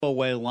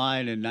throwaway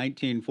line in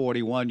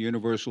 1941,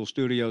 Universal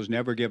Studios,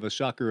 never give a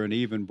sucker an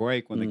even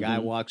break when the guy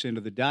walks into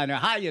the diner.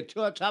 Hi, you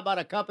toots, how about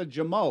a cup of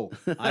Jamo?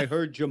 I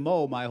heard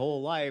Jamo my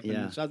whole life, and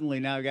then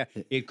suddenly now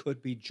it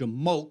could be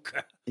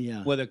Jamoke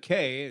with a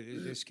K.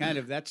 It's kind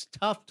of, that's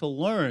tough to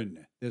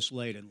learn this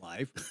late in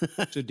life.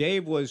 So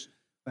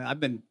I've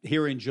been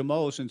hearing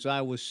Jamo since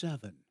I was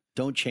 7.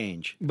 Don't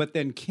change. But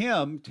then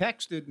Kim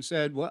texted and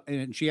said, well,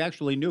 and she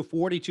actually knew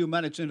 42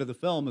 minutes into the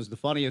film is the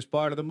funniest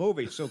part of the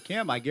movie. So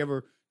Kim, I give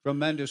her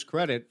tremendous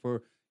credit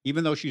for,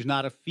 even though she's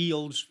not a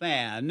Fields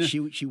fan.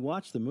 She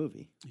watched the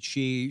movie.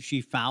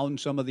 She found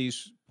some of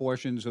these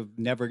portions of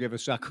Never Give a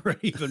Sucker an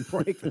Even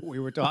Break that we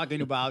were talking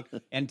about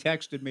and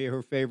texted me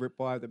her favorite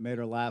part that made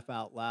her laugh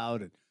out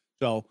loud. And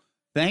so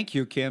thank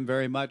you, Kim,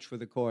 very much for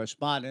the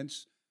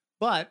correspondence.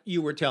 But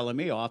you were telling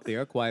me off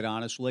there, quite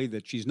honestly,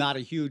 that she's not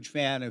a huge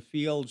fan of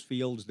Fields.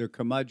 Fields, they're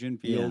curmudgeon.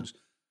 Fields,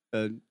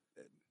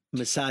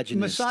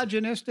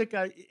 misogynistic.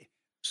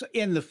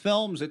 In the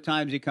films, at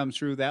times he comes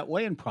through that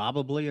way, and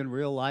probably in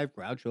real life,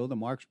 Groucho, the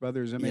Marx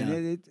Brothers. I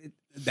mean,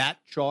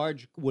 that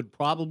charge would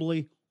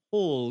probably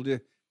hold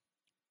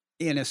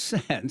in a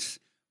sense.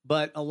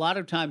 But a lot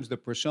of times, the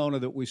persona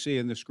that we see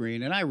in the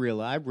screen, and I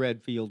realize I've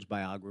read Fields'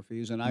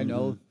 biographies, and I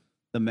know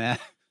the man.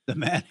 The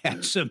man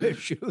had some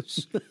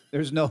issues,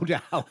 there's no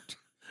doubt.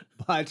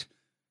 But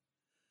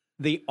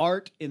the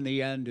art in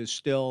the end is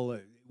still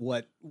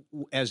what,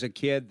 as a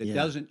kid, that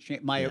doesn't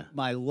change.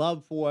 My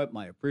love for it,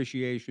 my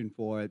appreciation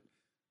for it,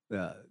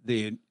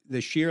 the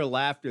sheer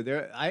laughter.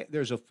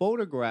 There's a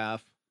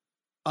photograph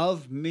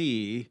of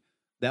me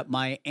that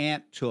my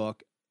aunt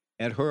took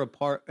at her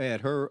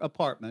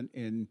apartment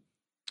in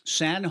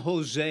San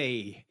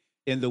Jose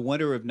in the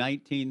winter of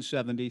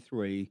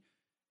 1973.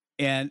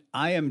 And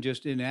I am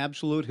just in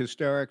absolute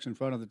hysterics in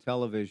front of the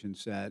television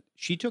set.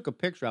 She took a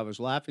picture. I was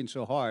laughing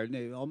so hard,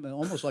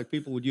 almost like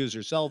people would use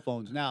their cell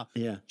phones now.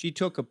 Yeah. She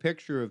took a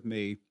picture of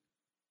me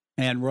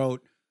and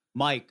wrote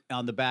Mike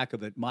on the back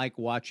of it, Mike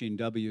watching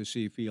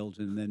W.C. Fields.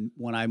 And then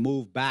when I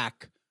moved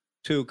back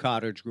to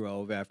Cottage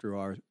Grove after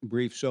our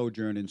brief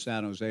sojourn in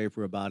San Jose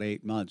for about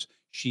 8 months,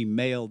 she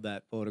mailed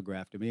that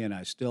photograph to me, and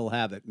I still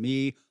have it.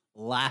 Me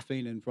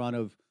laughing in front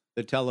of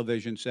the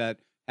television set,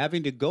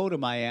 having to go to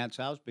my aunt's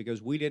house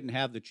because we didn't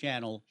have the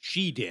channel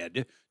she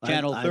did,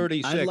 channel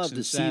 36 I'd love in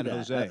to San see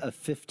Jose. That. A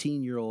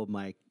 15-year-old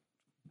Mike.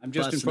 I'm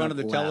just in front of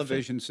the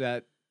television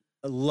set,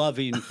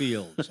 loving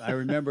Fields. I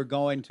remember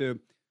going to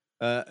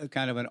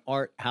kind of an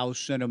art house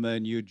cinema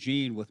in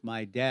Eugene with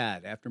my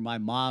dad after my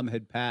mom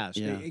had passed.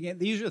 Yeah. Again,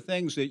 these are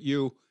things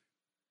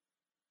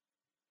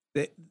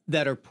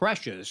that are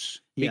precious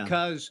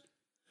because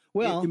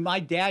my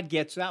dad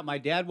gets out. My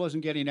dad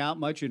wasn't getting out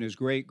much in his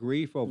great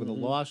grief over the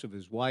loss of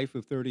his wife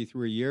of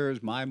 33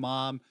 years, my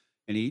mom,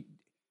 and he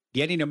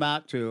getting him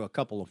out to a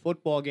couple of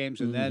football games.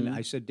 And then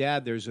I said,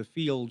 Dad, there's a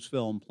Fields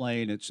film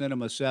playing at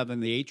Cinema 7,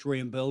 the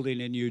Atrium Building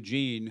in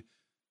Eugene.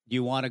 Do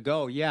you want to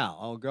go? Yeah,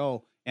 I'll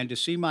go. And to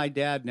see my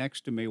dad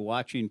next to me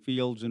watching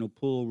Fields in a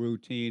pool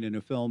routine in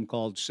a film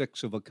called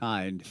Six of a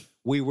Kind,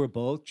 we were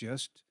both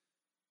just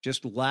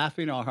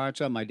laughing our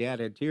hearts out. My dad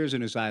had tears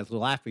in his eyes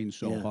laughing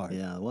so hard.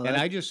 Yeah. Well, and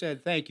I just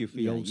said, thank you,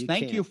 Fields.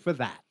 Thank you for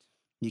that.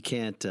 You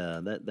can't,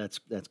 that's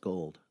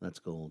gold. That's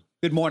gold.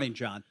 Good morning,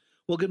 John.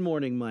 Well, good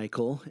morning,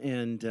 Michael.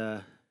 And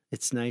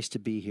it's nice to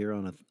be here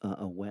on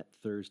a wet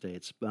Thursday.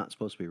 It's not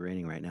supposed to be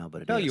raining right now, but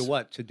it is. Tell you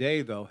what,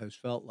 today, though, has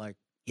felt like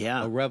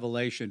a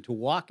revelation. To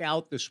walk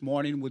out this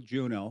morning with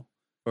Juno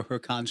for her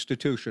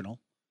constitutional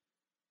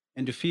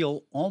and to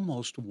feel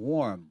almost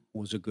warm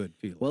was a good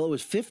feeling. Well, it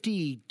was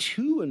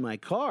 52 in my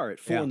car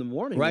at 4 in the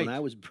morning when I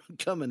was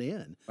coming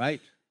in.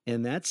 Right.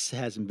 And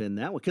hasn't been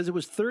that way because it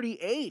was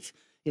 38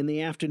 in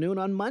the afternoon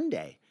on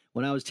Monday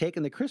when I was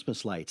taking the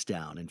Christmas lights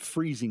down and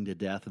freezing to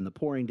death in the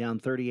pouring down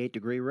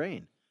 38-degree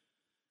rain.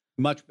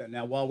 Much better.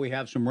 Now, while we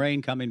have some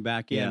rain coming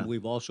back in,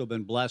 we've also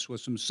been blessed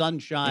with some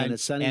sunshine and a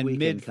sunny and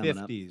weekend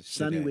mid-50s.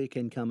 Sunny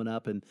weekend coming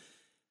up, and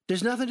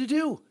there's nothing to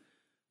do.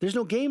 There's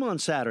no game on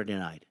Saturday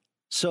night.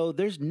 So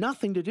there's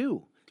nothing to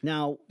do.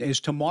 Now, is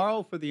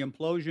tomorrow for the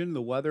implosion,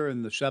 the weather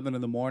in the 7 in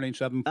the morning,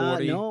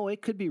 7:40? No,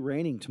 it could be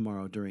raining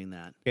tomorrow during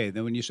that. Okay,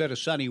 then when you said a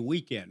sunny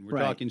weekend, we're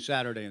talking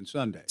Saturday and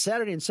Sunday.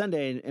 Saturday and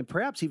Sunday, and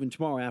perhaps even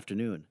tomorrow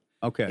afternoon.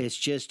 Okay. It's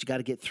just you got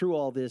to get through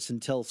all this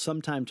until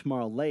sometime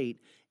tomorrow late,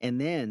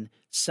 and then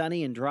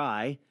sunny and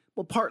dry.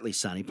 Well, partly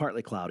sunny,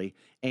 partly cloudy,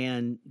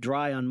 and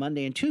dry on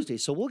Monday and Tuesday.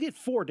 So we'll get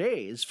 4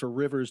 days for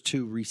rivers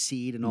to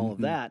recede and all of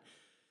that.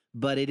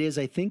 But it is,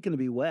 I think, going to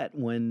be wet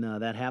when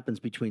that happens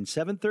between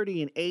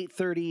 7:30 and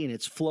 8:30, and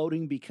it's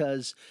floating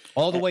because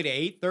all the way to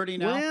 8:30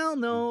 now. Well,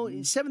 no,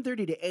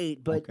 7:30 to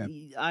 8, but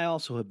I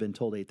also have been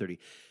told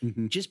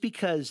 8:30. Just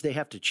because they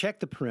have to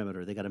check the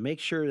perimeter, they got to make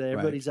sure that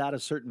everybody's out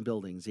of certain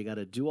buildings. You got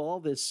to do all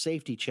this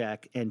safety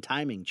check and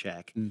timing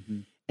check,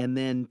 and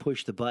then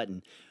push the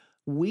button.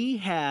 We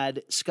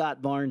had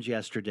Scott Barnes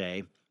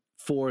yesterday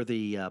for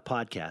the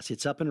podcast.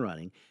 It's up and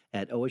running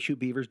at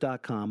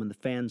OSUBeavers.com in the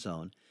fan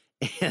zone,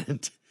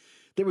 and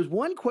there was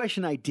one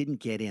question I didn't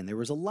get in. There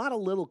was a lot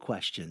of little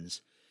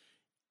questions.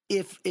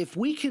 if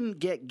we can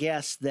get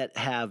guests that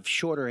have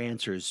shorter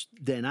answers,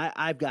 then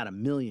I've got a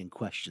million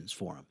questions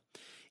for him.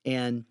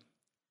 And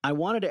I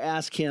wanted to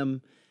ask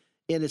him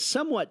in a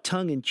somewhat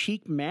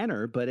tongue-in-cheek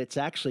manner, but it's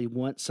actually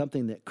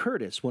something that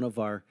Curtis, one of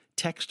our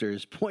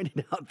texters,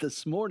 pointed out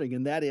this morning,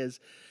 and that is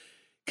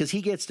because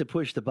he gets to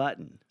push the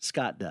button,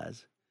 Scott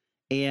does.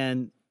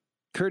 And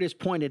Curtis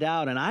pointed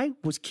out, and I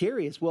was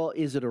curious, well,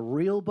 is it a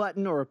real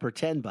button or a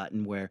pretend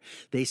button where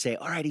they say,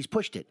 all right, he's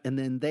pushed it, and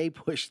then they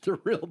push the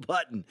real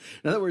button?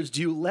 In other words, do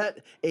you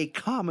let a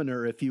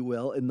commoner, if you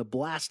will, in the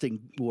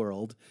blasting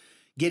world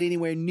get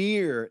anywhere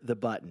near the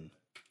button?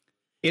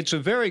 It's a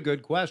very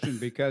good question,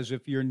 because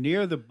if you're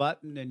near the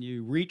button and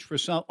you reach for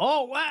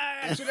I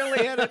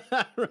accidentally hit it.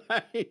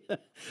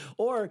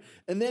 Right.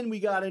 And then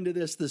we got into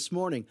this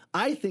morning.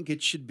 I think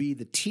it should be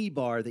the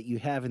T-bar that you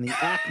have in the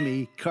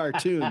Acme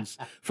cartoons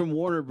from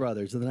Warner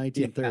Brothers in the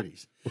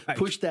 1930s. Yeah, right.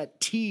 Push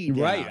that T down.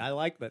 Right. I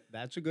like that.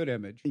 That's a good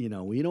image. We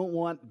don't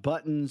want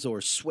buttons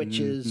or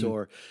switches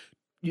or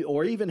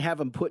even have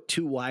them put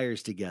two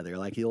wires together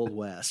like the Old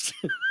West.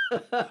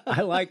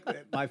 I like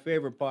my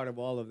favorite part of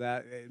all of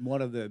that in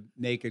one of the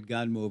Naked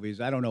Gun movies.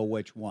 I don't know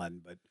which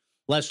one, but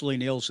Leslie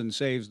Nielsen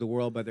saves the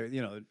world by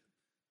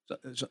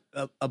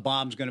a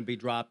bomb's going to be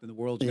dropped and the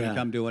world's going to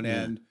come to an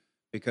end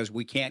because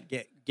we can't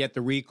get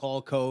the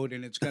recall code,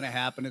 and it's going to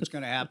happen. It's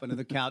going to happen in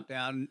the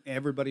countdown.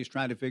 Everybody's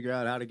trying to figure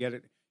out how to get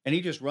it. And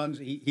he just runs.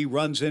 He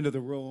runs into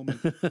the room, and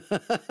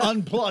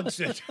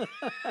unplugs it,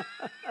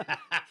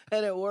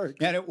 and it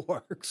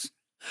works.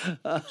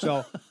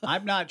 So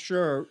I'm not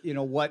sure,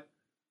 what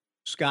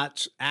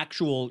Scott's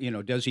actual,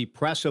 does he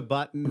press a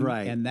button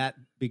and that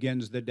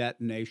begins the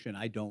detonation?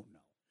 I don't know.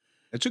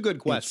 It's a good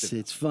question.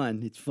 It's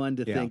fun. It's fun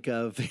to think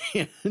of,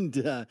 and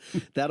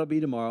that'll be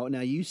tomorrow.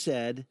 Now, you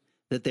said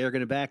that they're going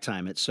to back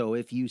time it. So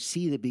if you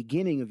see the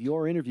beginning of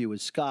your interview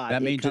with Scott,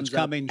 that means it's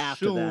coming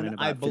soon.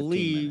 I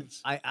believe,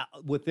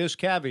 with this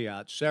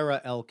caveat,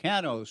 Sarah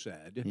Elcano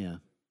said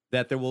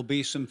that there will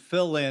be some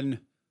fill-in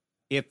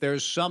if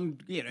there's some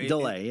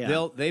delay.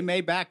 They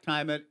may back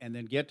time it and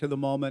then get to the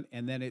moment,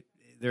 and then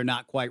they're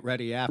not quite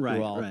ready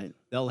after all. Right.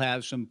 They'll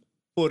have some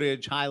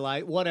footage,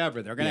 highlight,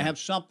 whatever. They're going to have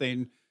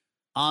something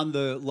on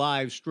the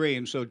live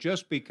stream. So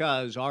just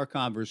because our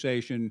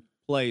conversation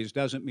plays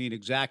doesn't mean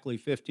exactly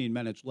 15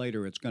 minutes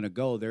later it's going to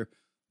go there.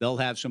 They'll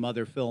have some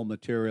other film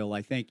material,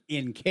 I think,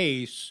 in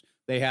case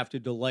they have to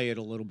delay it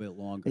a little bit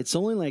longer. It's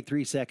only like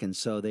 3 seconds,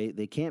 so they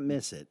can't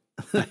miss it.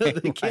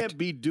 They can't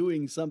be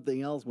doing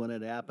something else when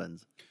it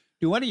happens.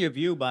 Do any of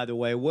you, by the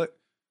way,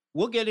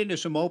 we'll get into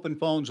some open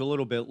phones a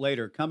little bit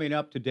later. Coming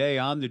up today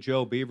on the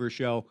Joe Beaver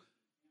Show,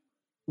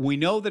 we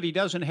know that he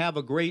doesn't have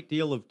a great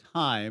deal of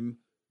time,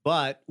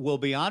 but we'll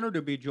be honored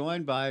to be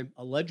joined by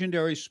a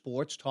legendary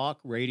sports talk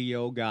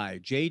radio guy.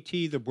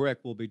 JT the Brick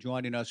will be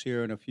joining us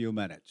here in a few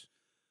minutes.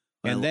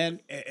 And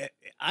then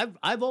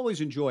I've always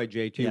enjoyed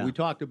JT. Yeah. We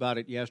talked about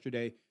it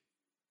yesterday.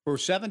 For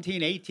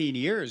 17, 18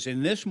 years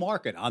in this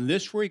market, on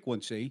this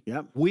frequency,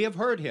 we have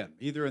heard him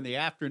either in the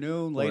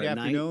afternoon, late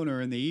afternoon,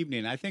 or in the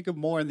evening. I think of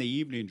more in the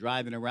evening,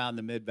 driving around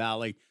the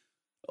Mid-Valley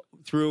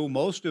through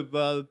most of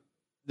the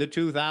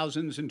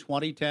 2000s and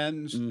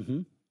 2010s.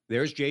 Mm-hmm.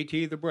 There's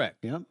JT the Brick.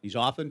 Yep. He's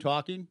often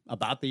talking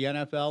about the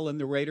NFL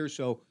and the Raiders.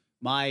 So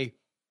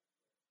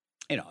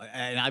and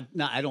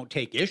I don't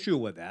take issue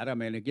with that. I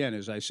mean, again,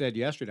 as I said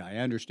yesterday, I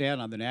understand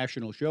on the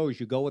national shows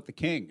you go with the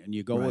king and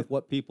you go with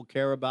what people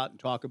care about and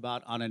talk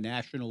about on a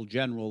national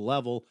general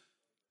level.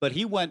 But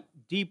he went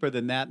deeper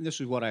than that, and this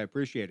is what I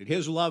appreciated.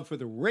 His love for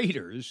the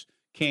Raiders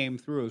came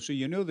through. So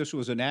you knew this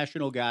was a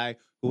national guy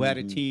who had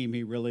a team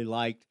he really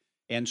liked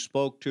and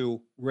spoke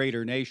to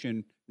Raider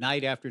Nation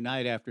night after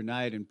night after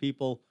night, and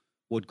people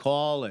would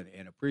call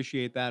and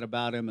appreciate that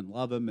about him and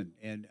love him,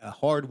 and a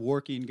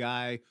hard-working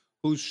guy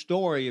whose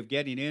story of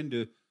getting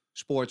into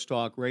sports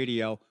talk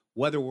radio,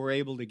 whether we're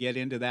able to get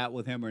into that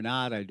with him or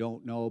not, I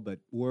don't know, but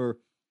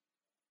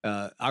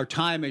our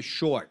time is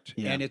short,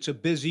 and it's a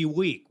busy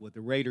week with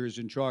the Raiders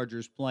and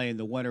Chargers playing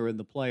the winner in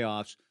the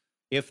playoffs.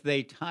 If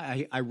they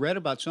tie, I read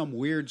about some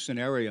weird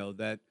scenario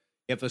that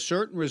if a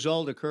certain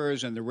result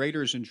occurs and the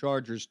Raiders and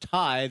Chargers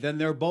tie, then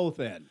they're both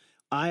in.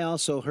 I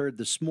also heard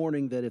this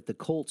morning that if the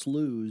Colts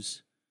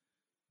lose,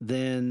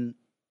 then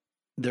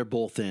they're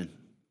both in.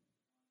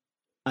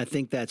 I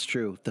think that's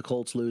true. If the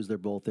Colts lose, they're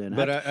both in.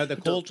 But the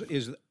Colts,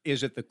 is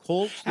it the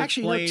Colts?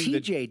 Actually, no,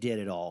 TJ did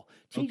it all.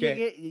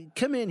 TJ,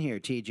 come in here,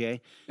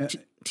 TJ.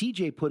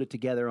 TJ put it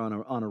together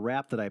on a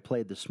rap that I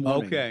played this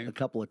morning a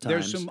couple of times.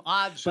 There's some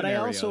odd scenarios. But I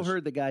also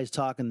heard the guys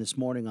talking this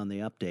morning on the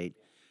update.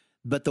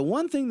 But the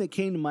one thing that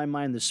came to my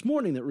mind this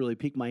morning that really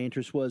piqued my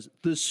interest was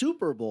the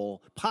Super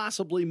Bowl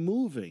possibly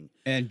moving.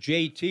 And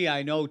JT,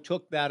 I know,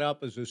 took that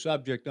up as a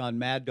subject on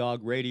Mad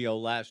Dog Radio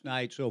last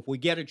night. So if we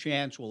get a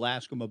chance, we'll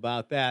ask him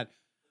about that.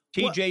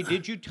 TJ,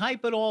 did you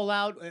type it all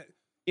out?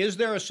 Is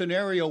there a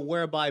scenario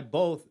whereby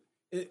both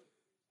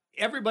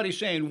everybody's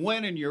saying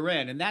win and you're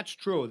in, and that's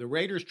true. The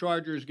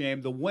Raiders-Chargers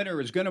game, the winner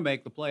is going to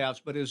make the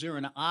playoffs, but is there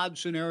an odd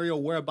scenario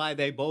whereby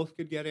they both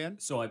could get in?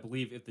 So I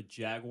believe if the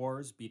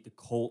Jaguars beat the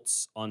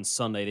Colts on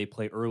Sunday, they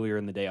play earlier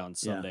in the day on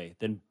Sunday,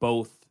 then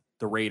both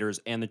the Raiders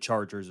and the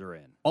Chargers are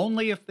in.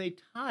 Only if they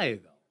tie,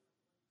 though.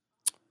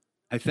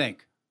 I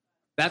think.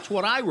 That's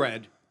what I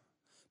read.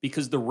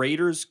 Because the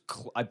Raiders,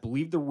 I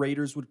believe the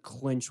Raiders would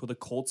clinch with a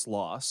Colts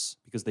loss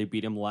because they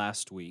beat them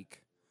last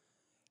week.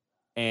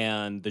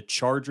 And the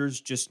Chargers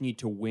just need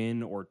to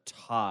win or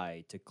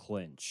tie to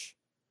clinch.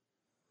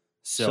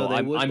 So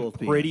I'm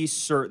pretty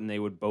certain they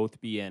would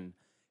both be in.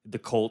 The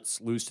Colts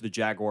lose to the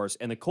Jaguars.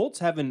 And the Colts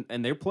haven't,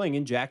 and they're playing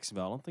in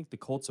Jacksonville. I don't think the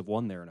Colts have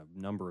won there in a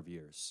number of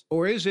years.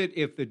 Or is it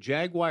if the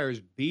Jaguars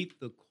beat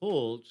the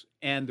Colts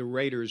and the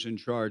Raiders and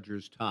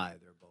Chargers tie,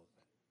 they're both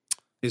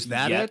in? Is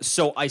that it?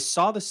 So I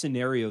saw the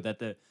scenario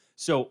that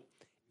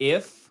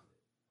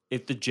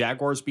if the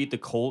Jaguars beat the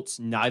Colts,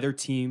 neither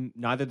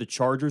the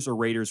Chargers or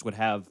Raiders would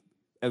have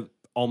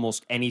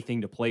almost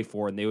anything to play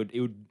for, and they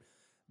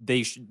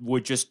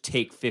would just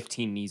take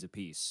 15 knees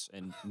apiece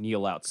and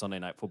kneel out Sunday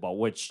Night Football,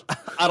 which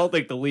I don't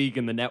think the league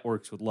and the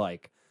networks would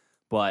like,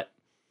 but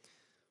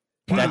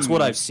that's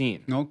what I've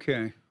seen.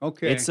 Okay.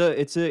 It's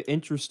an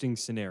interesting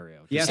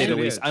scenario, to say the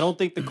least. I don't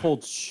think the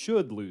Colts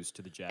should lose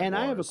to the Jaguars. And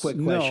I have a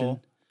quick question.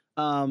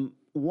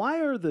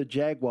 Why are the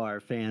Jaguar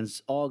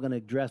fans all going to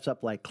dress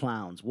up like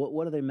clowns?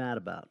 What are they mad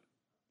about?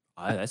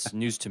 That's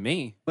news to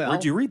me. Well,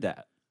 where'd you read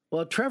that?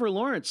 Well, Trevor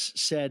Lawrence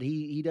said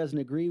he doesn't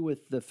agree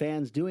with the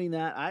fans doing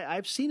that.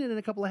 I've seen it in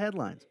a couple of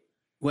headlines.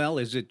 Well,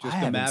 is it just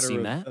a matter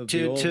of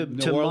the old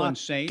New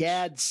Orleans Saints?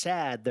 Gad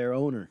Sad, their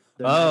owner.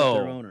 Their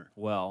owner.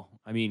 Well,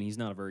 I mean, he's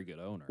not a very good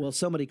owner. Well,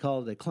 somebody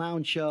called it a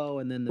clown show,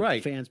 and then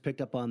the fans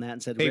picked up on that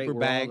and said, paper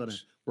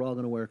bags. We're all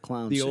going to wear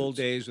clown suits. The old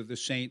days of the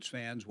Saints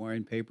fans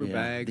wearing paper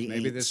bags.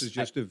 Maybe this is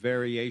just a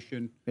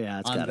variation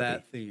on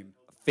that theme.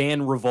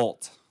 Fan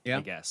revolt,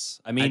 I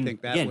guess. I mean, I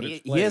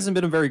think he hasn't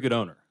been a very good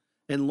owner.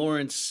 And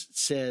Lawrence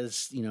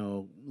says,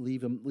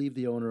 leave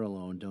the owner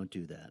alone. Don't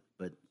do that.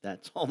 But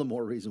that's all the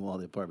more reason why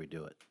they'll probably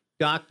do it.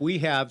 Doc, we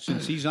have,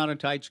 since he's on a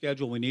tight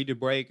schedule, we need to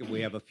break, and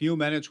we have a few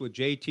minutes with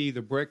JT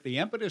the Brick. The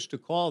impetus to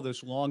call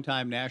this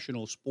longtime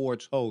national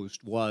sports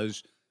host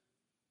was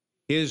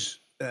his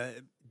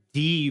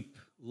deep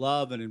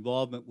love and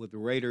involvement with the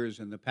Raiders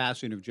and the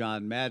passing of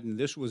John Madden.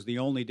 This was the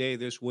only day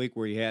this week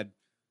where he had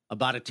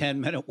about a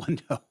 10-minute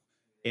window.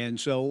 And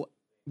so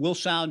we'll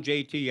sound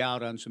JT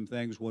out on some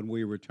things when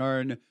we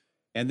return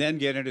and then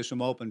get into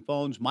some open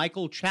phones.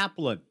 Michael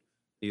Chaplin,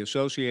 the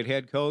associate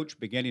head coach,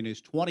 beginning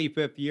his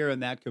 25th year in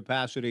that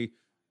capacity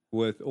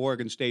with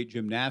Oregon State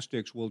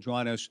Gymnastics, will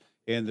join us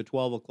in the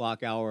 12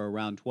 o'clock hour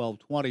around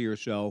 12:20 or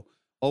so.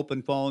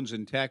 Open phones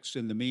and texts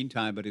in the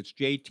meantime, but it's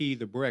JT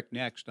the Brick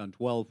next on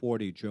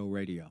 1240 Joe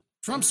Radio.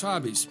 Trump's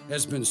Hobbies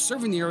has been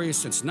serving the area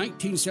since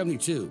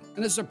 1972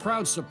 and is a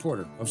proud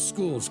supporter of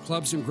schools,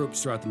 clubs, and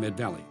groups throughout the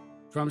Mid-Valley.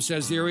 Trump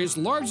says the area's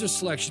largest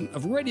selection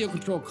of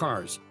radio-controlled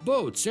cars,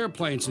 boats,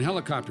 airplanes, and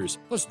helicopters,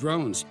 plus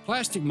drones,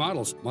 plastic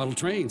models, model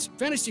trains,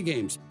 fantasy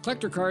games,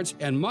 collector cards,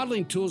 and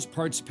modeling tools,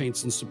 parts,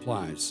 paints, and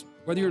supplies.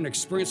 Whether you're an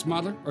experienced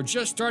modeler or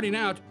just starting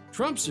out,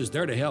 Trump's is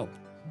there to help.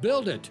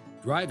 Build it,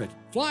 drive it,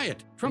 fly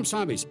it. Trump's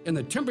Hobbies in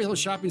the Timber Hill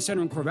Shopping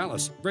Center in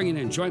Corvallis, bringing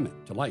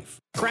enjoyment to life.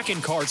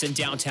 Kraken Cards in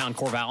downtown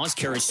Corvallis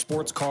carries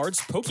sports cards,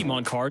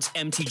 Pokemon cards,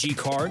 MTG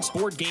cards,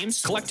 board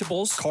games,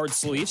 collectibles, card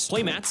sleeves,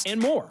 playmats, and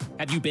more.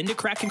 Have you been to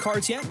Kraken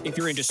Cards yet? If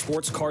you're into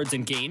sports cards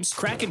and games,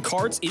 Kraken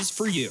Cards is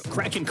for you.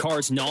 Kraken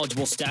Cards'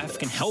 knowledgeable staff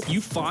can help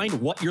you find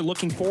what you're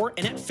looking for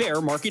and at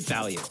fair market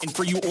value. And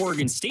for you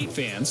Oregon State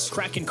fans,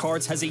 Kraken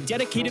Cards has a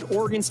dedicated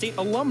Oregon State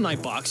alumni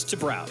box to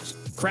browse.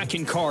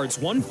 Kraken Cards,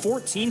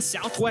 114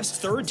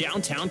 Southwest 3rd,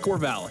 downtown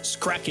Corvallis.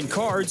 Kraken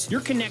Cards,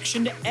 your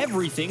connection to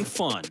everything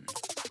fun.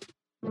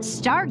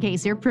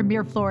 Stargazer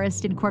Premier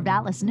Florist in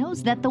Corvallis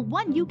knows that the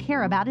one you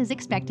care about is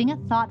expecting a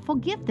thoughtful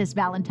gift this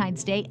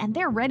Valentine's Day, and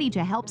they're ready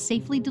to help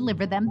safely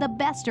deliver them the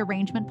best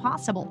arrangement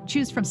possible.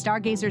 Choose from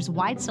Stargazer's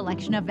wide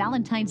selection of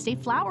Valentine's Day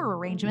flower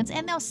arrangements,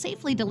 and they'll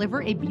safely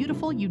deliver a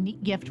beautiful,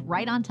 unique gift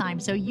right on time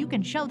so you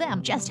can show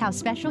them just how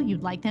special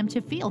you'd like them to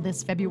feel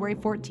this February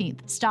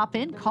 14th. Stop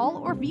in, call,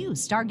 or view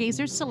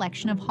Stargazer's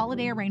selection of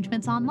holiday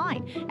arrangements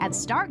online at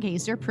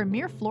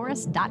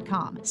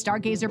stargazerpremierflorist.com.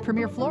 Stargazer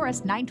Premier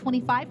Florist,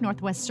 925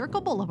 Northwest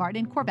Circle Boulevard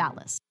in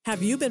Corvallis.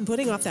 Have you been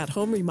putting off that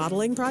home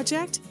remodeling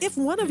project? If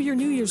one of your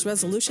New Year's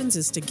resolutions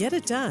is to get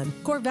it done,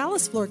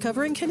 Corvallis Floor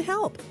Covering can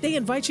help. They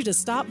invite you to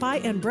stop by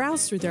and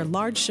browse through their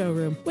large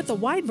showroom with a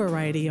wide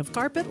variety of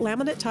carpet,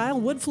 laminate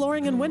tile, wood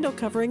flooring, and window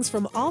coverings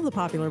from all the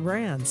popular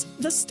brands.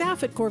 The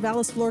staff at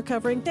Corvallis Floor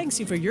Covering thanks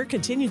you for your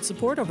continued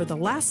support over the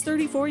last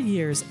 34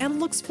 years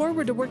and looks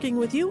forward to working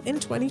with you in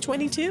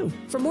 2022.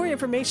 For more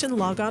information,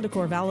 log on to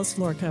Corvallis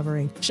Floor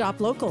Covering. Shop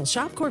local.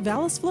 Shop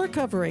Corvallis Floor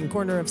Covering,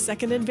 corner of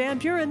 2nd and Van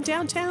Buren,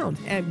 downtown.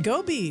 And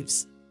go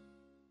Beavs!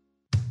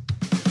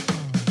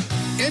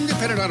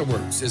 Independent Auto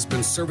Works has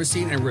been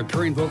servicing and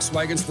repairing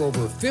Volkswagens for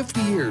over 50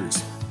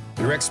 years.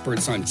 They're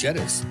experts on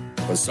Jettas,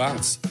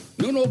 Passats,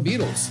 new and old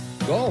Beetles,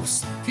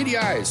 Golfs,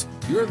 TDIs,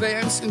 Buick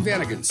Vans, and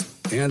Vanagons.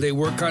 And they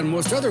work on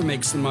most other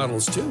makes and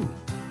models, too.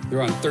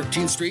 They're on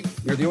 13th Street,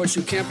 near the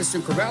OSU campus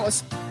in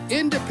Corvallis.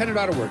 Independent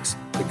Auto Works,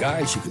 the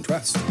guys you can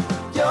trust.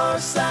 Your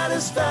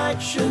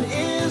satisfaction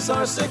is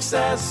our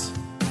success.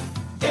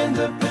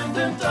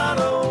 Independent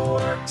Auto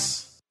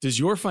Works. Does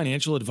your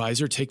financial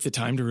advisor take the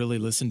time to really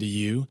listen to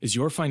you? Is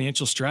your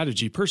financial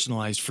strategy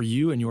personalized for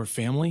you and your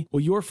family?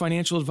 Will your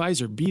financial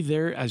advisor be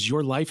there as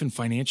your life and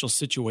financial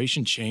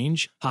situation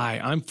change?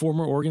 Hi, I'm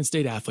former Oregon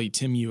State athlete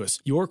Tim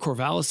Ewis, your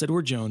Corvallis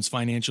Edward Jones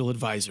financial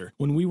advisor.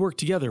 When we work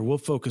together, we'll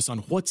focus on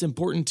what's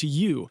important to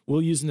you.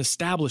 We'll use an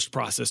established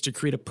process to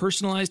create a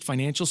personalized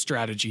financial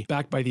strategy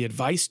backed by the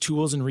advice,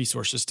 tools, and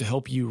resources to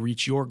help you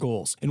reach your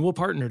goals. And we'll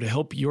partner to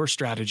help your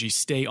strategy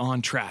stay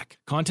on track.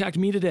 Contact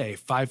me today,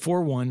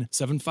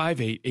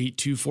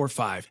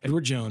 541-758-8245.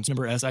 Edward Jones,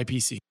 member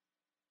SIPC.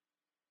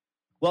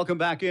 Welcome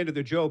back into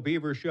the Joe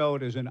Beaver Show.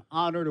 It is an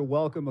honor to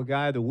welcome a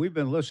guy that we've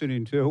been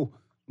listening to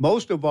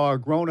most of our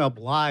grown-up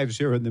lives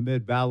here in the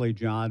Mid-Valley,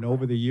 John,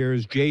 over the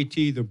years.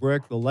 JT the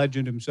Brick, the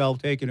legend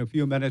himself, taking a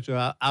few minutes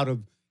out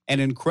of an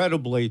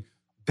incredibly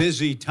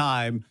busy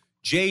time.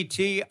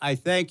 JT, I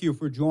thank you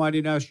for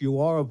joining us.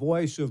 You are a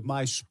voice of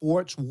my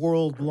sports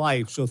world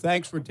life, so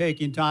thanks for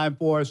taking time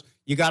for us.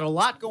 You got a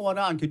lot going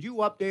on. Could you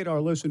update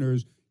our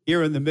listeners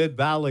here in the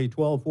Mid-Valley,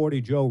 1240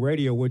 Joe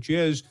Radio, which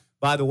is,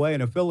 by the way, an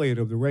affiliate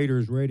of the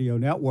Raiders Radio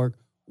Network,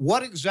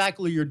 what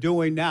exactly you're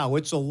doing now?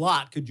 It's a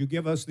lot. Could you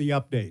give us the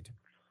update?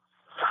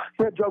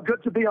 Yeah, Joe,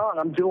 good to be on.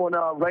 I'm doing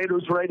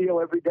Raiders Radio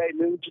every day,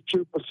 noon to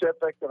 2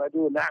 Pacific, and I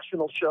do a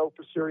national show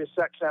for Sirius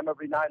XM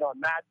every night on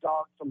Mad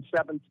Dog from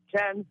 7 to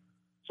 10.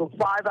 So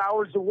 5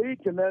 hours a week,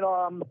 and then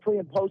the pre-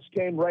 and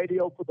post-game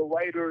radio for the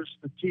Raiders,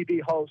 the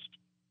TV host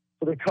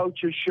for the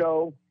coaches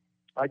show.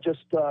 I just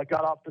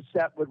got off the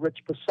set with Rich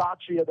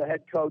Bisaccia, the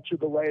head coach of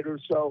the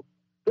Raiders. So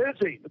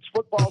busy. It's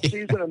football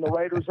season, and the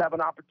Raiders have an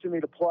opportunity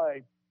to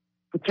play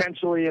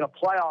potentially in a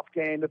playoff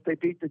game if they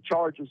beat the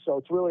Chargers. So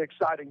it's really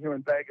exciting here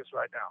in Vegas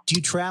right now. Do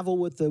you travel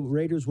with the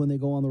Raiders when they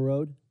go on the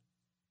road?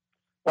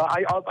 Well,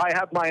 I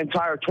have my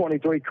entire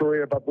 23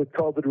 career, but with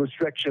COVID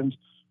restrictions,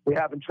 we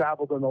haven't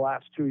traveled in the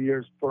last 2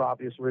 years for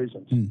obvious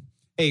reasons.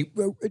 Hey,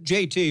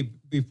 JT,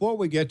 before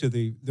we get to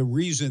the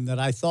reason that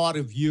I thought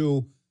of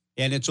you,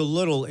 and it's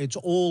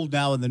old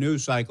now in the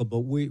news cycle,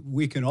 but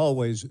we can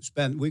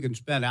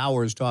spend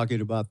hours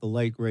talking about the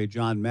late, great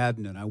John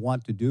Madden, and I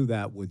want to do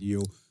that with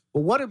you.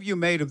 But what have you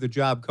made of the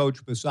job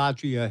Coach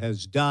Bisaccia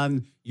has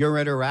done, your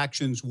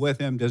interactions with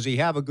him? Does he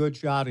have a good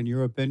shot, in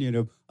your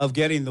opinion, of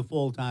getting the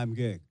full-time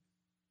gig?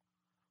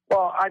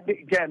 Well,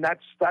 again,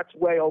 that's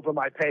way over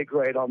my pay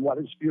grade on what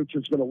his future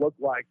is going to look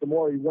like. The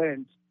more he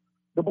wins,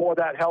 the more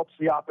that helps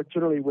the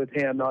opportunity with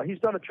him. He's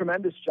done a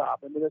tremendous job.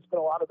 I mean, there's been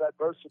a lot of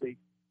adversity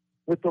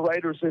with the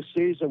Raiders this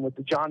season, with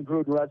the John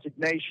Gruden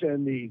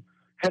resignation, the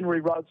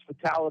Henry Ruggs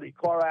fatality,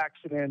 car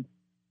accident,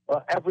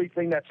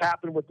 everything that's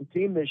happened with the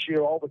team this year,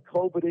 all the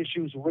COVID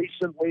issues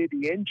recently,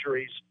 the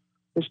injuries.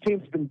 This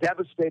team's been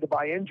devastated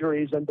by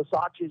injuries, and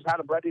Bisaccia's had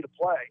them ready to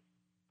play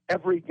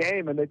every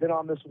game, and they've been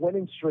on this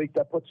winning streak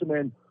that puts them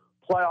in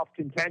playoff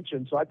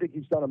contention. So I think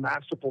he's done a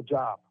masterful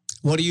job.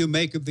 What do you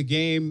make of the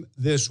game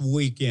this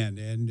weekend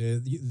and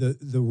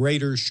the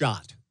Raiders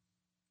shot?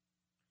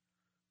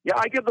 Yeah,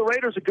 I give the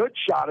Raiders a good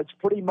shot. It's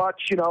pretty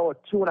much, a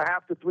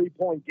 2.5 to 3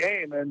 point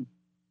game, and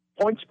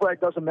point spread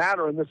doesn't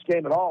matter in this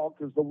game at all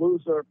because the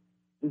loser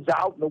is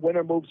out and the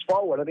winner moves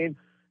forward. I mean,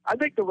 I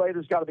think the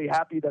Raiders got to be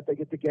happy that they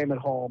get the game at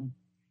home.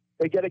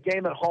 They get a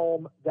game at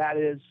home that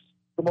is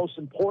the most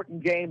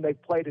important game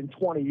they've played in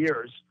 20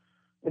 years,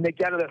 and they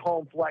get it at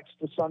home flexed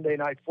to Sunday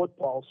Night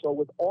Football. So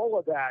with all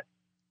of that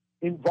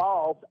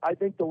involved, I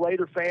think the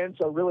Raider fans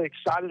are really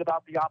excited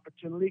about the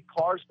opportunity.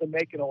 Carr's been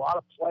making a lot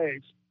of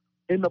plays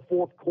in the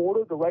fourth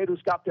quarter. The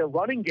Raiders got their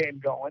running game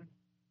going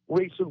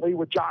recently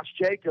with Josh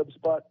Jacobs,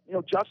 but,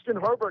 Justin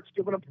Herbert's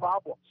given them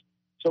problems.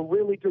 It's a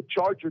really good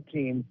Charger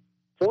team.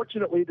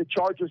 Fortunately, the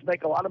Chargers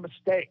make a lot of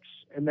mistakes,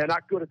 and they're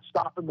not good at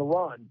stopping the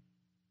run.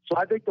 So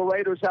I think the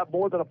Raiders have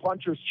more than a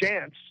puncher's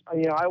chance.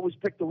 I always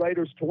pick the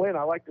Raiders to win.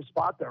 I like the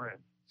spot they're in.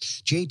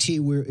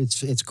 JT,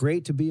 it's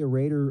great to be a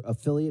Raider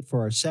affiliate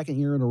for our second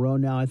year in a row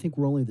now. I think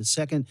we're only the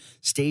second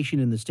station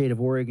in the state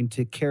of Oregon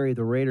to carry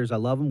the Raiders. I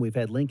love them. We've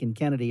had Lincoln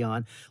Kennedy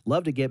on.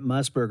 Love to get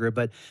Musburger.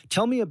 But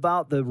tell me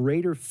about the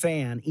Raider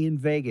fan in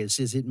Vegas.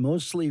 Is it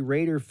mostly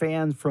Raider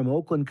fans from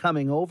Oakland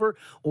coming over,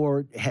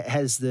 or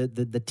has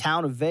the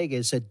town of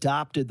Vegas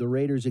adopted the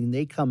Raiders and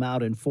they come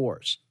out in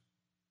force?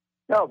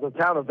 No, the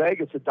town of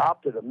Vegas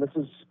adopted them. This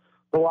is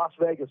the Las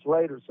Vegas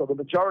Raiders, so the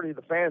majority of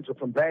the fans are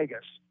from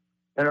Vegas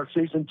and are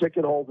season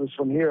ticket holders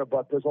from here.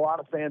 But there's a lot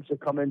of fans that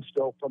come in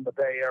still from the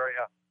Bay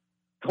Area,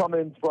 come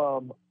in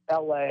from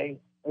L.A.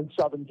 and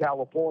Southern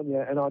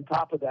California. And on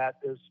top of that,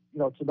 there's,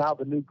 it's now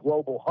the new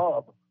global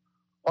hub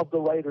of the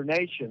Raider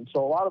Nation.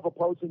 So a lot of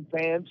opposing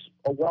fans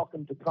are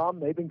welcome to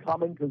come. They've been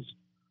coming because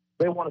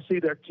they want to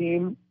see their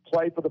team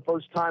play for the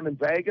first time in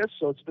Vegas.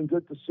 So it's been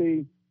good to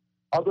see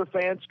other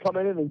fans come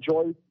in and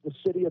enjoy the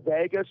city of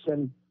Vegas.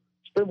 And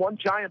it's been one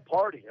giant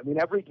party. I mean,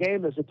 every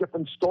game is a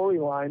different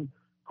storyline.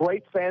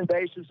 Great fan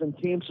bases and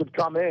teams have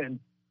come in.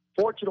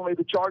 Fortunately,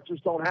 the Chargers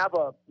don't have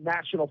a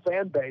national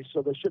fan base,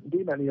 so there shouldn't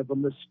be many of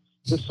them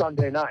this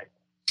Sunday night.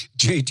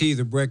 JT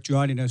the Brick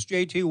joining us.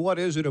 JT, what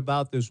is it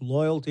about this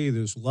loyalty,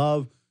 this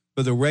love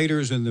for the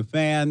Raiders and the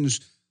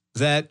fans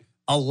that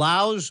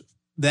allows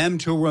them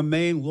to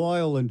remain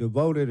loyal and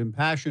devoted and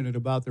passionate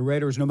about the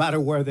Raiders no matter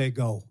where they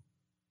go?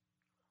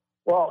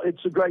 Well,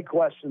 it's a great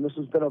question. This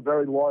has been a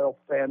very loyal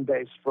fan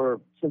base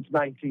since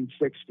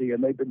 1960,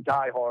 and they've been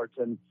diehards.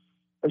 And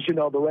as you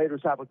know, the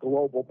Raiders have a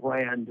global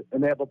brand,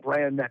 and they have a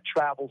brand that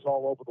travels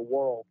all over the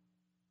world.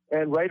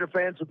 And Raider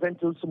fans have been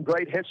through some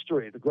great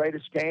history, the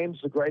greatest games,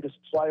 the greatest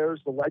players,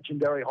 the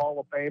legendary Hall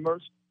of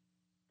Famers.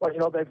 But,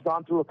 they've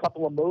gone through a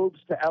couple of moves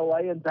to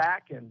L.A. and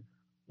back, and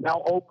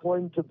now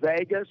Oakland to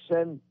Vegas.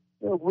 And,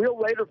 real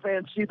Raider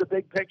fans see the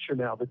big picture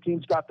now. The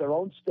team's got their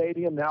own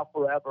stadium now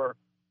forever.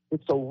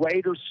 It's a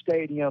Raiders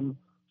stadium,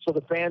 so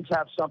the fans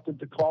have something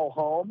to call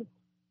home.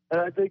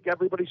 And I think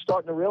everybody's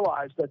starting to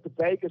realize that the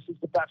Vegas is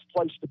the best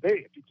place to be.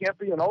 If you can't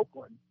be in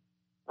Oakland,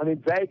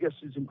 Vegas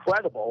is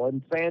incredible,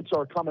 and fans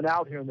are coming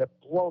out here, and they're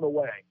blown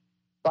away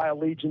by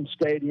Allegiant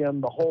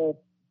Stadium, the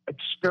whole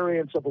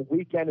experience of a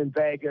weekend in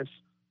Vegas,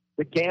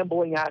 the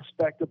gambling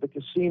aspect of the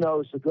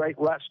casinos, the great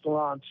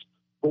restaurants,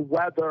 the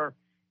weather,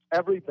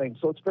 everything.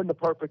 So it's been the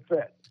perfect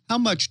fit. How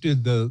much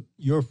did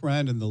your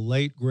friend and the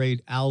late,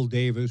 great Al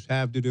Davis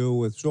have to do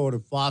with sort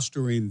of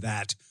fostering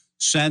that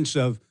sense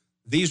of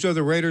these are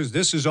the Raiders,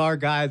 this is our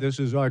guy, this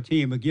is our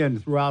team? Again,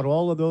 throughout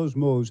all of those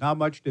moves, how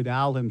much did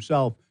Al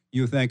himself,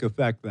 you think,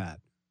 affect that?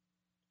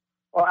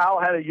 Well, Al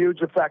had a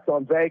huge effect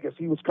on Vegas.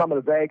 He was coming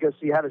to Vegas.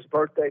 He had his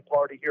birthday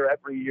party here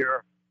every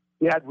year.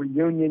 He had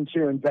reunions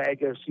here in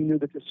Vegas. He knew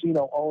the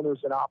casino owners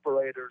and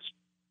operators.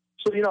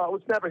 So, it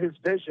was never his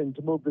vision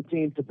to move the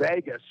team to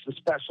Vegas,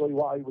 especially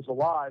while he was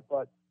alive.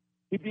 But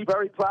he'd be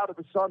very proud of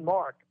his son,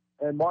 Mark.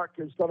 And Mark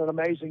has done an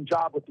amazing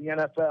job with the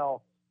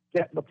NFL,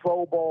 getting the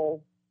Pro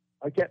Bowl,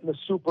 getting the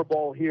Super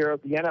Bowl here,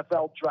 the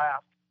NFL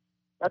draft.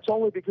 That's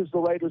only because the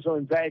Raiders are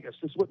in Vegas.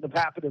 This wouldn't have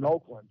happened in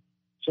Oakland.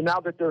 So now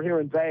that they're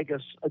here in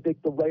Vegas, I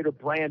think the Raider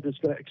brand is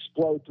going to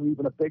explode to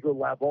even a bigger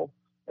level.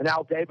 And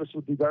Al Davis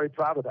would be very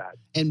proud of that.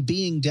 And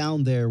being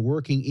down there,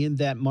 working in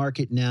that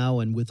market now,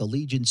 and with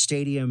Allegiant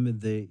Stadium,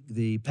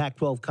 the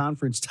Pac-12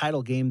 Conference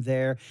title game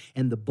there,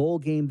 and the bowl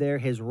game there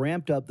has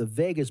ramped up the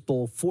Vegas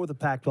Bowl for the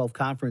Pac-12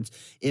 Conference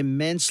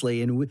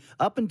immensely. And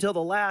up until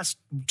the last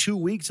 2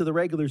 weeks of the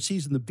regular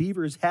season, the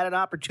Beavers had an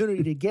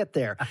opportunity to get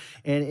there,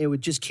 and it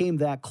just came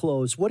that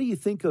close. What do you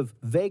think of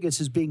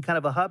Vegas as being kind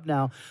of a hub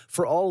now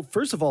for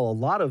first of all, a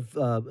lot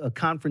of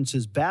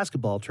conferences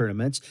basketball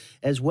tournaments,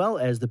 as well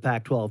as the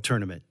Pac-12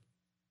 tournament?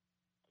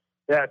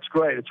 Yeah, it's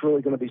great. It's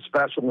really going to be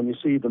special when you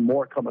see even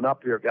more coming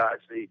up here, guys.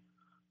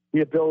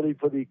 The ability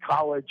for the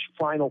college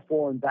Final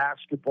Four in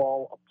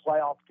basketball,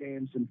 playoff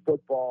games in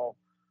football.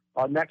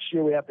 Next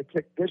year we have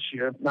this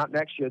year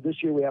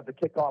we have the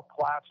Kickoff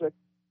Classic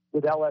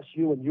with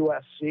LSU and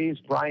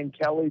USC's Brian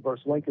Kelly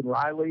versus Lincoln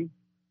Riley.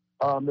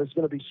 There's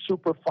going to be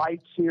super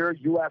fights here,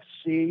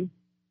 UFC.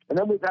 And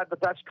then we've had the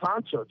best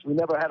concerts. We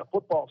never had a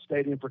football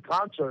stadium for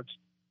concerts.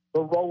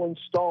 The Rolling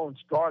Stones,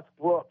 Garth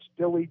Brooks,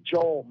 Billy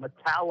Joel,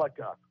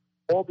 Metallica.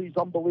 All these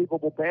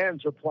unbelievable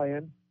bands are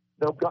playing.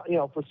 They'll go,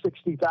 for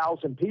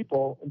 60,000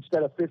 people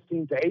instead of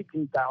 15 to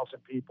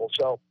 18,000 people.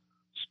 So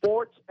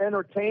sports,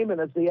 entertainment,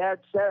 as the ad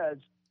says,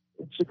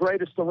 it's the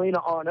greatest arena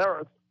on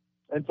earth.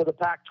 And for the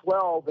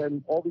Pac-12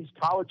 and all these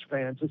college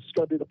fans, this is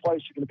going to be the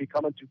place you're going to be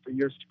coming to for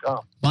years to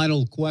come.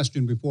 Final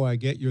question before I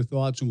get your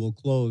thoughts, and we'll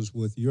close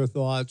with your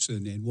thoughts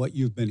and what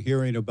you've been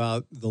hearing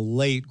about the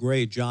late,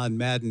 great John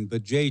Madden.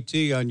 But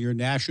JT, on your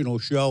national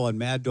show on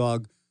Mad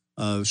Dog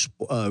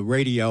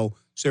Radio,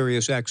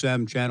 Sirius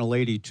XM Channel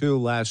 82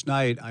 last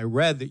night, I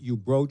read that you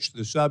broached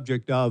the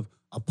subject of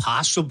a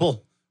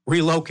possible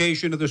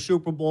relocation of the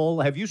Super Bowl.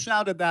 Have you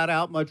sounded that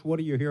out much? What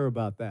do you hear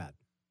about that?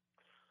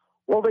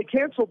 Well, they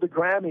canceled the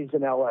Grammys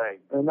in L.A.,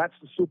 and that's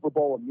the Super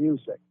Bowl of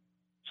music.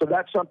 So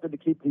that's something to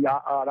keep an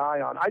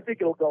eye on. I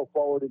think it'll go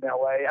forward in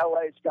L.A.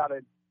 L.A.'s got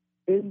an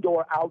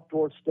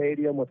indoor-outdoor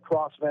stadium with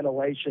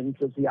cross-ventilation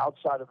because the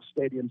outside of the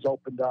stadium's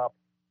opened up.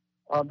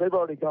 They've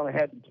already gone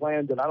ahead and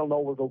planned it. I don't know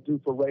what they'll do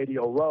for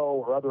Radio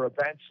Row or other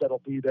events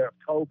that'll be there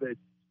if COVID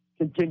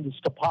continues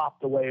to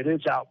pop the way it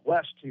is out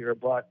west here.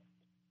 But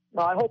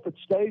I hope it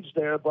stays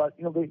there. But,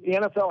 the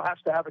NFL has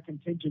to have a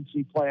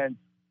contingency plan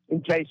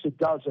in case it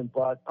doesn't.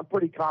 But I'm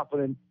pretty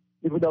confident,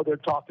 even though they're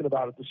talking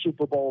about it, the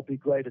Super Bowl will be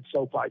great at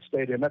SoFi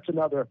Stadium. That's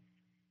another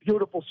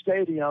beautiful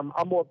stadium.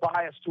 I'm more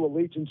biased to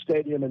Allegiant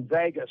Stadium in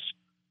Vegas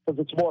because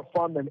it's more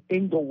fun than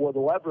Inglewood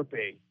will ever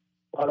be.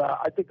 But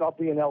I think I'll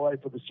be in L.A.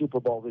 for the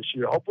Super Bowl this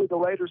year. Hopefully the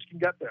Raiders can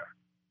get there.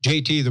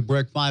 JT, the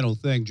Brick, final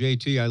thing.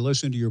 JT, I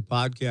listened to your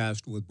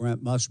podcast with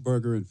Brent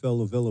Musburger and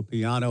Phil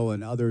Villapiano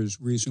and others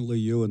recently,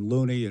 you and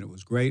Looney, and it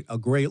was great, a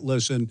great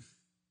listen.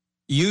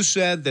 You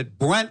said that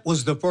Brent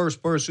was the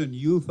first person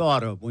you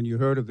thought of when you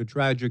heard of the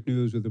tragic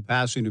news of the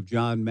passing of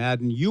John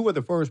Madden. You were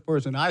the first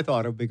person I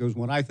thought of because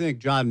when I think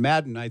John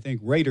Madden, I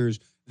think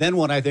Raiders. Then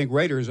when I think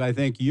Raiders, I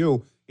think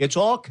you. It's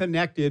all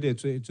connected.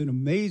 It's an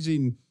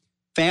amazing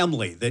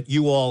family that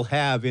you all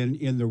have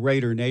in the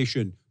Raider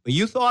Nation. But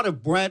you thought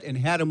of Brent and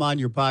had him on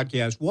your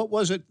podcast. What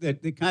was it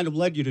that kind of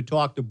led you to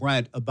talk to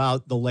Brent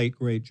about the late,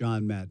 great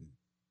John Madden?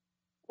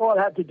 Well, it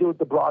had to do with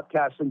the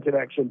broadcasting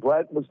connection.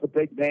 Brent was the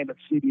big name at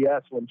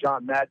CBS when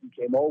John Madden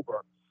came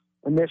over.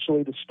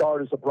 initially to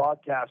start as a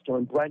broadcaster,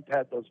 and Brent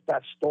had those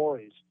best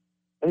stories.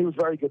 And he was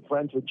very good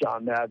friends with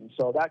John Madden.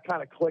 So that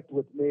kind of clicked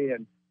with me.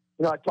 And,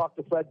 I talked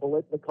to Fred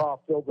Biletnikoff,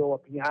 Phil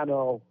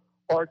Villapiano,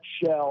 Art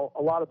Shell,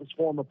 a lot of his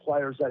former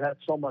players that had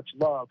so much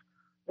love.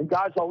 And,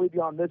 guys, I'll leave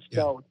you on this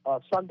note.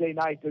 Sunday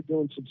night, they're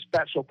doing some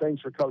special things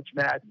for Coach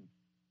Madden.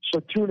 So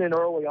tune in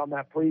early on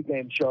that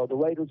pregame show. The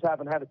Raiders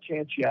haven't had a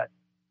chance yet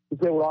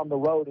because they were on the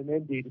road in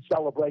Indy to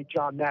celebrate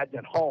John Madden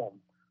at home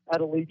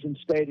at Allegiant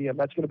Stadium.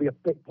 That's going to be a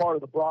big part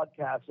of the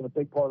broadcast and a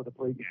big part of the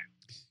pregame.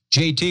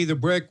 JT the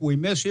Brick, we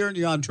miss hearing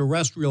you on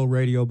terrestrial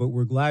radio, but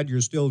we're glad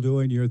you're still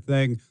doing your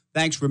thing.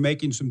 Thanks for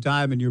making some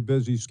time in your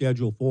busy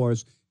schedule for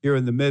us here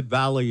in the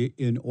Mid-Valley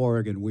in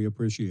Oregon. We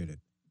appreciate it.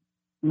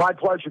 My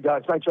pleasure,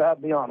 guys. Thanks for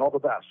having me on. All the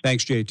best.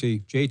 Thanks,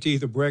 JT. JT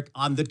the Brick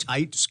on the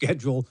tight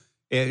schedule.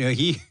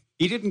 He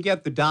didn't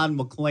get the Don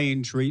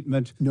McLean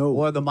treatment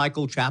or the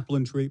Michael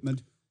Chaplin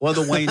treatment or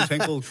the Wayne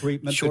Tinkle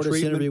treatment.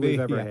 Shortest interview we've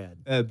ever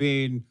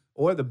had.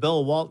 Or the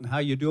Bill Walton, how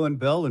you doing,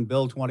 Bill? And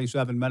Bill,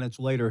 27 minutes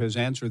later, has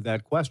answered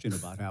that question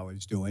about how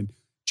he's doing.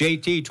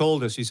 JT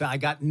told us, he said, I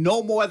got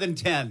no more than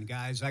 10,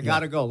 guys. I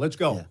got to go. Let's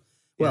go. Yeah.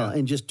 Well,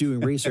 and just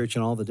doing research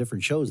on all the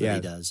different shows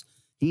that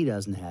he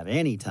doesn't have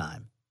any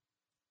time.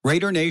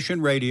 Raider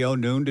Nation Radio,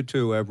 noon to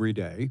 2 every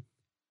day.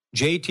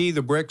 JT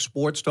the Brick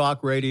Sports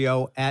Talk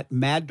Radio at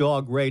Mad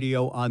Dog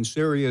Radio on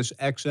Sirius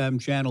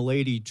XM Channel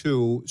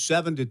 82,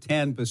 7 to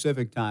 10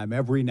 Pacific time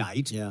every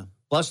night. Yeah.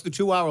 Plus the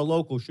 2-hour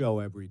local show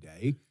every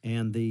day.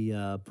 And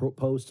the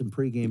post and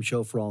pregame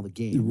show for all the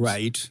games.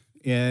 Right.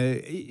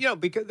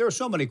 Because there are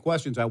so many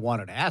questions I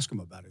wanted to ask him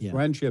about his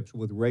friendships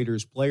with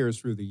Raiders players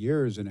through the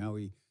years and how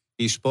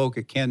he spoke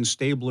at Ken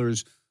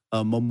Stabler's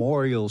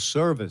memorial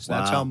service.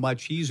 That's how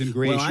much he's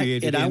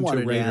ingratiated into Raider Nation. I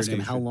wanted to ask him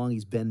how long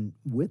he's been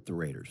with the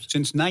Raiders.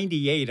 Since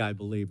 98, I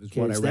believe, is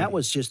what I read. That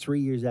was just 3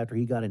 years after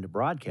he got into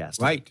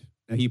broadcasting. Right.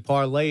 He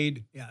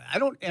parlayed.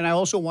 I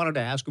also wanted to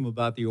ask him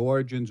about the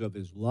origins of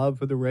his love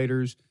for the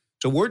Raiders.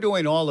 So we're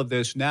doing all of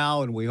this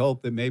now, and we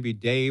hope that maybe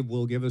Dave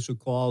will give us a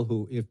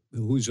call,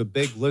 who's a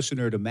big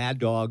listener to Mad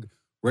Dog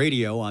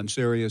Radio on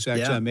Sirius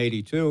XM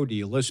 82. Do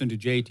you listen to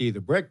JT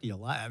the Brick? Do you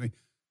like? I mean,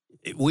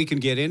 we can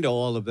get into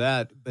all of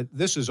that, but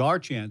this is our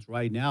chance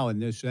right now in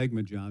this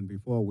segment, John,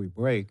 before we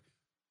break,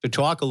 to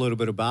talk a little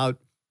bit about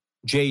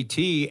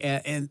JT.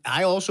 And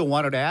I also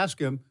wanted to ask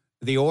him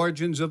the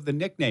origins of the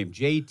nickname,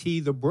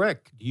 JT the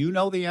Brick. Do you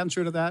know the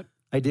answer to that?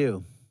 I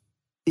do.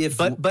 If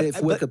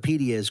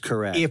Wikipedia is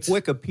correct. If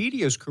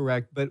Wikipedia is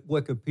correct, but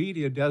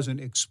Wikipedia doesn't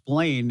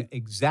explain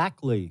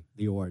exactly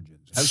the origins.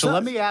 So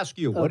let me ask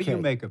you, what do you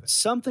make of it?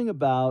 Something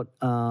about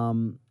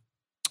when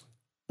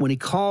he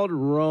called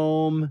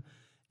Rome,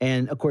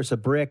 and, of course, a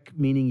brick,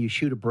 meaning you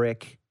shoot a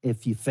brick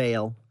if you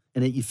fail,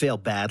 and that you fail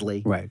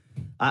badly. Right.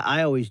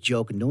 I always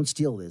joke, and don't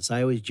steal this,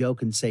 I always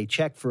joke and say,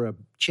 check for a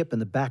chip in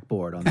the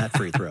backboard on that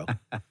free throw.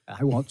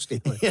 I won't steal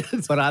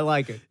it, but I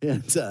like it.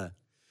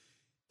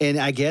 And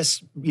I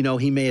guess,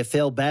 he may have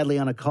failed badly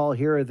on a call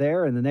here or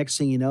there, and the next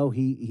thing you know,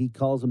 he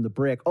calls him the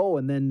Brick. Oh,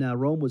 and then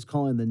Rome was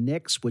calling the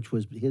Knicks, which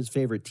was his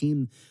favorite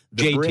team.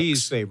 JT's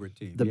Bricks, favorite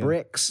team. The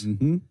Bricks.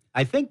 Mm-hmm.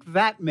 I think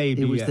that may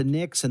be it. Was the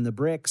Knicks and the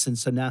Bricks, and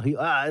so now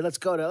let's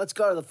go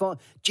to the phone.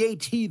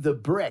 JT the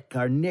Brick,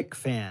 our Knick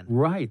fan.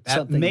 Right.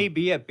 That may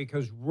be it,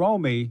 because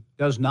Romy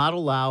does not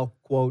allow,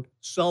 quote,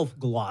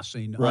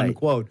 self-glossing,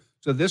 unquote.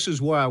 So this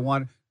is where I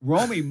want...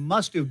 Romy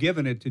must have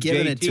given it to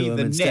JT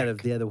the instead Nick.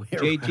 Of the other way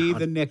around. JT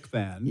the Nick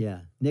fan. Yeah,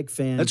 Nick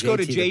fan. Let's go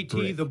to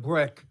JT the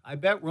Brick. I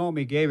bet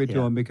Romy gave it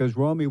to him because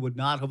Romy would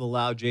not have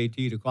allowed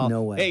JT to call.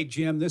 No way. Hey,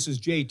 Jim, this is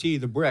JT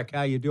the Brick.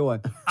 How you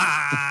doing?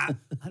 I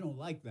don't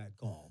like that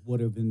call. Would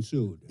have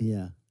ensued.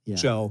 Yeah.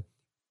 So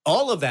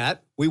all of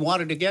that we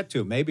wanted to get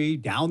to, maybe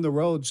down the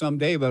road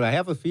someday, but I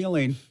have a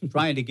feeling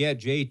trying to get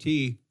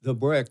JT the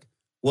Brick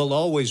will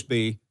always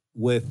be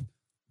with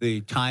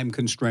the time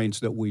constraints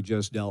that we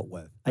just dealt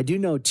with. I do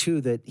know,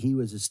 too, that he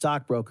was a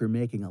stockbroker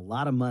making a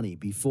lot of money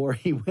before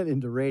he went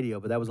into radio,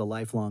 but that was a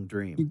lifelong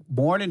dream.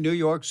 Born in New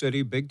York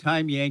City,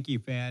 big-time Yankee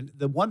fan.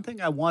 The one thing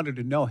I wanted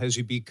to know, has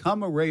he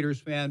become a Raiders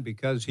fan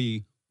because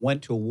he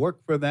went to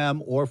work for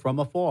them or from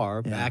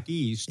afar, back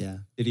east? Yeah.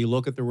 Did he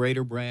look at the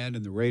Raider brand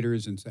and the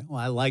Raiders and say,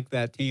 I like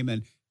that team?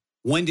 And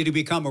when did he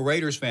become a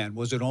Raiders fan?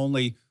 Was it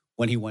only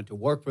when he went to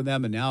work for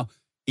them? And now,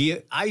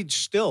 and I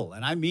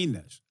mean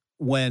this,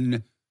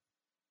 when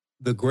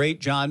the great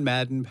John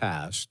Madden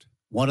passed,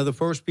 one of the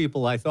first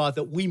people I thought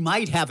that we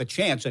might have a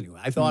chance anyway.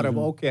 I thought of,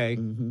 who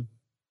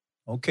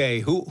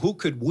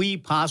could we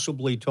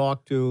possibly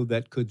talk to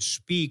that could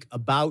speak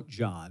about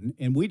John?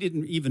 And we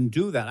didn't even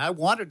do that. I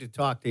wanted to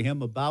talk to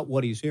him about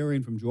what he's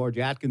hearing from George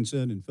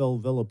Atkinson and Phil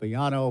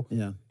Villapiano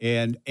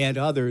and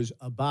others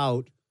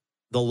about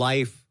the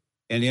life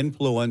and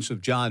influence of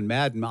John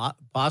Madden,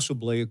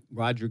 possibly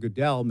Roger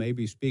Goodell,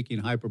 maybe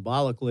speaking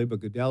hyperbolically,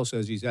 but Goodell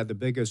says he's had the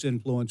biggest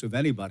influence of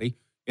anybody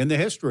in the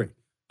history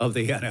of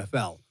the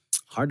NFL.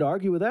 Hard to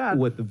argue with that.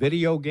 With the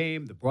video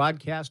game, the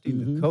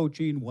broadcasting, the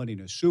coaching,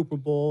 winning a Super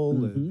Bowl,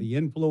 the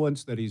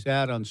influence that he's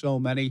had on so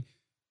many,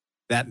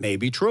 that may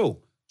be true.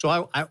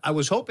 So I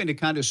was hoping to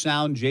kind of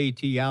sound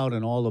JT out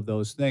and all of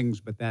those things,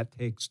 but that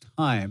takes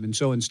time. And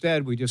so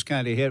instead, we just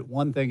kind of hit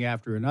one thing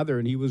after another,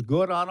 and he was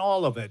good on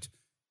all of it.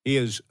 He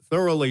is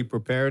thoroughly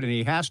prepared, and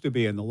he has to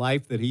be in the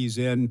life that he's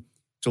in.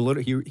 It's a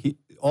little,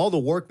 all the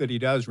work that he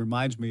does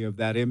reminds me of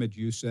that image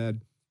you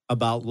said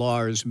about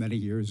Lars many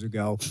years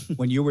ago.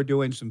 When you were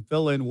doing some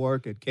fill-in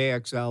work at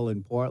KXL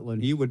in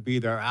Portland, he would be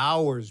there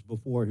hours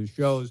before his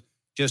shows,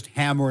 just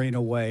hammering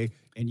away.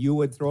 And you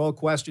would throw a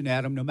question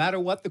at him, no matter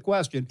what the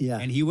question,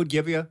 and he would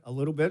give you a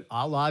little bit,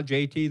 a la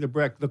JT the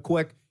Brick, the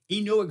quick.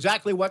 He knew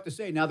exactly what to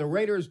say. Now, the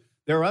Raiders,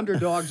 they're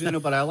underdogs in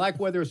it, but I like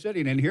where they're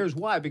sitting. And here's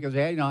why, because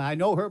I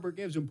know Herbert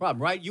gives him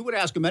problem, right? You would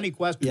ask him any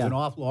questions, and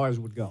off Lars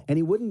would go. And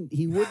he wouldn't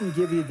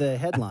give you the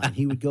headline.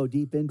 He would go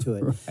deep into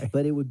it. Right.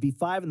 But it would be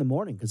 5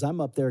 a.m. because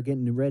I'm up there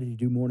getting ready to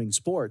do morning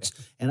sports.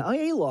 And,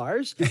 hey,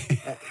 Lars,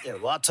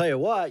 well, I'll tell you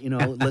what,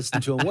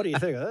 listen to him. What do you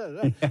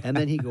think? And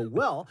then he'd go,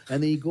 well,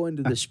 and then he'd go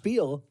into the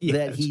spiel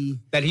that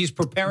he's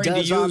preparing to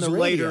use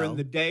later in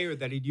the day, or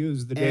that he'd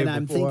use the day before. And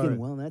I'm thinking,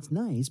 well, that's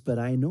nice, but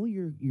I know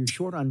you're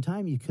short on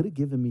time. You could have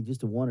given me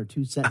just a 1 or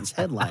 2 sentence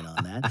headline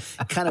on that.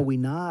 Kind of we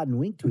nod and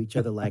wink to each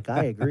other like,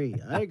 I agree.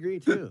 I agree,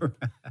 too.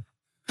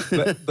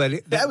 But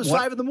that was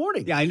 5 a.m.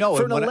 Yeah, I know.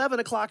 For an 11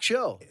 o'clock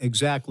show.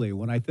 Exactly.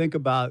 When I think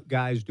about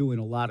guys doing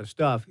a lot of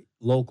stuff,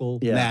 local,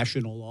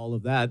 national, all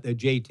of that,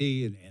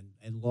 JT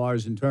and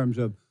Lars, in terms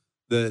of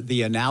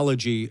the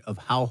analogy of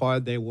how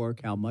hard they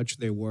work, how much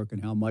they work,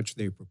 and how much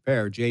they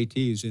prepare,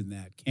 JT's in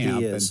that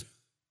camp. He is. And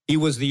he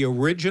was the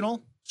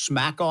original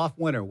smack-off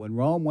winner when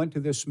Rome went to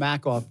this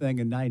smack-off thing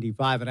in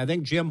 95. And I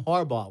think Jim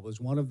Harbaugh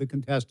was one of the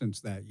contestants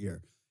that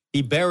year.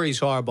 He buries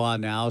Harbaugh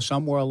now.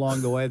 Somewhere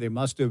along the way,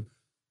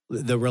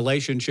 the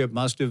relationship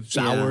must have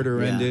soured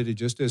or ended,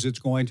 just as it's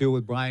going to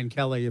with Brian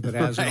Kelly if it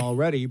hasn't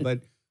already.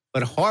 But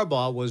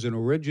Harbaugh was an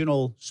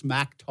original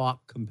smack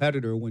talk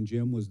competitor when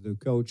Jim was the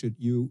coach at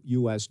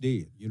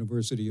USD,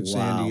 University of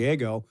San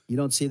Diego. You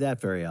don't see that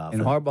very often.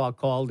 And Harbaugh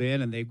called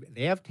in, and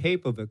they have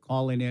tape of it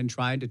calling in,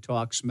 trying to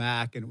talk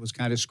smack, and it was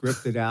kind of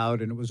scripted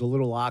out, and it was a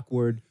little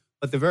awkward.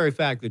 But the very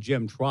fact that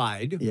Jim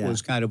tried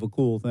was kind of a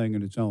cool thing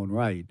in its own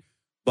right.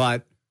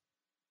 But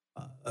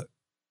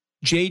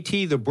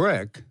JT the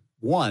Brick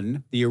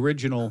won the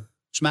original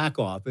smack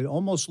off. It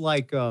almost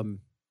like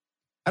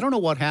I don't know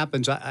what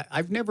happens.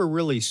 I've never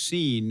really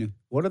seen,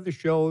 what are the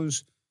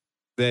shows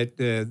that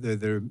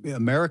the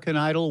American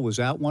Idol was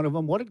at one of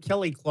them? What did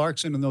Kelly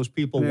Clarkson and those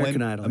people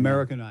win?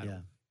 American Idol. Yeah.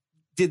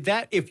 Did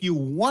that, if you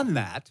won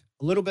that,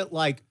 a little bit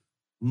like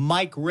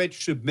Mike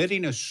Rich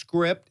submitting a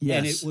script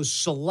and it was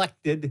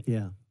selected.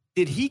 Yeah.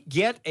 Did he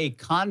get a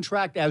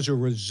contract as a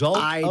result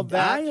of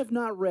that? I have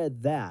not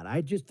read that.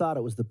 I just thought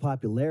it was the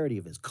popularity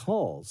of his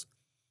calls.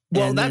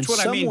 Well, and that's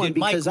what I mean.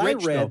 Because I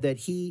read that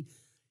he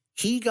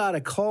got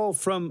a call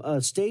from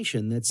a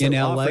station that said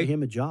offered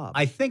him a job.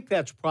 I think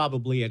that's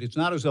probably it. It's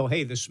not as though,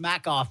 hey, the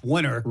smack-off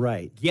winner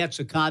gets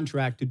a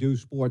contract to do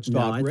sports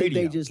talk radio. I think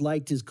they just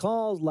liked his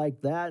calls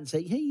like that and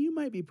say, hey, you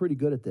might be pretty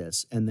good at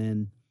this. And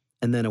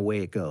then away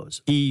it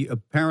goes. He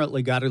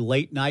apparently got a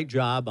late-night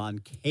job on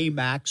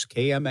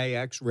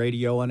KMAX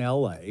radio in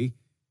L.A.,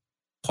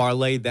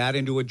 parlayed that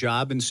into a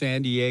job in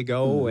San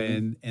Diego,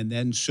 and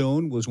then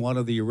soon was one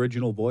of the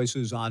original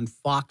voices on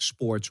Fox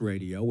Sports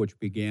Radio, which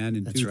began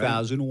in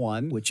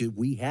 2001. Right. Which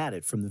we had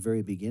it from the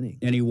very beginning.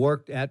 And he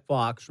worked at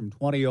Fox from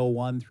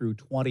 2001 through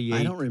 2018.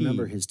 I don't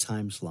remember his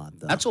time slot,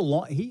 though. That's a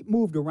long. He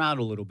moved around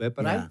a little bit,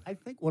 but I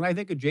think when I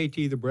think of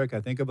JT the Brick, I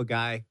think of a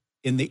guy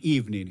in the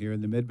evening here in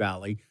the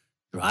Mid-Valley,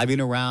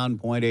 driving around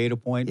point A to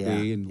point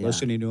B and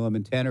listening to him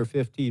in 10 or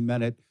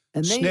 15-minute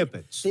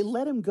snippets. They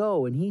let him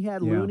go, and he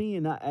had Looney,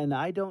 and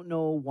I don't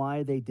know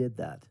why they did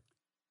that.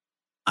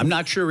 I'm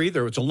not sure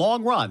either. It's a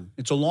long run.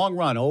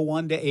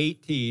 01 to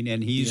 18,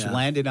 and he's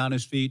landed on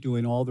his feet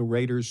doing all the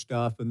Raiders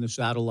stuff and the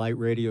satellite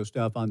radio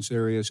stuff on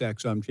Sirius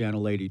XM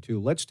Channel 82.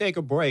 Let's take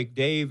a break.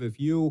 Dave, if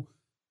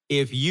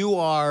you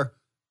are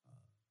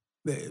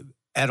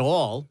at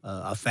all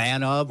a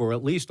fan of, or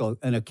at least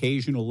an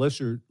occasional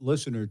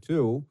listener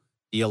to,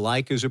 do you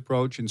like his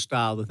approach and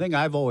style? The thing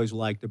I've always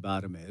liked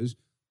about him is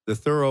the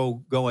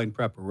thoroughgoing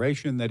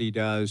preparation that he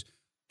does,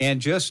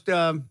 and just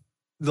the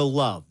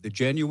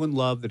genuine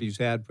love that he's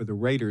had for the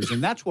Raiders.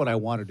 And that's what I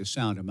wanted to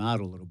sound him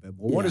out a little bit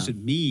more. What does it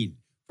mean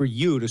for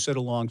you to sit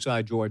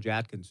alongside George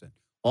Atkinson?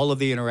 All of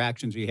the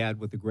interactions he had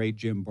with the great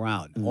Jim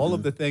Brown, all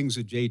of the things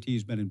that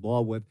JT's been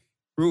involved with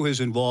through his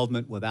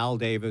involvement with Al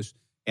Davis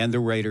and the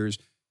Raiders.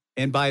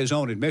 And by his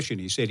own admission,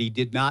 he said he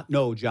did not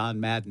know John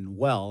Madden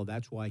well.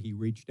 That's why he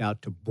reached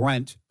out to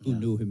Brent, who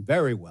knew him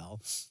very well.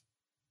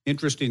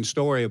 Interesting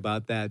story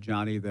about that,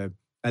 Johnny, that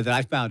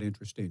I found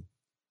interesting.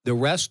 The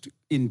rest,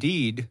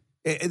 indeed,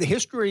 the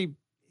history,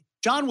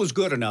 John was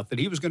good enough that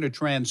he was going to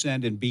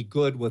transcend and be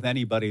good with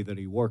anybody that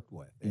he worked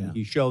with. And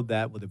he showed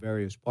that with the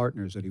various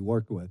partners that he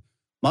worked with.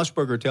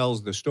 Musburger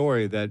tells the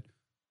story that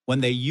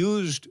when they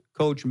used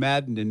Coach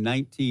Madden in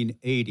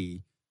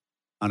 1980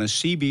 on a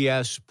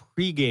CBS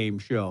pregame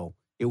show,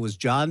 it was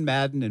John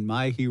Madden and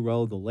my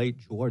hero, the late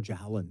George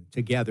Allen,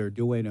 together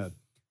doing a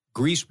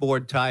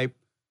greaseboard type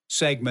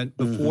segment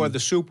before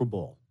the Super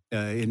Bowl.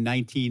 in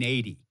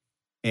 1980.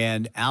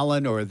 And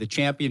Allen, or the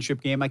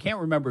championship game, I can't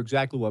remember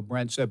exactly what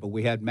Brent said, but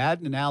we had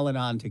Madden and Allen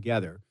on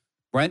together.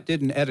 Brent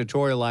didn't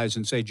editorialize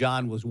and say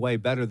John was way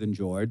better than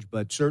George,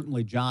 but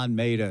certainly John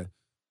made a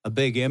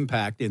big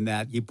impact in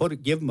that. You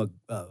give him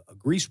a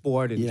grease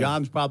board, and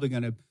John's probably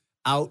going to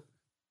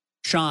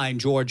outshine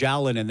George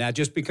Allen in that,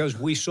 just because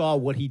we saw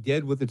what he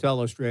did with the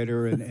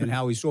telestrator and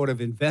how he sort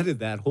of invented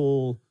that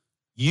whole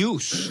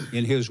use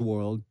in his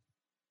world.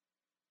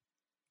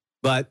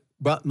 But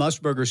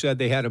Musburger said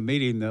they had a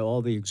meeting,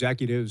 all the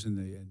executives,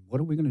 and what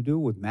are we going to do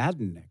with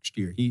Madden next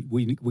year?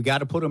 We got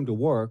to put him to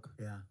work.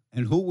 Yeah.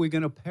 And who are we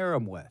going to pair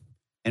him with?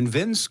 And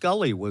Vin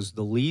Scully was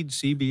the lead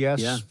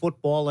CBS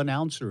football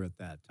announcer at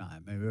that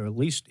time, or at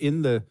least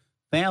in the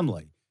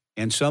family.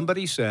 And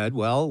somebody said,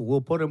 well, we'll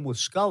put him with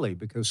Scully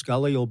because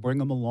Scully will bring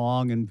him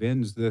along, and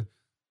Vin's the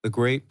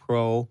great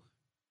pro.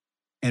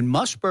 And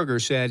Musburger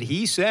said,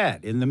 he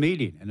said in the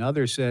meeting, and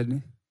others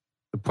said,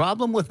 the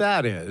problem with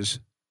that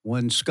is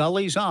when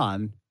Scully's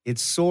on,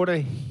 it's sort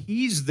of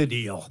he's the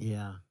deal.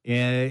 Yeah.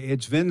 And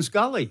it's Vin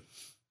Scully.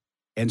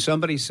 And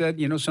somebody said,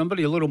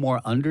 somebody a little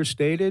more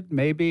understated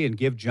maybe, and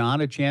give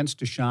John a chance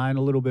to shine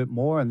a little bit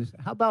more. And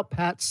how about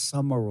Pat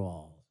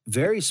Summerall?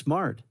 Very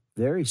smart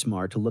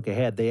to look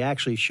ahead. They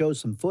actually show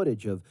some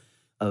footage of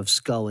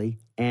Scully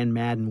and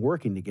Madden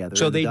working together.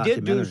 So they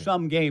did do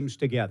some games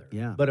together.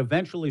 Yeah. But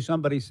eventually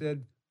somebody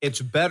said, it's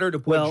better to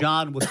put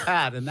John with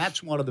Pat, and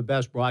that's one of the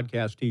best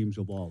broadcast teams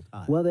of all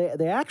time. Well,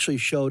 they actually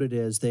showed it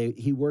as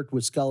he worked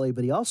with Scully,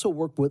 but he also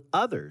worked with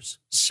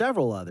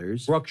several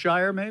others.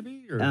 Brookshire,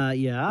 maybe?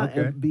 Yeah.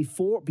 Okay. And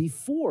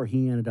before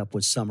he ended up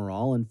with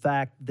Summerall, in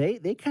fact,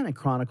 they kind of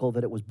chronicle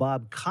that it was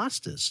Bob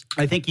Costas.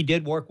 I think he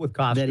did work with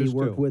Costas, that he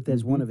worked with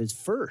as one of his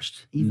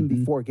first, even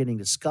before getting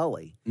to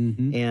Scully.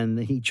 And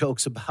he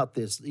jokes about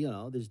this,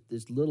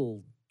 this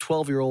little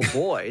 12-year-old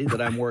boy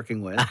that I'm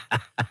working with.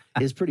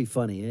 Is pretty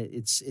funny.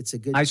 It's a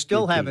good. I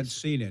still good haven't piece.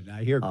 seen it.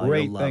 I hear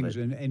great things,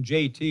 and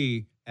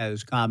JT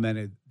has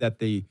commented that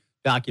the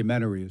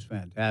documentary is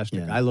fantastic.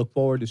 Yeah. I look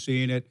forward to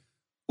seeing it.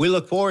 We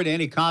look forward to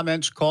any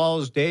comments,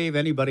 calls, Dave,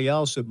 anybody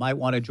else that might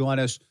want to join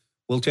us.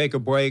 We'll take a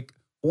break.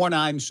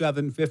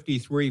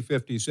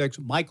 497-5356.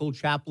 Michael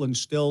Chaplin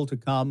still to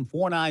come.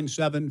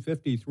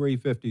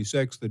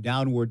 497-5356. The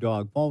Downward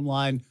Dog phone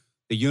line.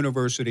 The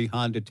University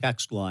Honda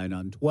text line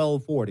on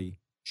 1240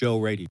 Joe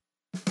Radio.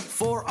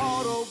 For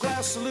auto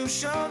glass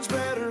solutions,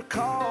 better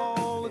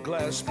call the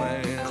Glass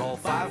Man. Call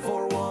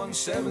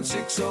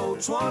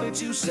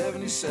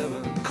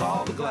 541-760-2277.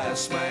 Call the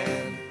Glass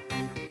Man.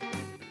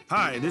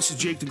 Hi, this is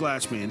Jake the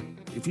Glass Man.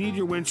 If you need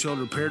your windshield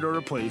repaired or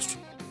replaced,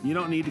 you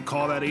don't need to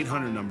call that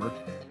 800 number.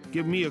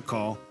 Give me a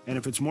call, and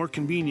if it's more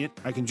convenient,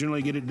 I can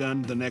generally get it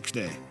done the next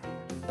day.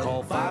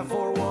 Call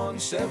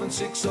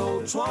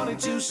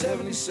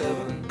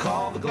 541-760-2277.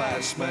 Call the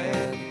Glass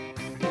Man.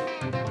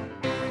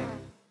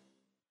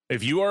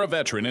 If you are a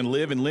veteran and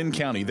live in Lynn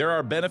County, there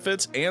are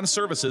benefits and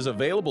services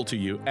available to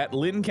you at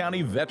Lynn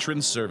County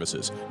Veterans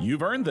Services.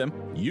 You've earned them.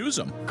 Use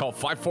them. Call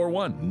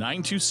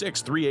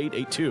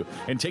 541-926-3882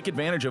 and take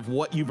advantage of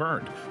what you've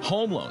earned.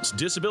 Home loans,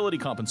 disability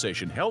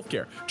compensation, health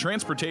care,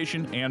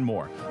 transportation, and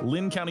more.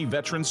 Lynn County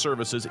Veterans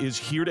Services is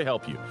here to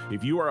help you.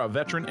 If you are a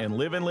veteran and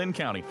live in Lynn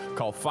County,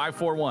 call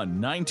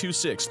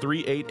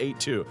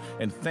 541-926-3882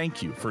 and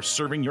thank you for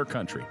serving your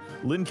country.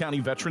 Lynn County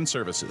Veterans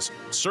Services,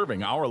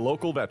 serving our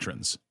local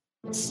veterans.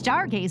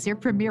 Stargazer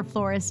Premier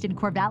Florist in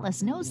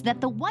Corvallis knows that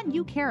the one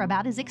you care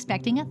about is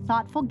expecting a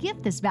thoughtful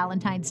gift this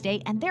Valentine's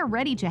Day, and they're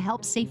ready to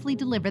help safely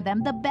deliver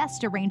them the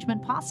best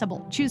arrangement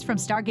possible. Choose from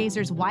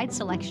Stargazer's wide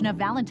selection of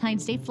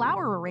Valentine's Day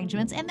flower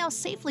arrangements, and they'll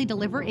safely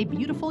deliver a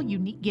beautiful,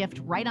 unique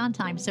gift right on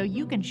time so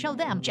you can show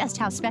them just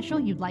how special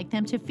you'd like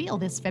them to feel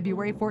this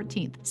February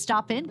 14th.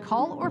 Stop in,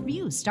 call, or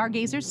view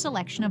Stargazer's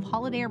selection of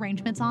holiday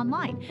arrangements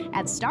online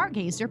at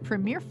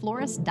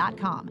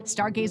stargazerpremierflorist.com.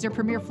 Stargazer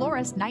Premier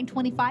Florist,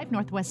 925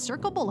 Northwest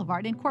Circle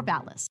Boulevard in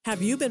Corvallis.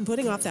 Have you been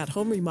putting off that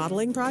home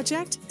remodeling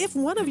project? If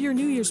one of your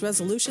New Year's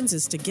resolutions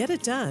is to get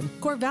it done,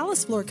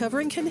 Corvallis Floor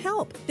Covering can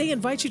help. They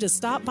invite you to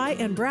stop by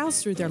and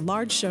browse through their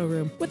large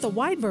showroom with a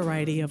wide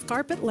variety of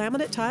carpet,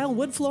 laminate, tile,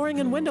 wood flooring,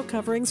 and window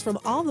coverings from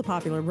all the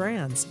popular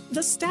brands.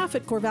 The staff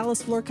at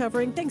Corvallis Floor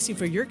Covering thanks you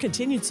for your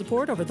continued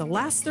support over the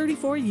last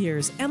 34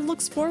 years and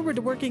looks forward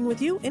to working with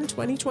you in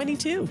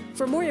 2022.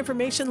 For more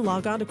information,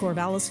 log on to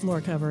Corvallis Floor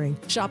Covering.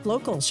 Shop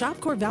local. Shop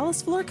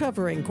Corvallis Floor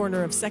Covering,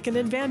 corner of 2nd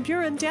and Van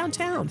Buren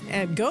downtown.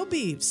 And go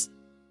Beavs!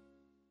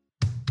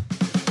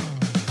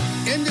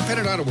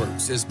 Independent Auto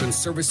Works has been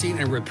servicing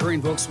and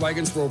repairing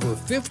Volkswagens for over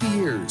 50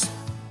 years.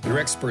 They're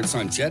experts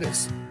on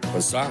Jettas,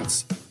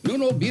 Passats, new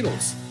and old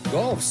Beetles,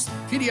 Golfs,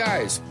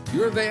 TDIs,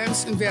 your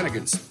Vans, and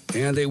Vanagons.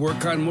 And they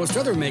work on most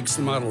other makes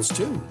and models,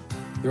 too.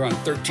 They're on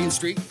 13th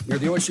Street, near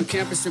the OSU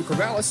campus in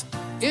Corvallis.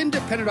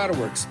 Independent Auto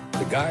Works,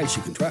 the guys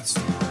you can trust.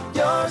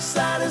 Your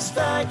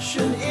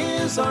satisfaction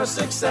is our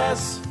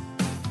success.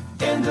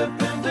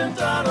 Independent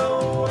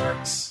Auto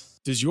Works.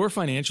 Does your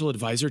financial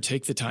advisor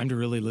take the time to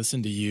really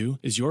listen to you?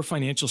 Is your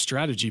financial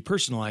strategy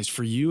personalized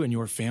for you and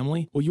your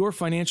family? Will your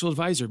financial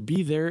advisor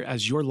be there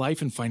as your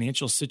life and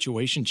financial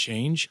situation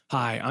change?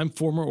 Hi, I'm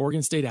former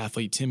Oregon State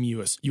athlete Tim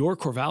Ewis, your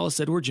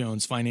Corvallis Edward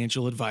Jones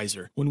financial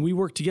advisor. When we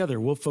work together,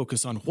 we'll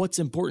focus on what's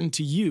important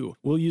to you.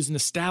 We'll use an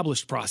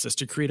established process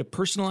to create a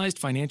personalized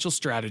financial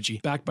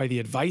strategy backed by the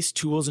advice,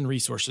 tools, and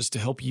resources to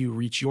help you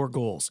reach your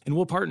goals. And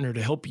we'll partner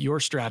to help your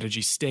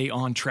strategy stay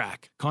on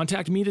track.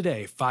 Contact me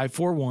today,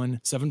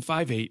 541-758-8245.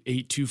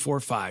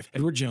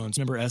 Edward Jones,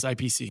 member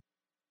SIPC.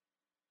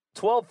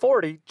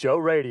 1240 Joe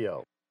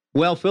Radio.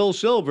 Well, Phil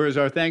Silvers,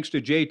 our thanks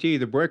to JT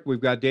the Brick. We've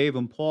got Dave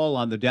and Paul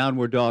on the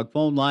Downward Dog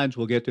phone lines.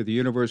 We'll get to the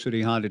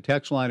University Honda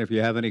text line if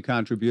you have any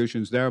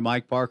contributions there.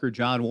 Mike Parker,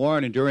 John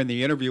Warren. And during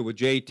the interview with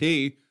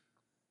JT,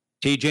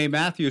 TJ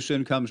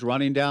Mathewson comes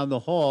running down the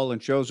hall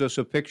and shows us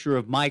a picture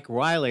of Mike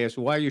Riley. I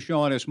said, why are you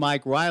showing us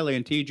Mike Riley?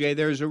 And TJ,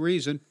 there's a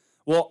reason.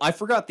 Well, I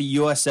forgot the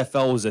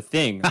USFL was a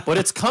thing, but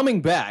it's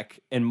coming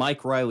back, and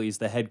Mike Riley is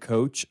the head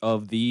coach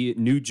of the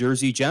New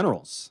Jersey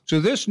Generals.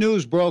 So this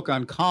news broke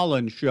on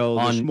Colin's show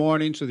this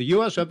morning. So the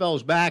USFL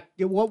is back.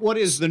 What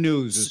is the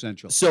news,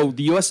 essentially? So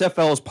the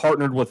USFL is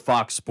partnered with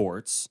Fox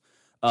Sports,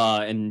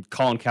 and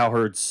Colin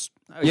Cowherd's,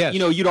 yes.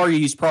 You'd argue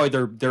he's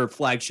probably their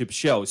flagship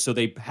show. So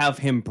they have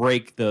him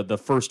break the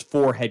first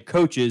four head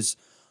coaches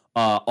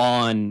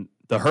on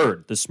the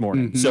herd this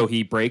morning. Mm-hmm. So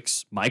he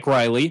breaks Mike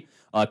Riley.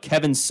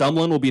 Kevin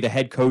Sumlin will be the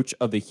head coach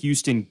of the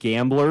Houston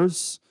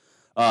Gamblers.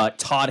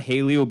 Todd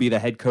Haley will be the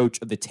head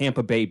coach of the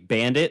Tampa Bay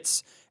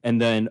Bandits.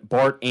 And then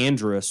Bart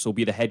Andrus will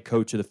be the head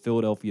coach of the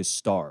Philadelphia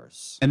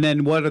Stars. And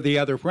then what are the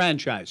other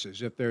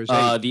franchises? If there's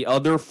the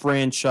other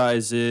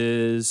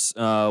franchises,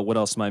 what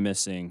else am I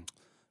missing?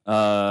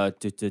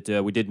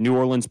 We did New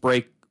Orleans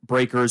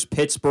Breakers,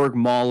 Pittsburgh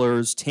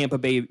Maulers, Tampa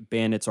Bay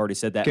Bandits, already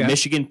said that. Okay.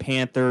 Michigan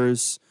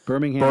Panthers,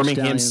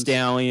 Birmingham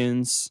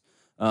Stallions.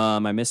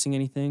 Am I missing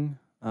anything?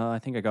 I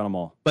think I got them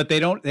all. But they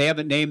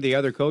haven't named the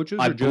other coaches?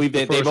 I believe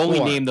they've only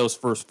four? named those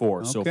first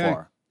four so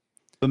far.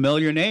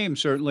 Familiar names,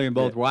 certainly, in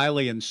both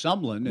Riley and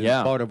Sumlin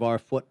as part of our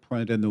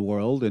footprint in the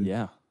world.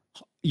 And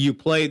you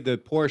played the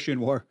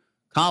portion where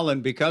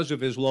Colin, because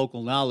of his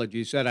local knowledge,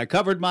 he said, I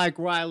covered Mike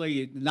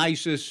Riley,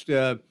 nicest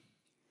guy,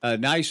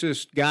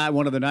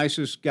 one of the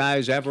nicest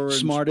guys ever in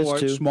Smartest,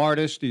 sports. too.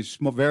 Smartest. He's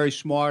very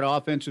smart,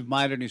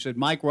 offensive-minded. And he said,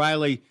 Mike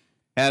Riley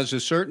has a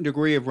certain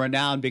degree of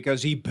renown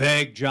because he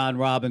begged John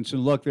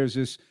Robinson, look, there's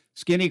this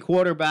skinny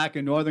quarterback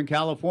in Northern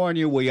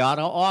California. We ought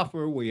to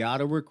offer. We ought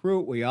to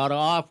recruit. We ought to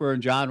offer.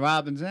 And John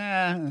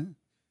Robinson,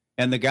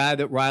 And the guy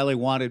that Riley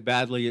wanted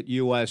badly at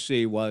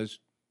USC was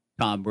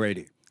Tom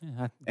Brady.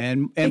 Yeah,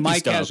 and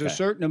Mike has a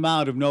certain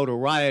amount of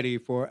notoriety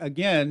for,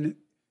 again,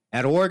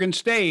 at Oregon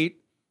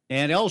State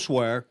and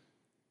elsewhere,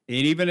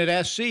 and even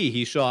at SC,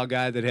 he saw a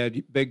guy that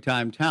had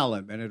big-time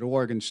talent. And at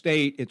Oregon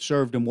State, it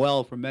served him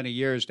well for many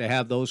years to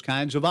have those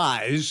kinds of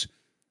eyes.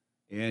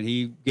 And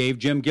he gave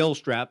Jim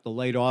Gilstrap, the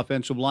late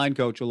offensive line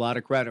coach, a lot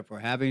of credit for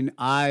having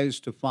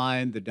eyes to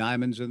find the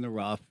diamonds in the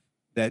rough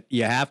that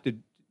you have to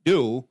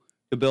do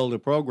to build a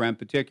program,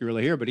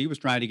 particularly here. But he was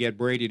trying to get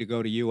Brady to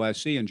go to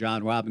USC, and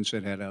John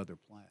Robinson had other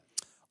plans.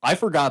 I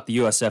forgot the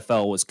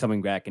USFL was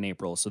coming back in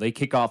April, so they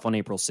kick off on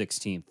April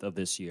 16th of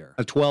this year.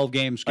 A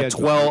 12-game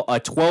schedule. A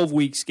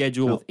 12-week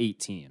schedule with 8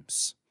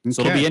 teams. Okay.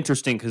 So it'll be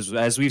interesting because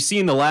as we've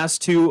seen the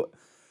last two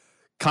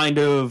kind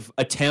of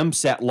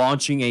attempts at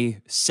launching a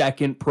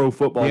second pro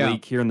football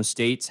league here in the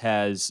States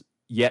has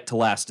yet to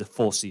last a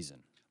full season.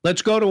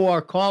 Let's go to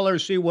our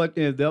callers, see what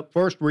the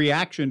first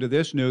reaction to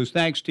this news.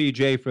 Thanks,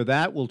 TJ, for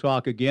that. We'll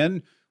talk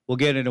again. We'll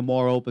get into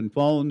more open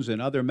phones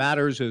and other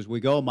matters as we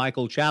go.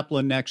 Michael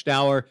Chaplin next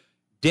hour.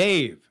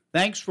 Dave,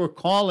 thanks for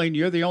calling.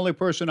 You're the only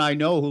person I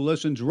know who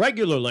listens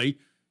regularly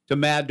to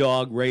Mad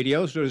Dog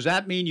Radio. So does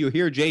that mean you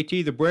hear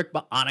JT the Brick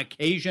on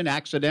occasion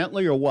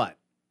accidentally or what?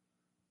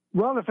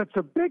 Well, if it's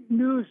a big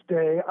news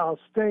day, I'll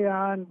stay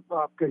on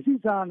because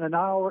he's on an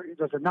hour.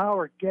 There's an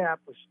hour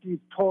gap with Steve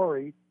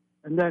Torrey,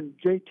 and then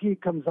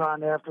JT comes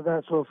on after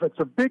that. So if it's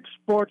a big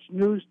sports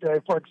news day,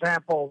 for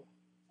example,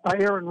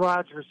 Aaron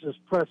Rodgers'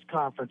 press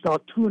conference,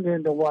 I'll tune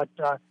into what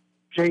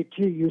JT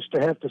used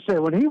to have to say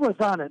when he was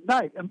on at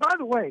night. And by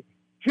the way,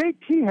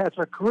 JT has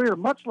a career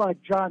much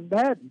like John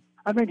Madden.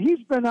 I mean, he's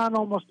been on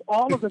almost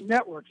all of the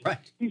networks. Right.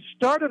 He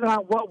started on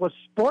what was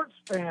Sports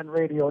Fan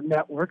Radio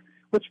Network,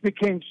 which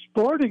became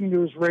Sporting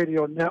News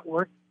Radio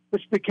Network,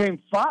 which became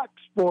Fox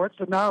Sports,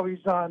 and now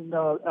he's on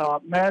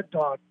Mad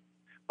Dog.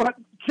 But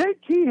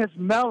JT has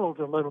mellowed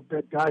a little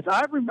bit, guys.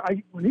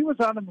 When he was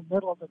on in the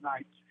middle of the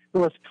night, it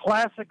was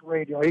classic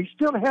radio. He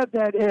still had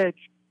that edge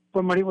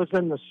from when he was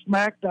in the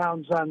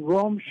SmackDowns on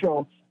Rome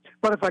show.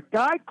 But if a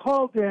guy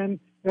called in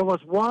and was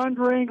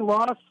wandering,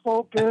 lost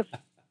focus,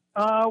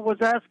 was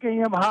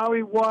asking him how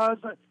he was,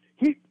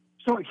 he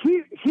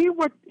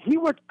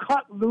would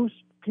cut loose.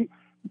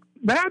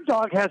 Mad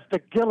Dog has the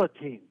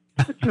guillotine,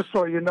 just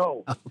so you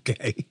know.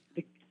 Okay.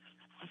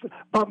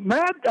 But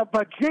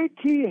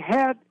JT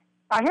had,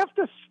 I have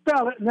to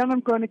spell it, and then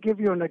I'm going to give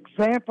you an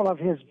example of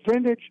his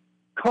vintage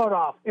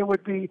cutoff. It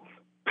would be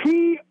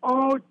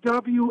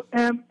POWMMM.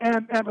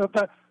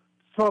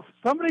 So if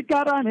somebody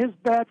got on his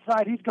bad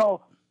side, he'd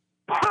go,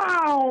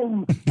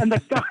 pow, and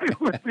the guy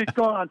would be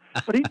gone.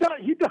 But he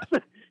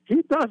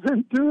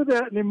doesn't do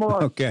that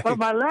anymore. Okay. But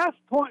my last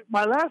point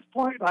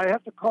I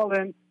have to call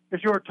in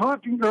is you were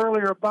talking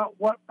earlier about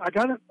what I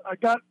got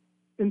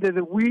into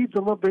the weeds a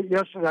little bit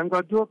yesterday. I'm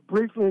going to do it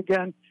briefly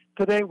again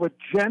today with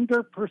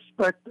gender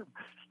perspective.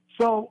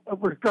 So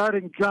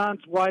regarding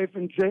John's wife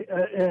and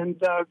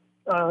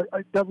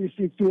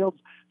W.C. Fields.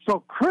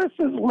 So Chris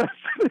is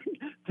listening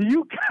to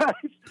you guys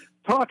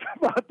talk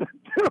about the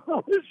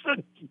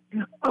demolition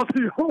of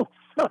the old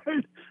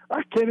side.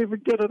 I can't even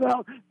get it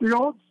out. The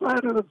old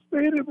side of the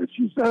stadium, and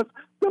she says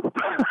the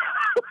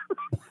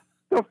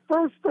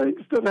first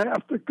things that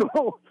have to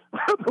go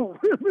are the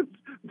women's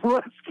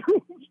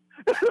restrooms.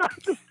 It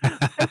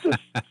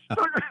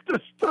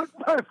just stuck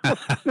my foot.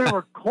 They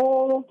were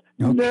cold,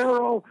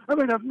 narrow. I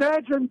mean,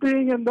 imagine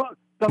being in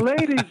the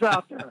ladies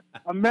out there.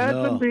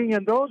 Imagine being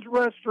in those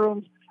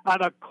restrooms on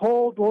a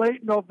cold,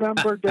 late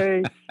November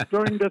day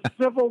during the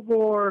Civil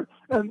War.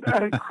 And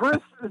Chris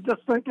is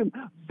just thinking,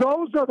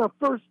 those are the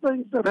first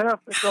things that have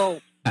to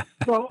go.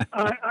 So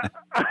I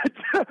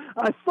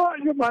thought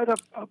you might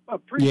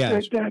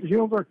appreciate that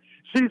humor.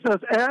 She's as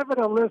avid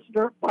a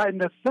listener by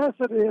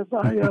necessity as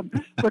I am,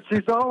 but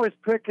she's always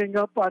picking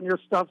up on your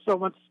stuff. So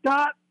when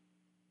Scott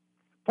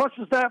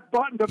pushes that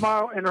button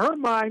tomorrow, in her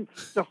mind,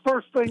 the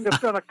first thing that's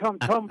going to come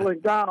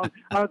tumbling down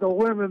are the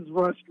women's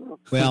restrooms.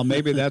 Well,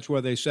 maybe that's where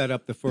they set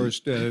up the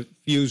first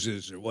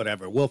fuses or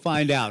whatever. We'll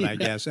find out, I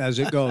guess, as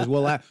it goes.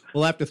 We'll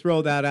have to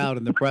throw that out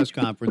in the press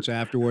conference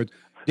afterwards.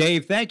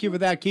 Dave, thank you for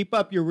that. Keep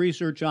up your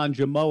research on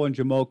Jameau and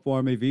Jamoke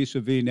for me,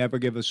 vis-a-vis never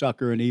give a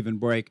sucker an even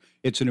break.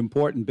 It's an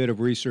important bit of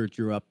research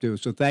you're up to,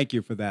 so thank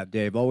you for that,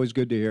 Dave. Always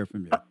good to hear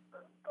from you.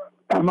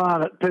 I'm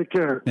on it. Take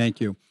care.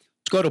 Thank you.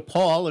 Let's go to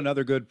Paul,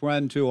 another good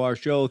friend to our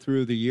show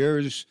through the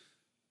years.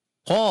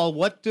 Paul,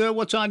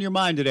 what's on your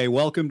mind today?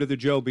 Welcome to the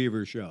Joe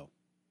Beaver Show.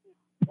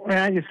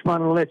 Well, I just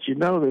want to let you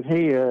know that,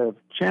 hey,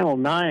 Channel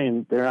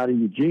 9, they're out of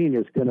Eugene,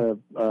 is going to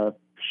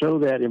show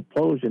that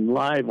implosion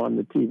live on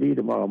the TV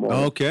tomorrow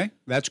morning. Okay,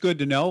 that's good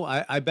to know.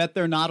 I bet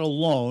they're not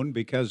alone,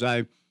 because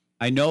I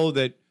know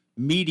that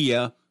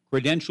media,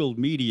 credentialed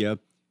media,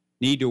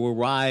 need to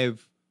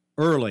arrive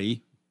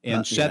early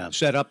and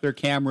set up their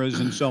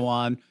cameras and so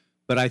on.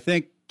 But I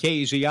think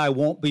KZI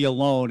won't be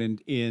alone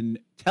in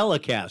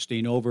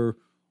telecasting over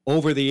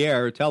the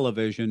air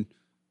television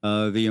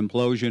the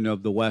implosion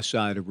of the west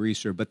side of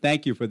Reeser. But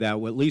thank you for that.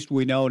 Well, at least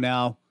we know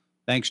now,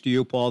 thanks to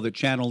you, Paul, that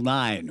Channel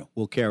 9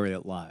 will carry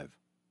it live.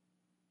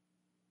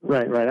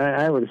 Right.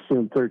 I would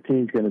assume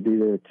 13 is going to be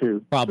there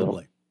too.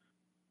 Probably.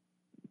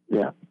 So,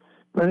 yeah.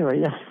 But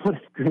anyway, what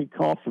a great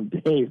call from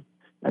Dave.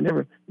 I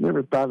never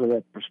thought of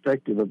that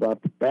perspective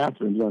about the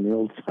bathrooms on the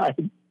old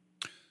side.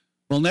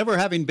 Well, never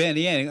having been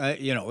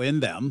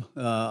in them,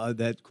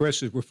 that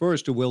Chris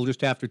refers to, we'll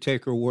just have to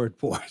take her word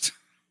for it.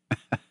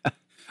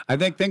 I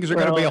think things are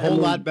going to be a whole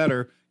lot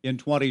better in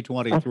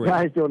 2023.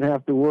 Guys don't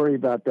have to worry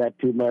about that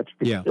too much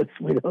because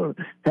we don't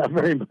have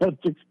very much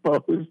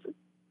exposed.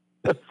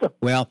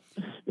 Well,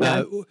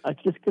 I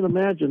just can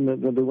imagine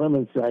the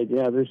women's side.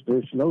 Yeah, there's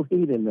no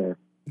heat in there.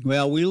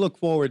 Well, we look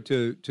forward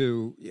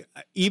to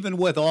even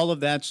with all of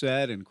that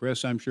said, and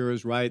Chris, I'm sure,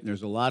 is right. And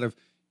there's a lot of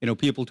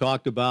people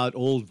talked about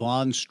Old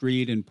Vaughn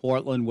Street in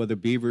Portland where the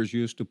Beavers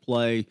used to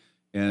play,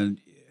 and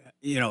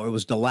it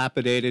was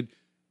dilapidated.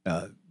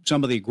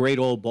 Some of the great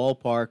old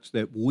ballparks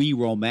that we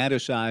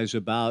romanticize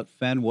about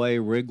Fenway,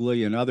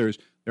 Wrigley, and others.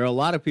 There are a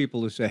lot of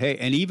people who say, hey,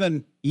 and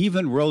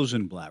even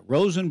Rosenblatt.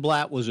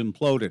 Rosenblatt was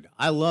imploded.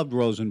 I loved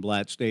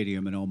Rosenblatt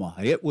Stadium in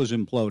Omaha. It was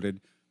imploded,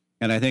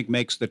 and I think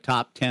makes the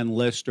top 10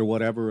 list or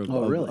whatever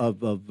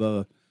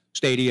of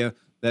stadia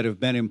that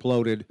have been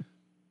imploded.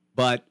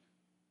 But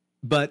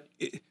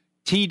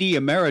TD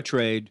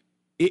Ameritrade,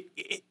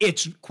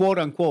 it's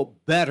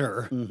quote-unquote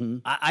better. Mm-hmm.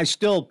 I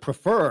still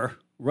prefer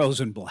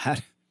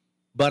Rosenblatt,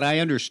 but I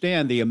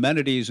understand the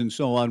amenities and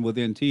so on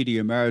within TD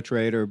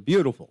Ameritrade are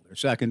beautiful. They're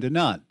second to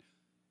none.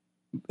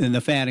 And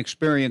the fan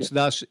experience,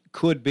 thus,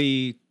 could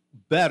be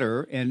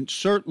better. And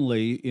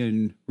certainly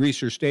in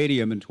Reeser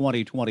Stadium in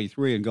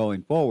 2023 and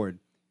going forward,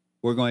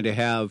 we're going to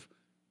have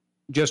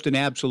just an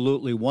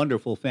absolutely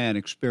wonderful fan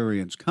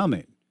experience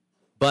coming.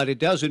 But it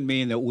doesn't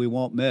mean that we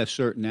won't miss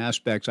certain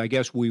aspects. I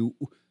guess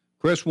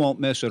Chris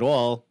won't miss at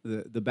all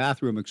the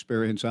bathroom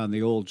experience on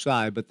the old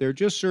side, but there are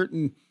just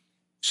certain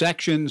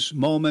sections,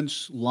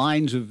 moments,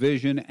 lines of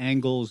vision,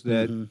 angles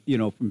that,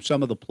 from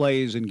some of the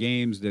plays and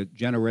games that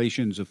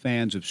generations of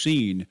fans have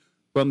seen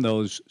from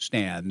those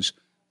stands.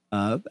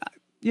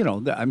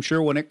 I'm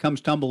sure when it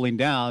comes tumbling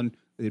down,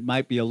 it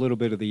might be a little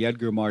bit of the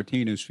Edgar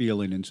Martinez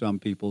feeling in some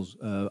people's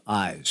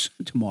eyes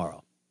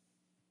tomorrow.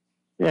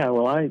 Yeah,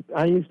 well,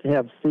 I used to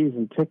have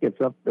season tickets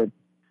up at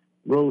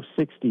row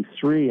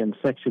 63 in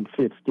section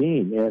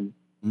 15,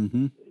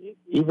 and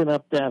even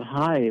up that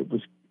high,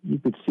 you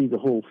could see the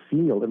whole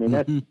field. I mean,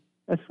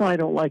 that's why I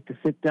don't like to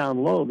sit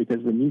down low,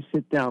 because when you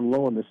sit down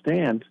low in the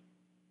stands,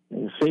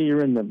 say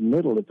you're in the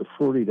middle at the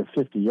 40 to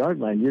 50-yard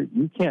line,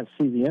 you can't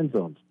see the end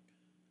zones.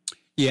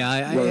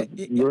 Yeah,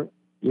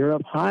 you're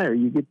up higher.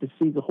 You get to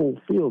see the whole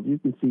field. You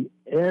can see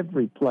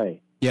every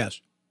play.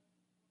 Yes.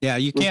 Yeah,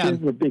 you can.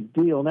 Which is a big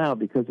deal now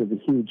because of the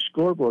huge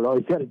scoreboard. All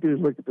you got to do is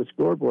look at the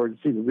scoreboard and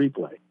see the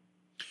replay.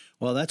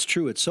 Well, that's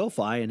true at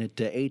SoFi and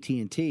at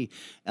AT&T.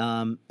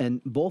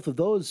 And both of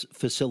those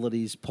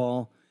facilities,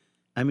 Paul,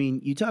 I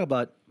mean, you talk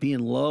about being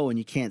low and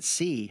you can't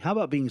see. How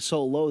about being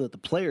so low that the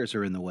players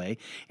are in the way?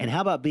 And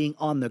how about being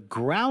on the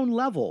ground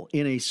level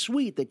in a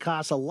suite that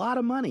costs a lot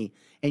of money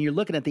and you're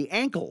looking at the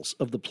ankles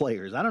of the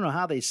players? I don't know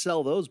how they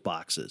sell those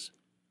boxes.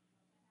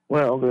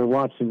 Well, they're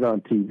watching it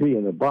on TV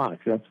in the box.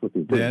 That's what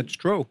they're doing. That's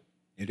true.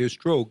 It is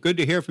true. Good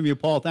to hear from you,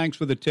 Paul. Thanks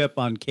for the tip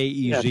on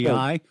KEZI.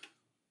 Yeah,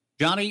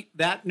 Johnny,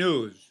 that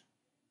news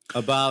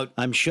about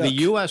I'm shook. The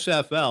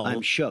USFL.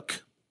 I'm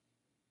shook.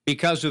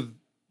 Because of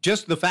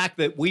just the fact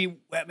that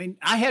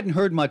I hadn't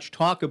heard much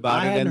talk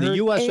about it, and the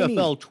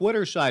USFL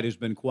Twitter side has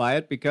been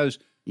quiet because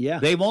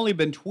they've only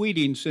been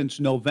tweeting since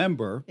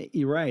November.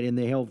 You're right, and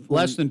they have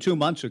less than 2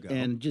 months ago,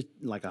 and just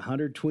like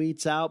 100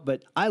 tweets out.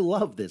 But I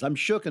love this. I'm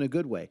shook in a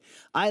good way.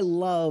 I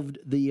loved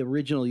the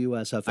original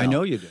USFL. I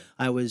know you did.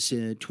 I was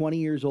 20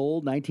 years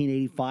old,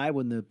 1985,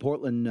 when the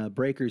Portland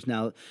Breakers.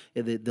 Now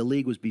the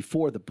league was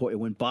before it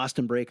went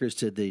Boston Breakers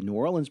to the New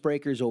Orleans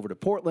Breakers over to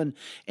Portland,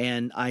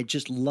 and I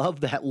just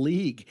loved that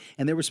league.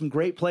 And there were some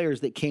great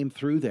players that came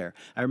through there.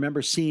 I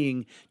remember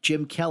seeing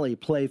Jim Kelly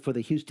play for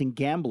the Houston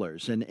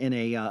Gamblers in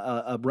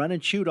a run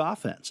and shoot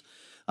offense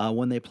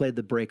when they played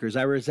the Breakers.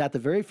 I was at the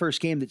very first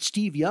game that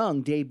Steve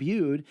Young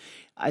debuted.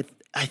 I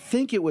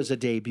think it was a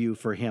debut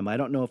for him. I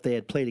don't know if they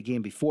had played a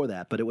game before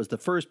that, but it was the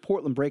first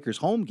Portland Breakers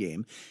home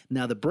game.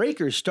 Now, the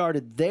Breakers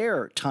started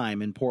their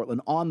time in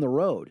Portland on the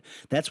road.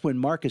 That's when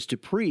Marcus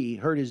Dupree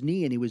hurt his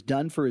knee and he was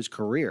done for his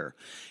career.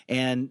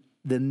 And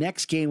the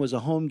next game was a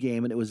home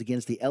game, and it was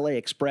against the LA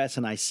Express,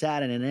 and I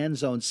sat in an end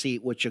zone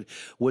seat, which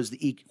was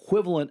the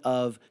equivalent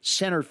of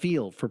center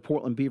field for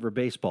Portland Beaver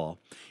baseball.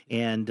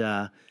 And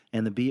the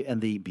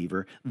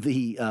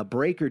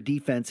Breaker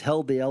defense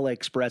held the LA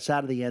Express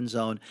out of the end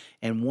zone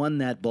and won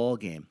that ball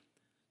game.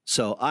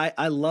 So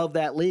I love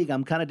that league.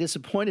 I'm kind of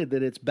disappointed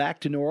that it's back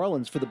to New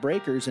Orleans for the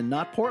Breakers and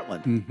not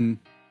Portland. Mm-hmm.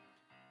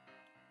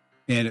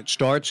 And it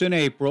starts in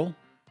April.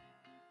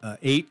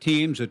 8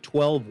 teams, a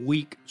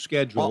 12-week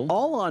schedule.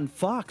 All on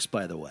Fox,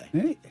 by the way.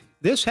 Hey,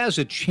 this has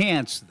a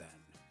chance then.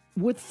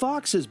 With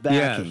Fox's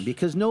backing,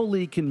 because no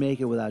league can make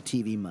it without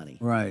TV money.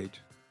 Right.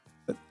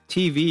 But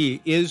TV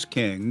is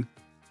king.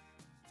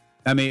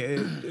 I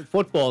mean,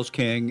 football's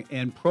king,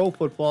 and pro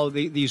football.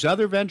 These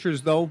other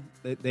ventures, though,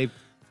 they've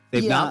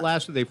not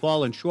lasted. They've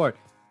fallen short.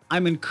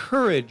 I'm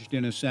encouraged,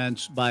 in a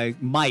sense, by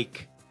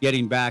Mike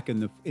getting back in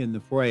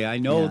the fray. I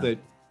know that.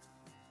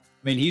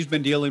 I mean, he's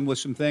been dealing with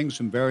some things,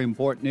 some very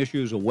important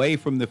issues away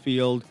from the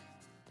field.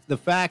 The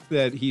fact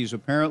that he's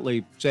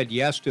apparently said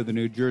yes to the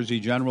New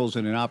Jersey Generals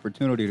and an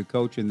opportunity to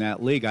coach in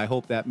that league, I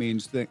hope that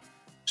means that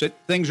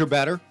things are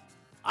better.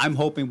 I'm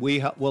hoping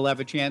we'll have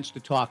a chance to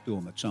talk to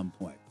him at some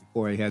point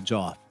before he heads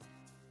off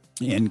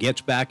and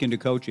gets back into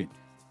coaching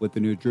with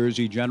the New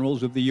Jersey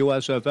Generals of the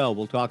USFL.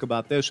 We'll talk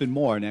about this and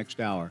more next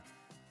hour.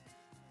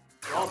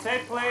 Roll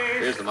tape, please.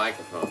 Here's the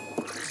microphone.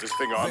 Is this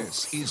thing on?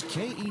 This is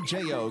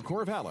KEJO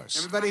Corvallis.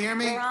 Everybody hear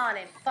me? We're on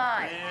in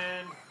 5.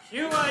 And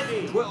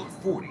QID.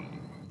 1240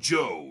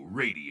 Joe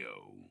Radio.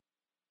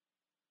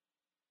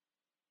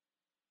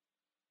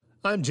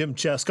 I'm Jim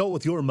Chesko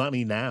with Your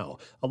Money Now.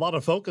 A lot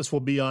of focus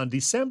will be on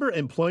December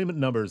employment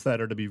numbers that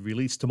are to be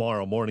released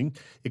tomorrow morning.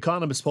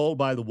 Economists polled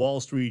by the Wall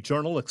Street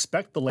Journal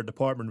expect the Labor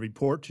Department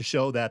report to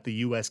show that the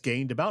U.S.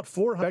 gained about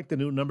 400. Expect the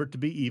new number to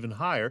be even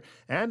higher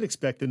and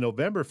expect the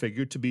November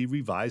figure to be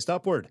revised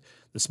upward.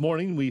 This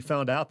morning, we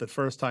found out that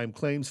first-time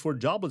claims for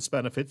jobless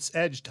benefits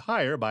edged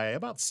higher by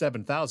about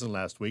 7,000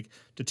 last week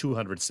to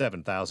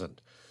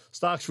 207,000.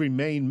 Stocks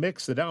remain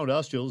mixed. The Dow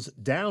Industrials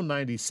down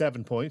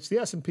 97 points. The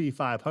S&P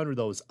 500,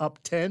 though, is up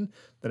 10.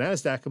 The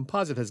NASDAQ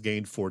Composite has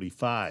gained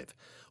 45.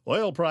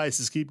 Oil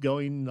prices keep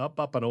going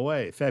up and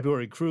away.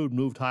 February crude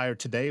moved higher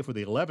today for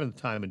the 11th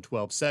time in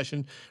 12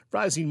 sessions,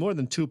 rising more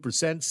than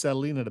 2%,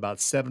 settling at about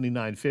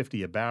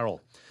 $79.50 a barrel.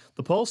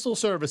 The Postal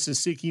Service is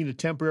seeking a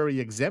temporary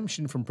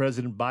exemption from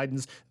President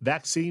Biden's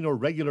vaccine or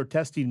regular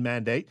testing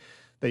mandate.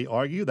 They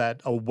argue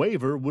that a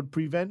waiver would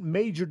prevent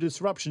major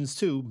disruptions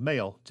to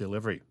mail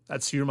delivery.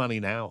 That's Your Money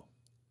Now.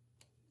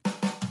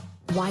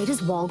 Why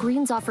does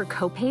Walgreens offer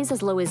copays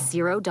as low as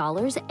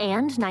 $0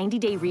 and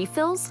 90-day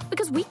refills?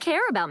 Because we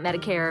care about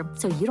Medicare,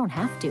 so you don't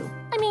have to.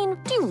 I mean,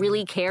 do you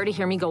really care to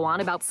hear me go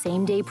on about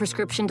same-day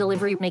prescription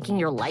delivery making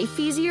your life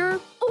easier?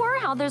 Or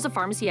how there's a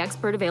pharmacy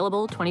expert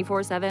available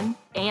 24/7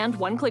 and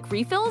one-click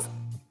refills?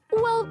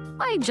 Well,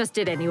 I just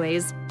did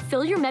anyways.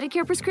 Fill your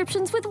Medicare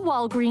prescriptions with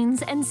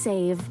Walgreens and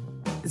save.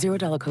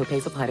 $0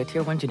 copays apply to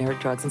Tier 1 generic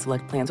drugs and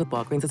select plans with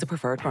Walgreens as a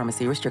preferred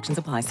pharmacy. Restrictions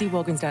apply. See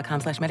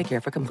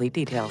Walgreens.com/Medicare for complete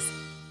details.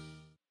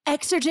 At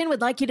Exergen would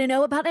like you to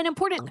know about an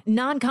important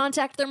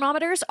non-contact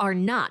thermometers are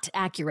not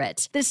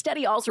accurate. This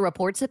study also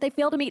reports that they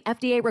fail to meet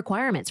FDA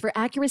requirements for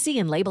accuracy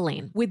in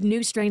labeling. With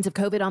new strains of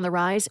COVID on the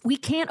rise, we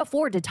can't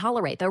afford to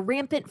tolerate the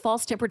rampant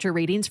false temperature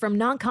readings from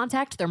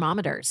non-contact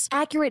thermometers.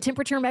 Accurate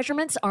temperature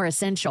measurements are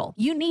essential.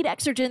 You need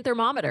Exergen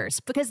thermometers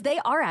because they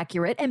are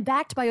accurate and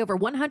backed by over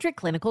 100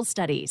 clinical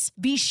studies.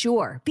 Be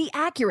sure, be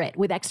accurate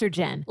with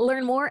Exergen.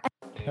 Learn more.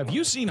 Have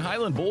you seen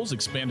Highland Bowl's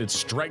expanded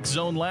Strike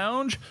Zone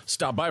Lounge?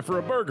 Stop by for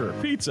a burger,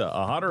 pizza,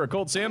 a hot or a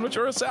cold sandwich,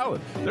 or a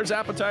salad. There's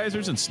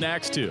appetizers and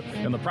snacks too,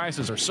 and the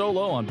prices are so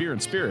low on beer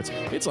and spirits,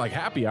 it's like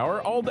happy hour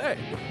all day.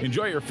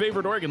 Enjoy your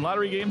favorite Oregon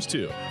Lottery games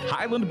too.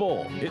 Highland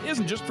Bowl. It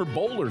isn't just for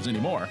bowlers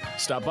anymore.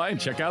 Stop by and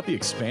check out the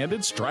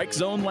expanded Strike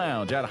Zone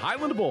Lounge at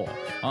Highland Bowl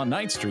on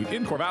 9th Street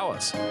in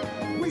Corvallis.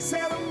 We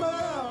set them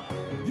up,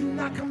 you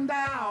knock them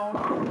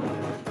down.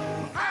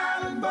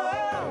 Highland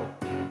Bowl.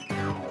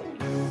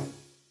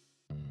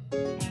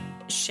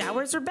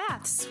 Showers or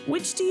baths?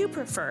 Which do you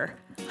prefer?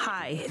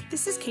 Hi,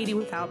 this is Katie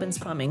with Albin's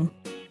Plumbing.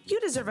 You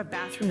deserve a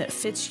bathroom that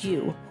fits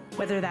you,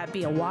 whether that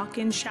be a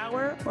walk-in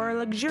shower or a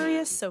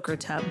luxurious soaker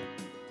tub.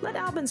 Let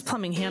Albin's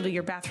Plumbing handle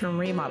your bathroom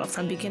remodel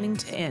from beginning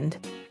to end.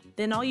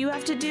 Then all you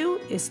have to do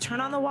is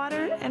turn on the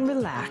water and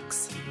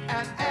relax.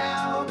 At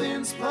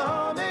Albin's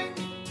Plumbing,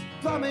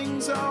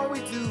 plumbing's all we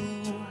do.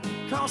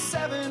 Call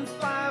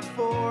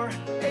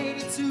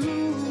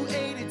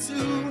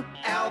 754-8282,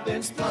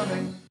 Albin's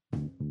Plumbing.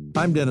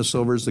 I'm Dennis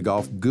Silvers, the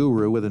golf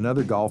guru, with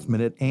another Golf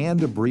Minute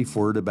and a brief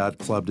word about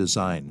club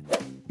design.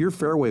 Your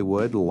fairway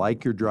wood,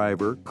 like your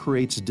driver,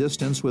 creates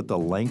distance with the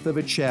length of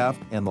its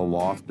shaft and the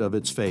loft of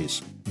its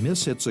face.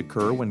 Mishits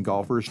occur when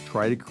golfers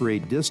try to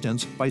create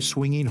distance by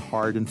swinging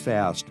hard and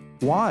fast.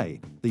 Why?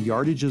 The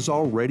yardage is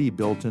already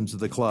built into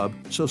the club,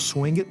 so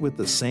swing it with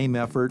the same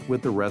effort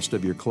with the rest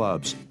of your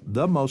clubs.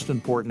 The most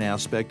important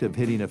aspect of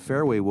hitting a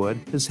fairway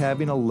wood is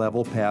having a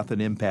level path and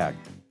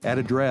impact. At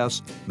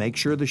address, make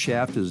sure the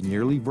shaft is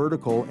nearly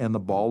vertical and the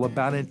ball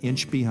about an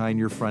inch behind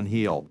your front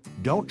heel.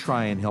 Don't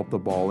try and help the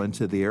ball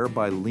into the air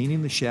by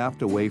leaning the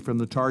shaft away from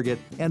the target,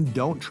 and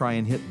don't try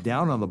and hit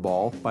down on the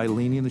ball by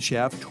leaning the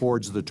shaft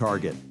towards the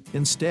target.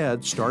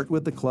 Instead, start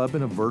with the club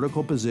in a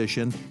vertical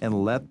position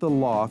and let the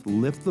loft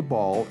lift the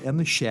ball, and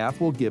the shaft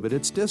will give it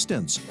its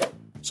distance.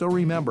 So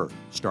remember,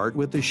 start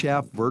with the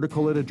shaft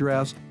vertical at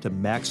address to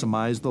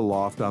maximize the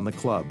loft on the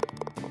club.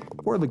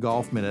 For the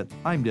Golf Minute,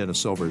 I'm Dennis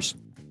Silvers.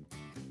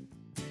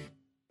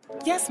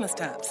 Yes, Miss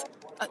Tubbs.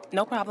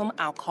 No problem.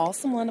 I'll call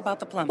someone about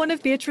the plumbing. One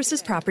of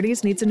Beatrice's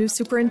properties needs a new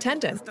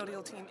superintendent.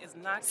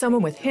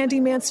 Someone with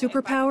handyman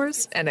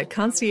superpowers and a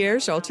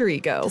concierge alter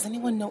ego. Does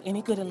anyone know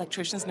any good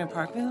electricians near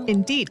Parkville?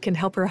 Indeed can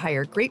help her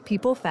hire great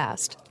people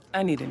fast.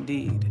 I need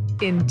Indeed.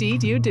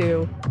 Indeed you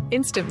do.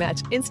 Instant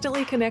Match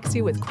instantly connects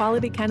you with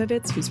quality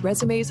candidates whose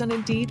resumes on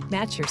Indeed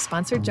match your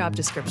sponsored job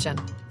description.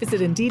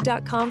 Visit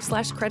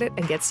Indeed.com/credit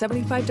and get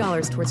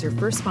 $75 towards your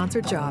first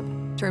sponsored job.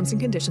 Terms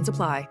and conditions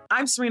apply.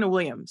 I'm Serena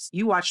Williams.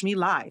 You watch me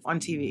live on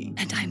TV.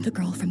 And I'm the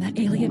girl from that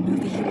alien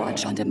movie you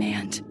watch on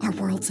demand. Our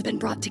worlds have been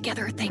brought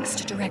together thanks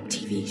to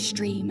DirecTV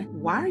Stream.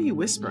 Why are you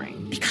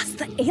whispering? Because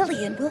the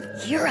alien will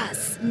hear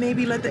us.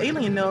 Maybe let the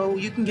alien know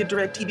you can get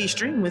DirecTV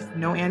Stream with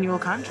no annual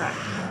contract.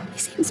 He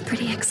seems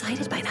pretty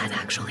excited by that,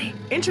 actually.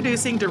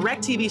 Introducing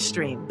DirecTV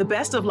Stream, the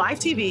best of live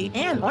TV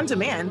and on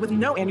demand with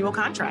no annual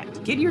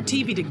contract. Get your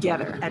TV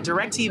together at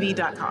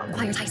DirecTV.com.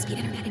 Requires high-speed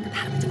internet and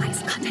compatible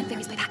device. Content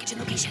varies by package and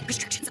location.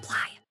 Restrictions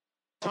apply.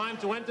 Time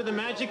to enter the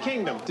Magic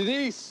Kingdom.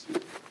 Denise,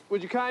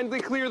 would you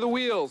kindly clear the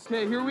wheels?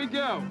 Okay, here we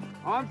go.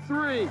 On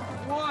 3.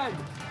 1,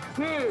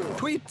 2.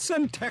 Tweets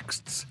and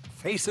texts,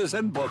 faces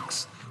and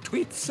books.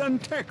 Tweets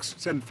and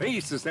texts and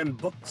faces and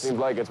books. Seems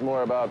like it's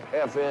more about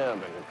FM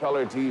and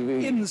color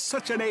TV. In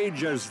such an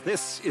age as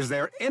this, is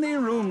there any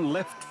room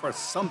left for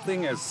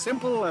something as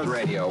simple as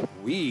radio?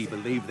 We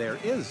believe there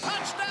is.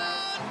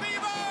 Touchdown,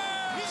 Beaver!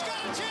 He's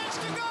got a chance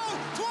to go.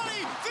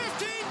 20,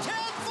 15, 10,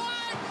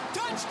 flag.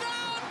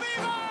 Touchdown,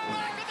 Beaver!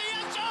 Back in the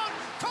end zone.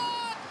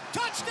 Caught.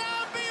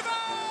 Touchdown,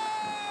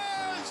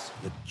 Beavers!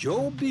 The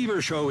Joe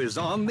Beaver Show is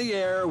on the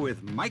air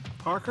with Mike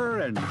Parker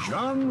and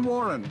John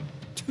Warren.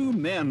 Two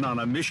men on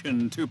a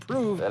mission to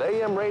prove that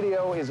AM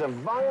radio is a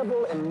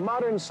viable and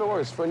modern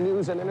source for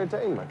news and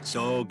entertainment.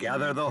 So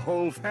gather the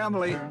whole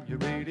family. Turn your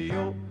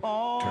radio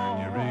on. Turn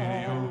your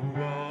radio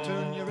on.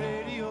 Turn your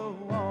radio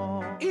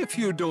on. If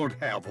you don't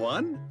have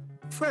one,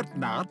 fret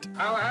not.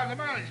 I'll have the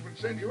management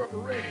send you up a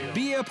radio.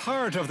 Be a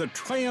part of the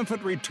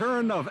triumphant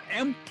return of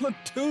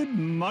amplitude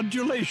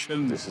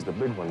modulation. This is the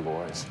big one,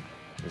 boys.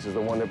 This is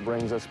the one that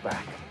brings us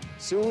back.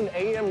 Soon,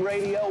 AM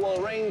radio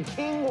will reign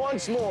king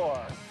once more.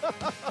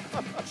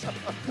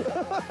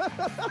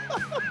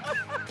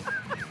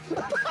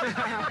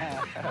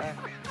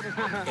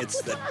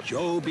 It's the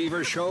Joe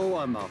Beaver Show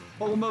on the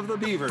home of the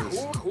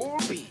Beavers. Cool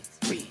beats.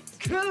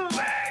 Kill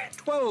that!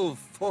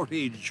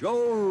 1240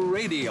 Joe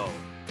Radio.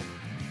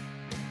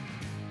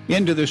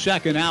 Into the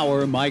second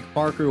hour, Mike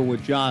Parker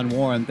with John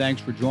Warren.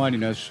 Thanks for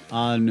joining us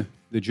on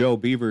the Joe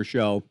Beaver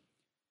Show.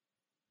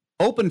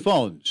 Open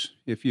phones,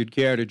 if you'd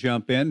care to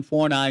jump in,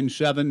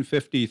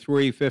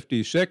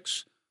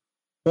 497-5356,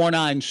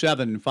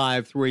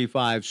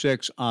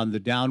 497-5356 on the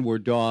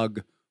Downward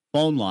Dog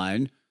phone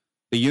line.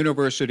 The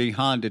University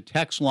Honda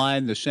text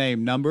line, the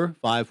same number,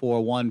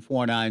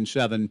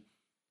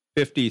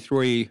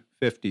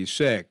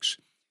 541-497-5356.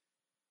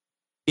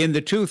 In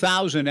the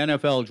 2000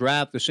 NFL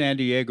Draft, the San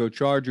Diego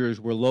Chargers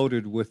were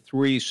loaded with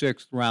 3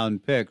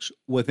 sixth-round picks.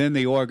 Within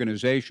the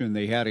organization,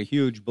 they had a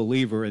huge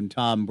believer in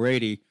Tom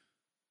Brady,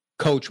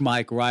 Coach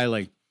Mike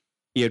Riley.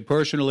 He had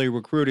personally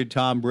recruited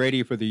Tom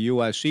Brady for the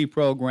USC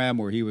program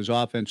where he was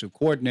offensive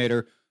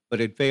coordinator, but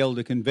had failed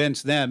to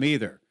convince them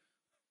either.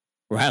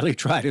 Riley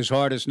tried his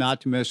hardest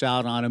not to miss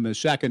out on him a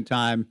second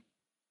time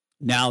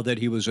now that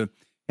he was a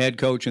head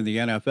coach in the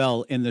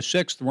NFL. In the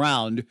 6th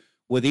round,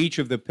 with each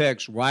of the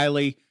picks,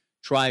 Riley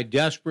tried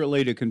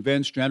desperately to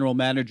convince general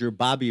manager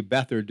Bobby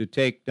Beathard to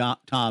take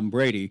Tom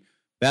Brady.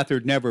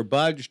 Beathard never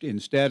budged.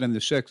 Instead, in the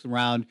 6th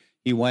round,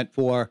 he went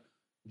for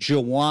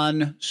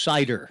Jawan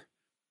Sider.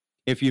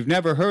 If you've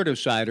never heard of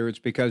Sider, it's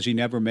because he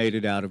never made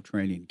it out of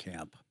training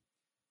camp.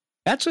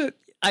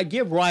 I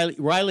give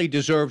Riley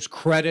deserves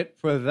credit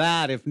for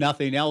that, if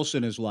nothing else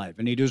in his life.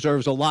 And he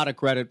deserves a lot of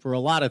credit for a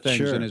lot of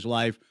things in his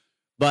life.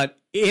 But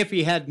if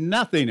he had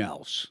nothing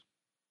else,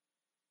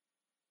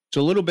 it's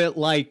a little bit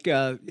like,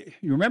 you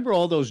remember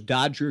all those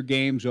Dodger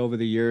games over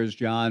the years,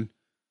 John?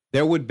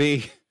 There would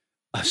be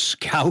a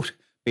scout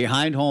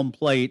behind home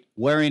plate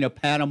wearing a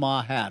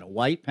Panama hat, a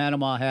white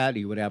Panama hat.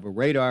 He would have a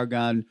radar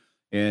gun,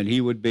 and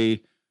he would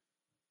be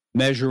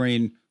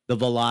measuring the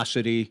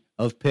velocity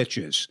of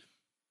pitches.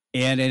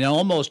 And in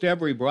almost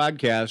every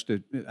broadcast,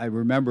 I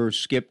remember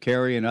Skip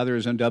Carey and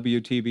others on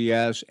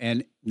WTBS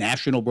and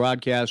national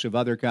broadcasts of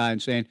other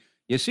kinds saying,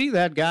 you see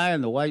that guy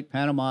in the white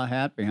Panama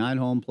hat behind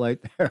home plate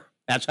there?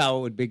 That's how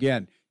it would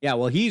begin. Yeah,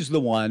 well, he's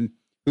the one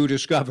who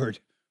discovered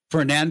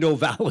Fernando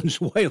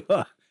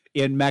Valenzuela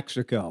in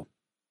Mexico.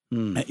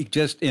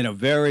 Just in a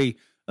very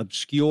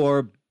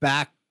obscure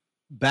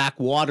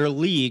backwater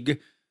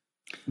league.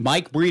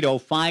 Mike Brito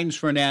finds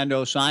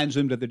Fernando, signs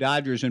him to the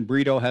Dodgers, and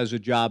Brito has a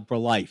job for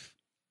life.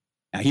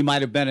 Now, he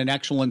might have been an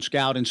excellent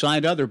scout and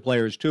signed other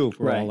players, too,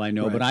 for all I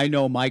know. But I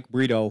know Mike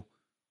Brito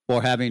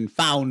for having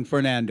found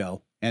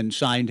Fernando and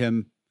signed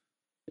him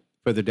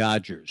for the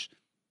Dodgers.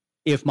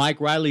 If Mike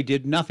Riley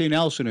did nothing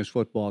else in his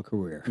football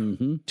career,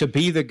 to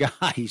be the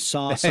guy. He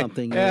saw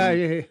something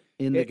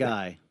in the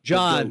guy.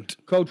 John,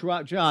 Coach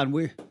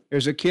John,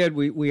 there's a kid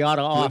we ought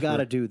to offer. We got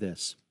to do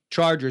this.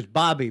 Chargers,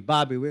 Bobby.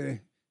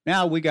 We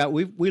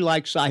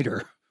like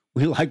Sider.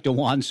 We like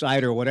Jawan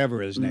Sider,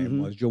 whatever his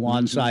name was,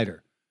 Jawan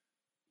Sider.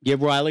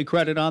 Give Riley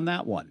credit on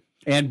that one.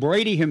 And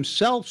Brady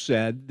himself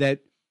said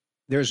that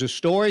there's a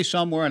story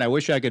somewhere, and I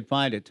wish I could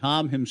find it.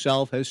 Tom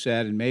himself has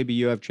said, and maybe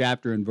you have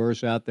chapter and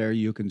verse out there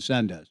you can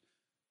send us.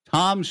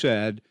 Tom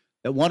said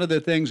that one of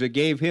the things that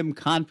gave him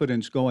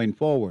confidence going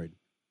forward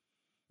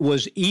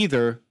was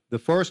either the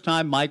first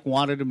time Mike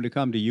wanted him to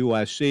come to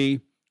USC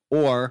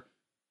or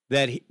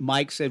that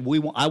Mike said,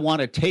 I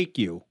want to take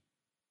you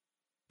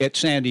at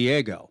San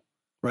Diego.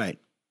 Right.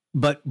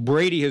 But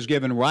Brady has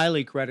given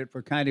Riley credit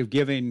for kind of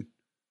giving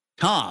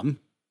Tom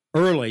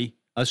early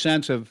a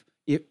sense of,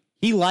 if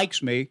he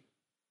likes me,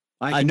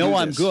 I know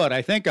I'm good.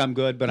 I think I'm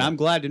good, but I'm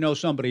glad to know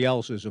somebody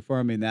else is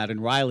affirming that,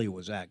 and Riley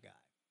was that guy.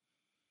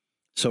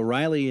 So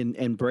Riley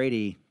and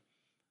Brady,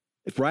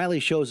 if Riley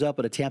shows up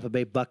at a Tampa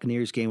Bay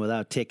Buccaneers game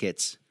without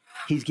tickets,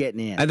 he's getting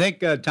in. I think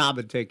Tom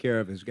would take care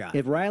of his guy.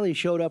 If Riley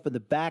showed up in the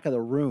back of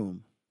the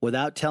room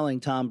without telling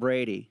Tom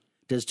Brady,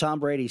 does Tom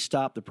Brady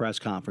stop the press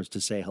conference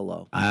to say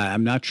hello?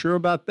 I'm not sure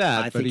about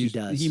that. I think he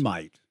does. He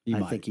might.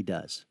 I think he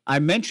does. I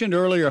mentioned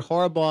earlier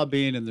Harbaugh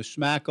being in the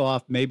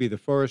smack-off, maybe the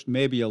first,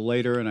 maybe a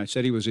later, and I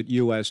said he was at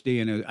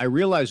USD. And I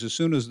realized as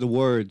soon as the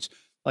words,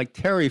 like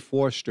Terry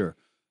Forster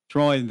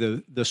throwing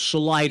the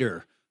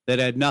slider that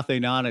had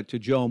nothing on it to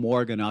Joe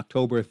Morgan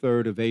October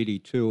 3rd of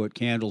 82 at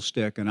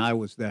Candlestick, and I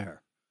was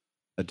there.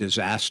 A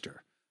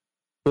disaster.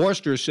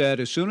 Forster said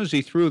as soon as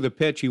he threw the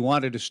pitch, he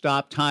wanted to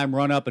stop time,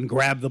 run up, and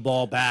grab the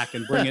ball back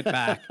and bring it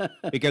back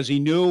because he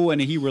knew when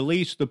he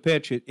released the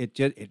pitch,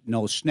 it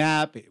no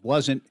snap. It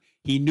wasn't.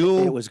 He knew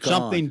it was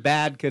something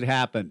bad could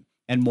happen,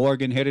 and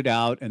Morgan hit it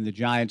out, and the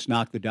Giants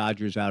knocked the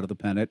Dodgers out of the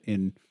pennant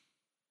in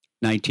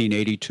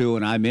 1982.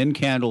 And I'm in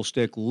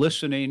Candlestick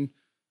listening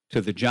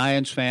to the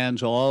Giants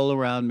fans all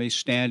around me,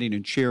 standing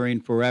and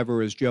cheering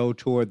forever as Joe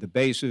toured the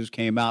bases,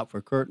 came out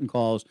for curtain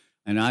calls.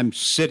 And I'm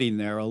sitting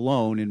there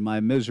alone in my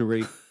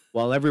misery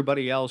while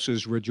everybody else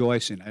is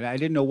rejoicing. I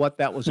didn't know what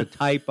that was a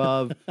type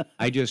of.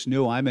 I just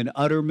knew I'm in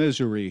utter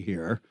misery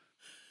here.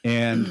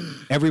 And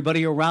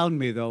everybody around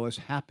me, though, is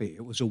happy.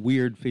 It was a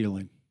weird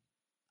feeling.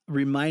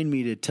 Remind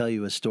me to tell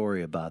you a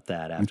story about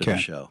that after the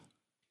show.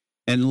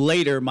 And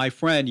later, my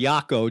friend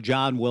Yako,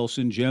 John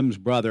Wilson, Jim's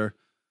brother,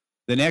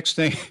 the next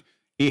thing,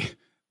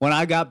 when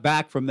I got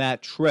back from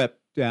that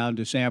trip down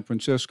to San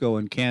Francisco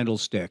and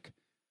Candlestick,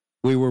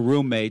 we were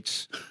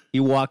roommates.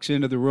 He walks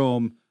into the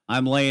room.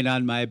 I'm laying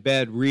on my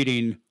bed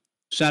reading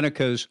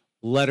Seneca's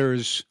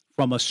Letters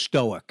from a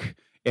Stoic.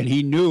 And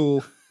he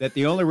knew that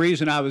the only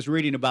reason I was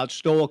reading about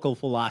Stoical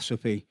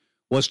philosophy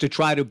was to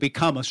try to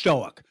become a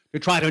Stoic, to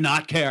try to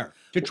not care,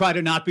 to try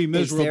to not be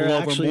miserable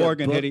over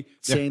Morgan hitting.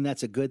 Saying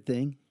that's a good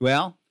thing?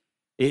 Well,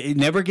 it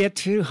never get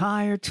too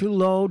high or too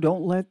low.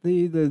 Don't let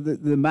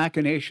the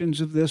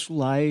machinations of this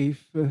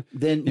life.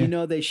 Then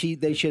they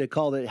should have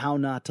called it "How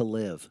Not to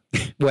Live."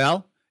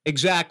 Well,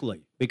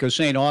 exactly, because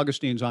St.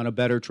 Augustine's on a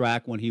better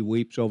track when he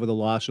weeps over the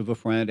loss of a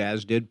friend,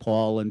 as did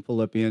Paul in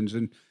Philippians.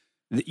 And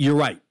you're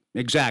right,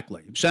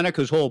 exactly.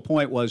 Seneca's whole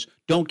point was,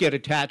 don't get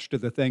attached to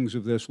the things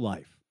of this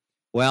life.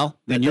 Well,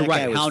 then you're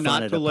right. How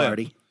not to live.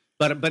 Party.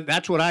 But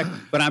that's what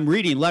I'm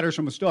reading Letters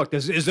from a Stoic.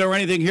 Is there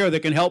anything here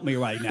that can help me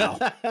right now?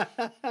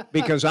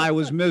 Because I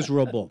was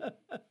miserable.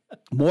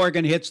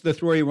 Morgan hits the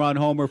 3-run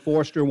homer.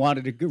 Forster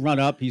wanted to run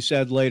up, he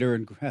said later.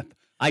 And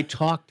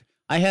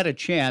I had a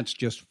chance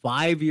just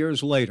 5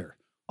 years later.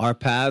 Our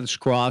paths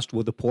crossed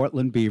with the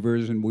Portland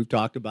Beavers, and we've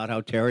talked about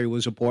how Terry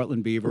was a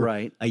Portland Beaver.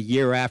 Right. A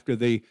year after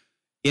the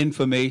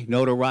infamy,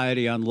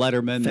 notoriety on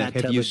Letterman.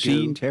 Have you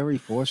seen Terry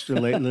Forster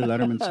lately?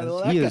 Letterman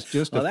says he is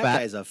just that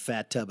guy's a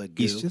fat tub of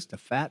goo. He's just a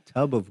fat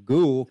tub of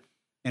goo.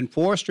 And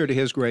Forster, to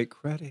his great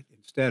credit,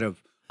 instead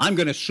of, I'm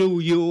going to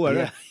sue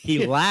you,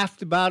 he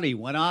laughed about it. He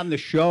went on the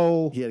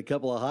show. He had a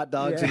couple of hot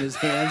dogs in his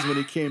hands when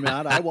he came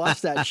out. I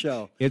watched that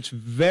show. It's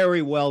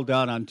very well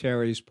done on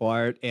Terry's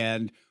part.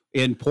 And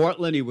in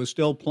Portland, he was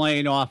still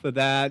playing off of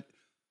that.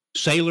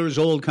 Sailor's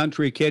Old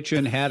Country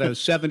Kitchen had a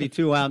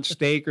 72-ounce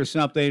steak or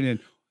something, and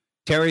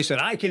Terry said,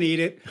 I can eat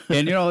it.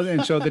 And,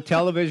 and so the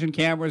television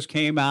cameras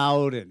came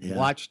out and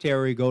watched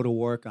Terry go to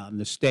work on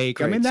the steak.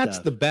 Great that's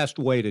stuff. the best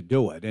way to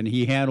do it. And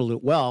he handled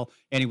it well.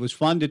 And he was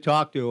fun to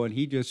talk to. And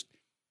he just,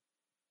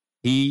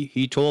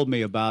 he told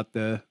me about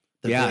the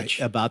pitch.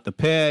 About the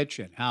pitch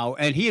and how,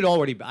 and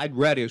I'd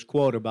read his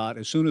quote about,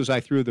 as soon as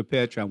I threw the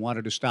pitch, I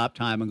wanted to stop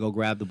time and go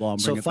grab the ball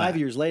and bring it back. So 5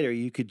 years later,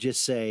 you could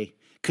just say,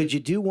 could you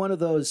do one of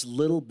those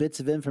little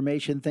bits of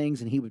information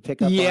things and he would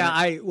pick up on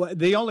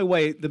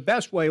it? The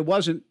best way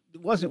wasn't,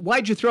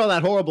 why'd you throw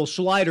that horrible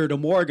slider to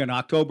Morgan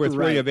October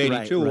 3 of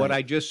 82? Right. What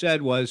I just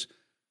said was,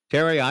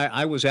 Terry,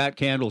 I was at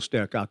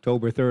Candlestick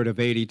October 3rd of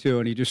 82,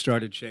 and he just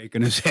started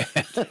shaking his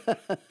head.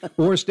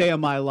 Worst day of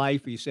my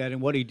life, he said.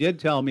 And what he did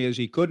tell me is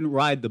he couldn't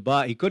ride the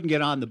bus. He couldn't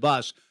get on the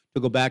bus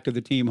to go back to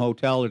the team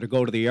hotel or to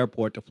go to the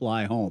airport to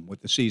fly home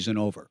with the season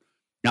over.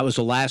 That was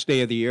the last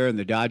day of the year, and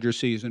the Dodger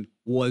season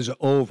was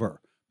over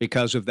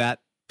because of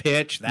that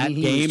pitch, that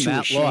game,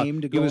 that loss.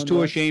 He was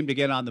too ashamed to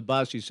get on the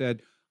bus. He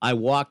said, I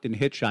walked and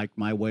hitchhiked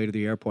my way to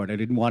the airport. I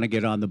didn't want to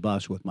get on the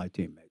bus with my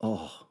teammates.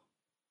 Oh.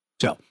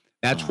 So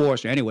that's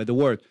Forster. Anyway, the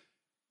word.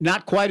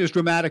 Not quite as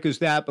dramatic as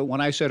that, but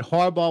when I said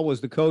Harbaugh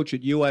was the coach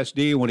at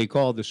USD when he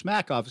called the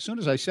smack off, as soon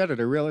as I said it,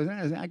 I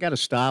realized I got to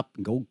stop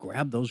and go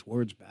grab those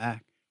words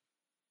back.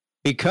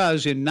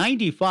 Because in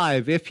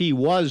 95, if he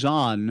was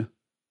on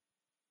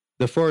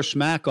the first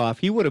smack off,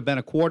 he would have been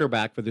a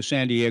quarterback for the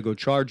San Diego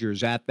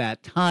Chargers at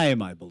that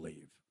time, I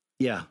believe.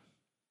 Yeah.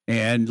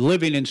 And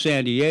living in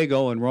San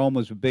Diego, and Rome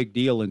was a big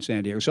deal in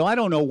San Diego. So I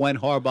don't know when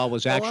Harbaugh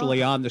was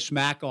actually on the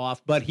smack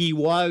off, but he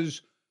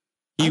was.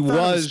 It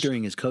was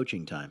during his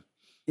coaching time.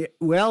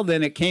 Well,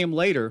 then it came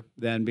later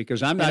then,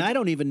 because I'm not. And I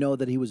don't even know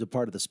that he was a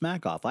part of the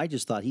smack off. I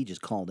just thought he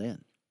just called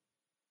in.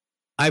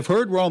 I've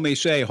heard Romy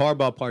say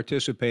Harbaugh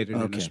participated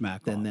in the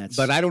smack off,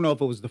 but I don't know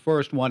if it was the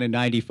first one in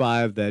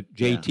 95 that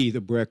JT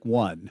the Brick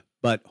won,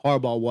 but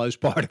Harbaugh was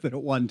part of it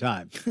at one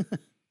time.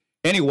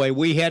 Anyway,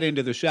 we head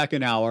into the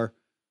second hour.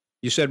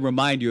 You said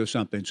remind you of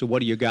something, so what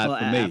do you got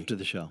for me? After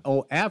the show.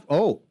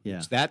 Yeah.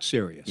 It's that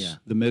serious,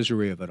 the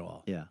misery of it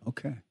all. Yeah.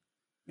 Okay.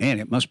 Man,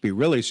 it must be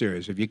really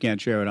serious if you can't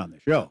share it on the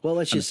show. Well,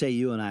 let's just say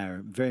you and I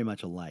are very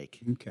much alike.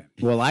 Okay.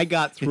 Well, I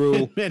got through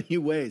in many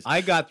ways.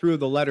 I got through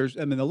the letters.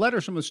 I mean, the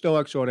letters from the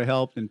Stoic sort of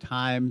helped in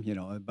time.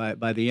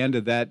 By the end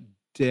of that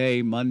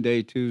day,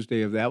 Monday,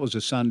 Tuesday that was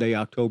a Sunday,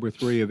 October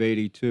 3 of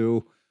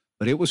 82.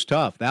 But it was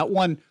tough. That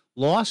one,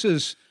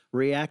 losses.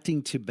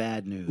 Reacting to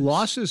bad news.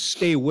 Losses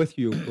stay with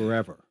you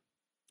forever.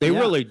 They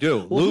really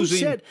do. Well,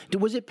 losing.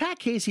 Was it Pat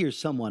Casey or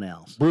someone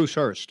else? Bruce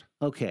Hurst.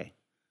 Okay.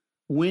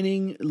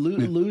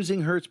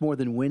 Losing hurts more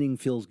than winning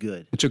feels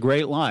good. It's a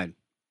great line.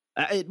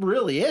 It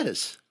really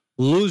is.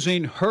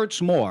 Losing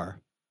hurts more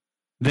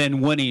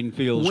than winning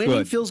feels good.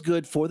 Winning feels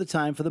good for the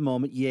time, for the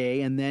moment,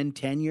 yay. And then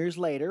 10 years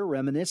later,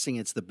 reminiscing,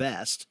 it's the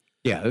best.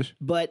 Yes.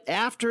 But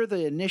after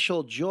the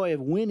initial joy of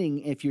winning,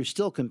 if you're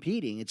still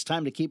competing, it's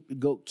time to keep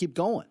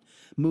going.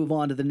 Move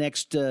on to the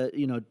next,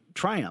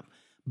 triumph.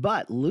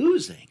 But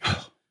losing,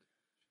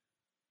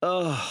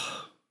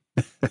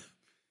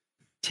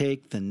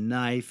 take the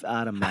knife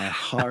out of my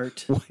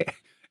heart.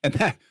 And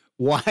that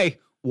why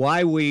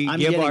we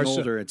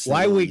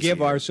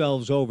give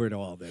ourselves over to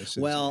all this.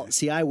 Well,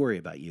 see, I worry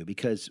about you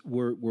because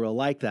we're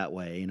alike that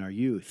way in our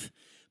youth,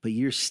 but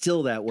you're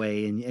still that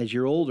way, and as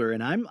you're older,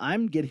 and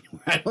I'm getting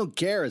where I don't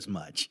care as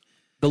much.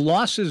 The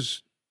loss.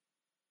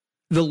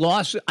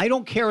 I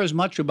don't care as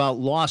much about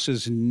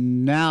losses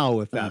now,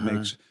 if that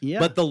makes. Yeah.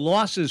 But the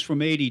losses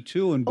from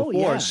 82 and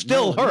before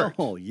still hurt.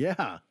 Oh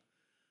yeah.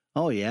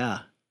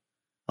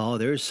 Oh,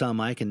 there's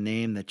some I can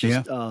name that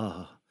just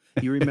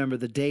You remember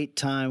the date,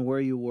 time, where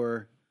you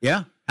were.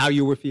 Yeah, how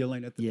you were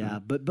feeling at the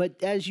time. Yeah,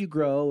 but as you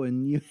grow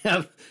and you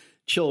have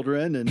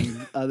children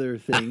and other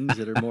things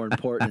that are more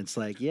important, it's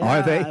like,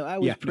 Are they? I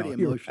was pretty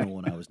emotional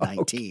when I was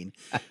 19.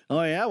 Okay.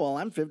 Oh, yeah, well,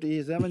 I'm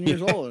 57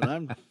 years old, and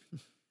I'm...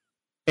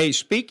 Hey,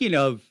 speaking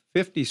of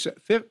 50,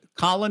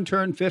 Colin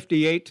turned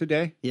 58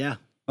 today? Yeah.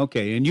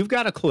 Okay, and you've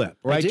got a clip,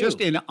 right?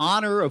 Just in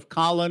honor of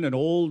Colin, an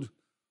old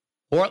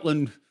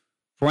Portland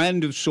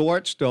friend of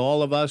sorts to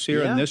all of us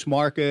here in this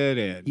market.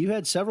 And you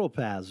had several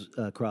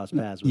cross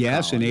paths with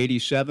yes, Colin. in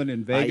 87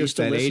 in Vegas. I used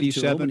to that listen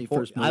 87 to him when he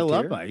first moved I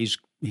love here. him.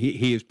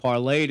 He has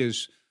parlayed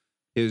his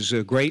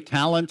great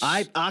talents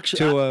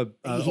to a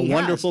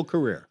wonderful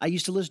career. I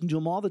used to listen to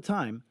him all the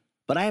time,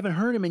 but I haven't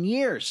heard him in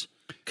years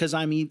because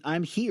I'm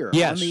here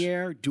on the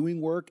air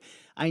doing work.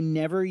 I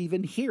never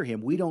even hear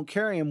him. We don't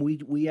carry him.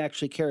 We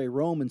actually carry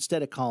Rome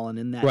instead of Colin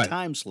in that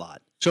time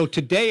slot. So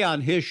today on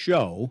his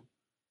show,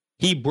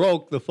 he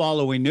broke the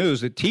following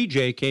news that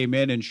TJ came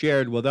in and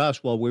shared with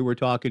us while we were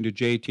talking to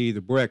JT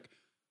the Brick.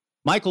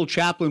 Michael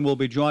Chaplin will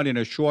be joining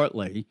us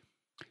shortly,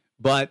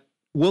 but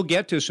we'll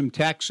get to some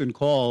texts and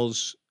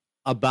calls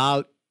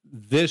about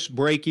this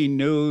breaking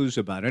news,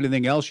 about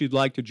anything else you'd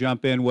like to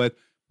jump in with.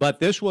 But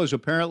this was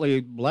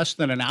apparently less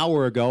than an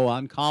hour ago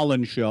on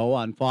Colin's show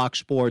on Fox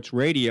Sports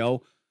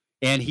Radio,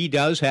 and he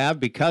does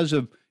have, because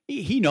of,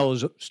 he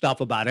knows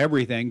stuff about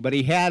everything, but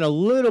he had a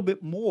little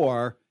bit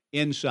more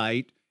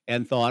insight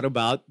and thought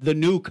about the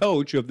new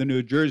coach of the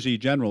New Jersey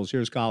Generals.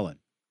 Here's Colin.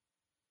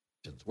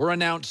 We're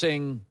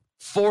announcing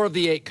 4 of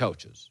the 8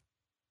 coaches.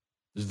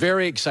 It's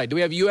very exciting. Do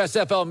we have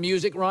USFL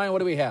music, Ryan? What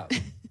do we have?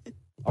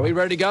 Are we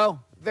ready to go?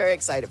 Very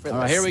excited for this. All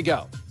right, here we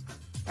go.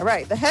 All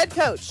right, the head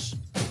coach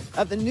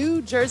of the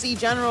New Jersey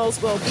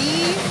Generals will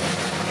be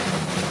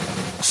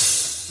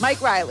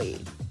Mike Riley.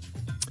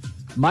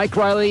 Mike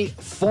Riley,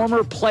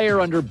 former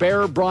player under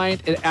Bear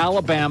Bryant at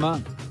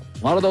Alabama.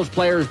 A lot of those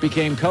players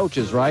became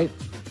coaches, right?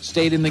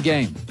 Stayed in the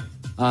game.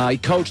 He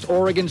coached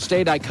Oregon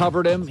State. I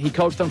covered him. He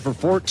coached them for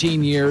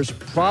 14 years.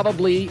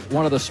 Probably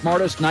one of the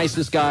smartest,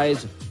 nicest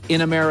guys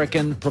in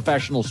American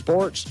professional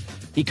sports.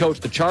 He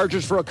coached the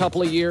Chargers for a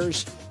couple of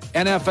years.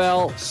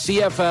 NFL,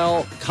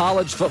 CFL,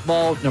 college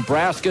football,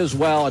 Nebraska as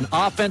well. An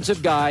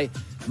offensive guy.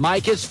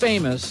 Mike is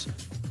famous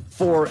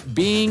for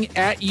being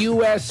at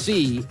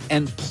USC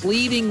and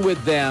pleading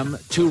with them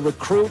to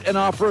recruit and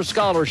offer a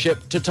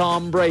scholarship to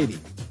Tom Brady.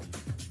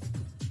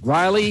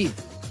 Riley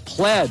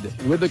pled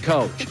with the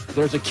coach.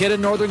 There's a kid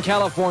in Northern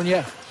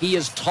California. He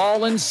is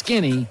tall and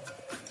skinny.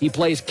 He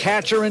plays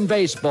catcher in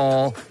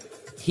baseball.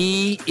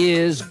 He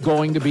is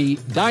going to be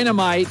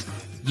dynamite.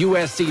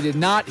 USC did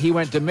not. He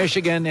went to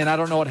Michigan, and I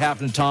don't know what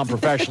happened to Tom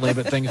professionally,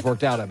 but things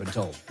worked out, I've been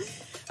told.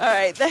 All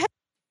right.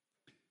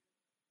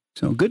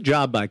 So good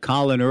job by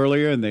Colin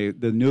earlier, and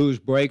the news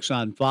breaks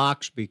on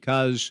Fox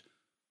because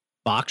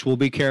Fox will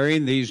be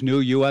carrying these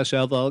new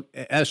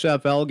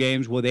SFL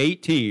games with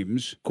 8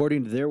 teams.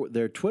 According to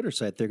their Twitter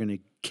site, they're going to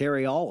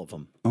carry all of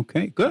them.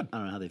 Okay, good. I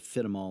don't know how they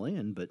fit them all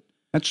in, but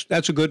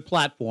that's a good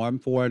platform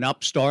for an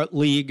upstart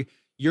league.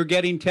 You're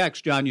getting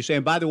text, John. You're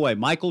saying, by the way,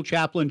 Michael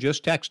Chaplin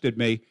just texted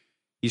me.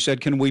 He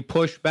said, can we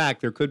push back?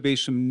 There could be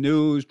some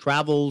news,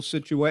 travel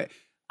situation.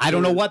 I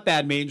don't know what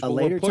that means, but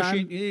we're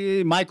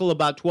pushing Michael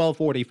about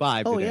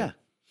 12:45 Oh, today. yeah.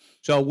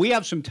 So we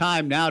have some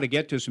time now to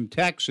get to some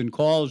texts and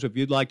calls if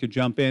you'd like to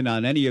jump in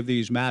on any of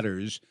these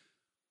matters.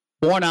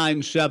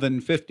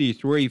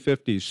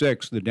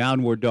 497-5356, the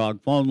Downward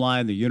Dog phone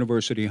line, the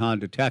University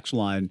Honda text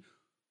line,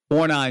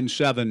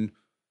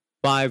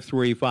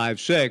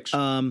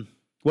 497-5356.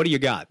 What do you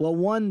got? Well,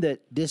 one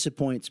that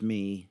disappoints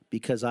me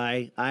because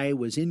I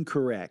was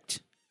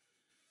incorrect,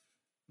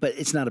 but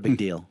it's not a big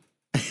deal,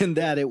 in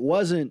that it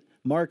wasn't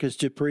Marcus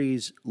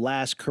Dupree's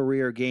last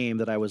career game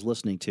that I was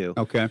listening to.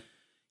 Okay.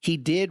 He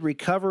did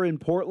recover in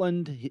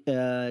Portland,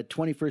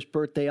 21st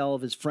birthday, all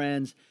of his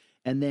friends.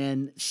 And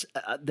then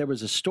there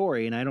was a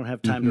story, and I don't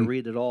have time to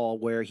read it all,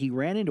 where he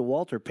ran into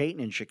Walter Payton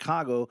in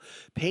Chicago.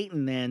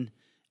 Payton then,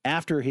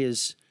 after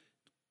his,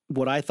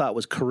 what I thought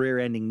was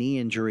career-ending knee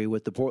injury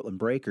with the Portland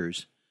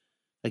Breakers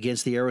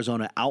against the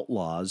Arizona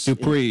Outlaws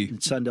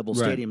in Sun Devil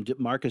Stadium,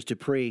 Marcus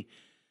Dupree,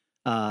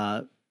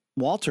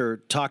 Walter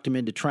talked him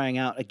into trying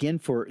out again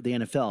for the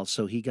NFL.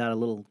 So he got a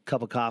little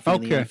cup of coffee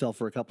in the NFL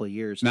for a couple of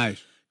years.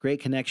 Nice. Great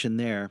connection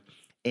there.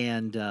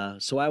 And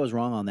so I was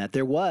wrong on that.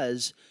 There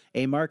was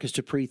a Marcus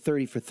Dupree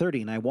 30 for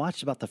 30, and I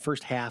watched about the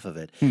first half of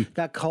it.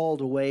 Got called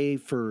away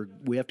for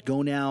we have to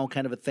go now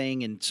kind of a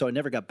thing, and so I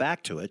never got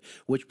back to it,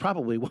 which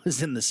probably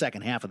was in the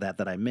second half of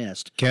that I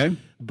missed. Okay.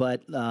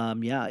 But,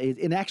 yeah,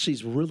 it actually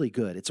is really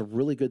good. It's a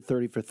really good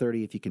 30 for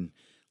 30 if you can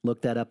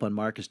look that up on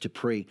Marcus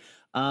Dupree.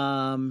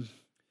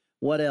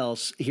 What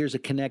else? Here's a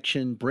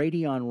connection.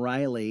 Brady on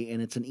Riley,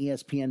 and it's an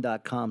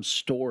ESPN.com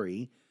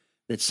story.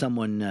 That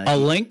someone a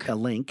link.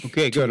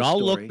 Okay, good.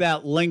 I'll look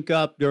that link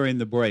up during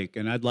the break,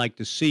 and I'd like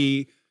to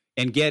see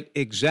and get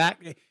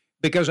exact,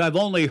 because I've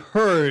only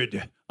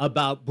heard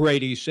about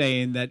Brady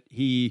saying that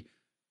he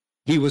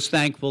was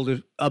thankful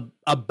to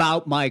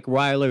about Mike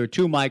Riley or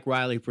to Mike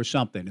Riley for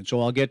something, and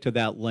so I'll get to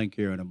that link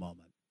here in a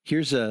moment.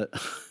 Here's a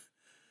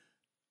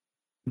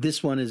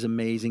This one is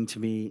amazing to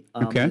me.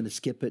 I'm going to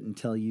skip it and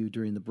tell you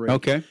during the break.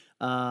 Okay.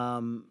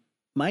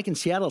 Mike in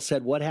Seattle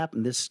said, what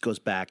happened? This goes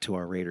back to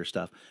our Raiders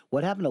stuff.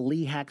 What happened to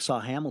Lee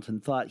Hacksaw Hamilton?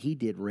 Thought he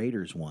did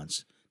Raiders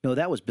once. No,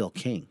 that was Bill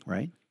King,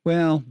 right?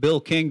 Well,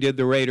 Bill King did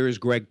the Raiders.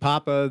 Greg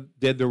Papa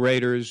did the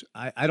Raiders.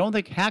 I don't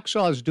think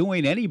Hacksaw is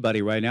doing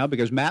anybody right now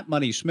because Matt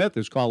Money Smith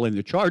is calling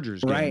the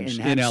Chargers games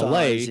and in Hacksaw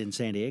L.A. is in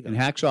San Diego. And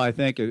Hacksaw, I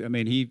think,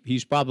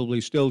 he's probably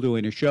still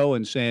doing a show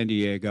in San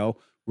Diego.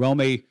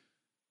 Romy,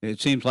 it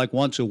seems like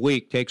once a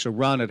week, takes a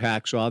run at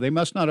Hacksaw. They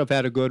must not have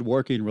had a good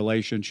working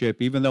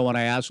relationship, even though when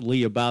I asked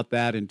Lee about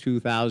that in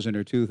 2000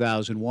 or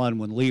 2001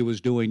 when Lee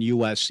was doing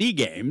USC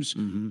games,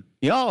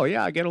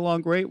 I get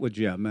along great with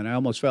Jim. And I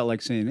almost felt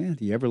like saying,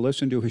 do you ever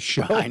listen to his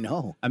show? I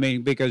know. I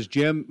mean, because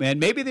Jim, and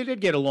maybe they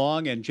did get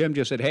along, and Jim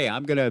just said, hey,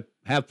 I'm going to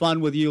have fun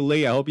with you,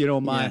 Lee. I hope you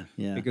don't mind.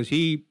 Yeah. Because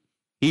he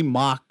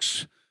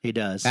mocks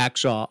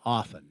Hacksaw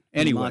often.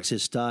 Anyway. He mocks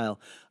his style.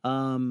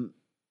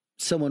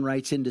 Someone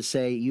writes in to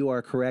say, you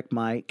are correct,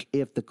 Mike.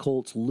 If the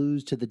Colts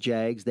lose to the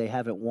Jags, they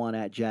haven't won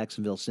at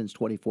Jacksonville since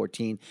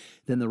 2014,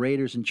 then the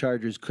Raiders and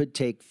Chargers could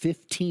take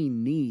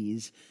 15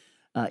 knees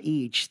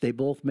each. They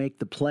both make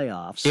the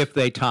playoffs. If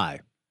they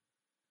tie.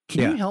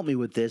 Can you help me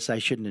with this? I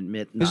shouldn't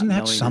admit not Isn't that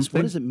knowing something? this.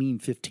 What does it mean,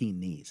 15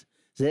 knees?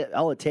 Is that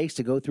all it takes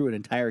to go through an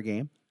entire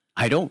game?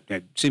 I don't.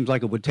 It seems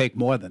like it would take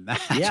more than that.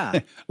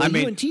 Yeah. Well,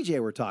 you and TJ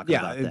were talking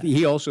about that.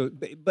 He also,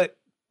 but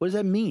what does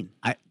that mean?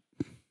 I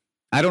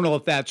don't know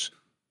if that's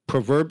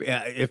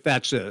if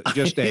that's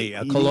just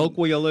a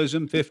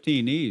colloquialism.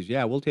 15 knees.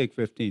 Yeah, we'll take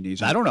 15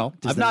 knees. I don't know.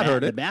 I've not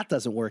heard it. The math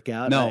doesn't work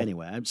out. No.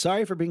 Anyway, I'm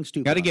sorry for being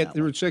stupid. Got to get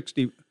through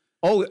 60.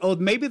 Oh,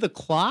 maybe the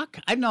clock?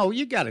 I know,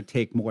 you got to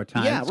take more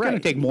time. Yeah, it's going to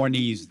take more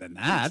knees than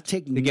that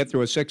to get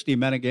through a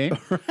 60-minute game.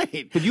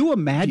 Right. Could you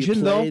imagine,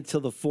 you though? play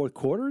until the fourth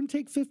quarter and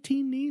take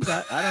 15 knees?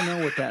 I don't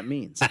know what that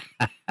means.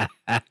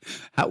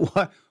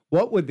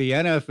 What would the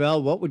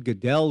NFL, what would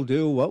Goodell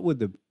do? What would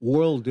the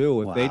world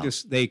do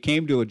if they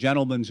came to a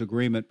gentleman's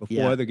agreement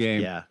before the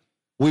game? Yeah.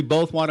 We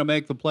both want to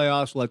make the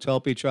playoffs. Let's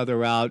help each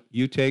other out.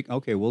 We'll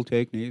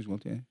take knees. We'll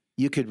take.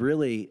 You could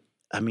really,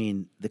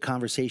 the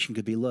conversation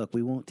could be, look,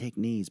 we won't take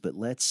knees, but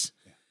let's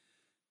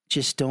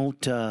just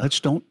don't.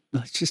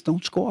 Let's just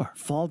don't score.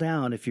 Fall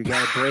down if your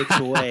guy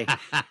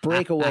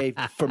break away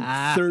from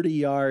 30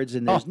 yards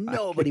and there's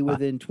nobody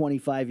within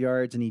 25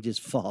 yards and he just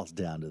falls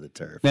down to the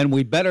turf. Then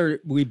we better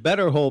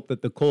hope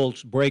that the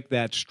Colts break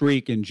that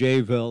streak in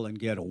Jayville and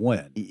get a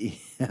win.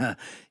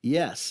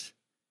 Yes.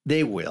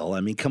 They will.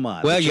 Come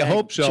on. Well, you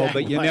hope so,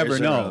 but you never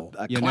know.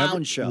 A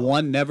clown show.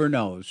 One never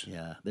knows.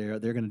 Yeah, they're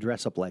going to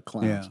dress up like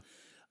clowns. Yeah.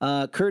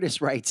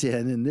 Curtis writes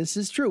in, and this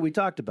is true. We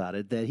talked about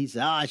it, that he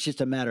said, it's just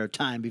a matter of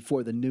time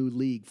before the new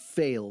league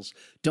fails.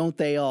 Don't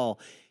they all?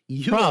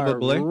 You are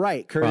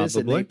right, Curtis,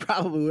 and they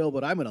probably will,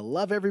 but I'm going to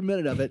love every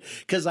minute of it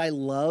because I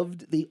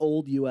loved the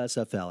old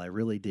USFL. I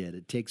really did.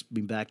 It takes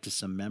me back to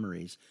some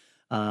memories.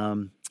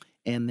 And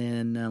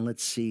then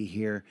let's see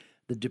here.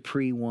 The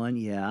Dupree one,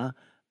 yeah.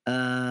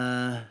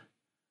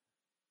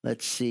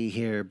 Let's see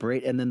here.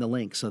 And then the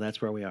link, so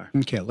that's where we are.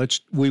 Okay,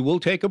 we will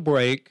take a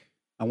break.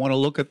 I want to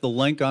look at the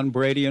link on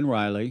Brady and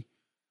Riley.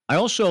 I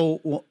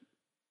also,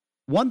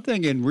 one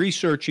thing in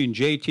researching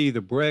JT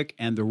the Brick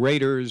and the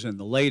Raiders and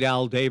the late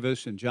Al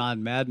Davis and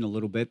John Madden a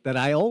little bit that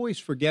I always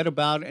forget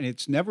about, and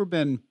it's never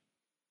been,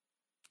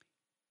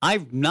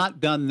 I've not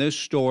done this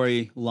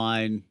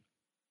storyline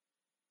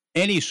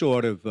any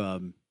sort of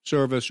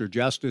service or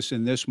justice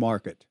in this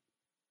market.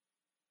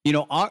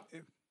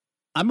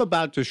 I'm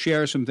about to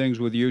share some things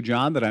with you,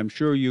 John, that I'm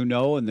sure you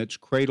know, and that's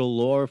cradle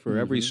lore for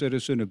every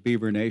citizen of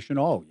Beaver Nation.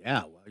 Oh, yeah,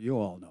 well, you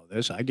all know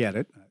this. I get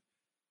it.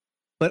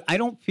 But I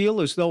don't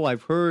feel as though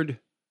I've heard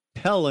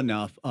tell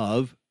enough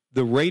of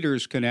the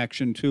Raiders'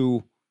 connection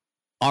to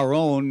our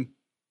own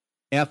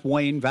F.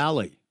 Wayne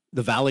Valley,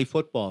 the Valley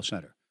Football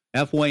Center.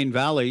 F. Wayne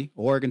Valley,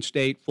 Oregon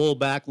State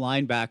fullback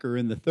linebacker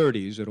in the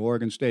 30s at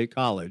Oregon State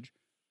College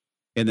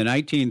in the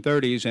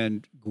 1930s,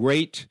 and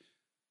great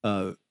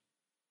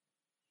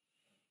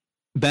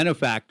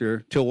benefactor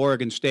to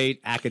Oregon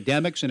State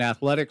academics and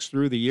athletics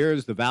through the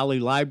years. The Valley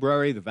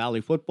Library, the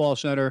Valley Football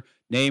Center,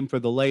 named for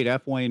the late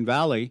F. Wayne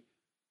Valley,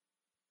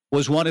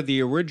 was one of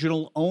the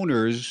original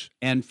owners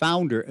and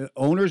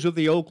owners of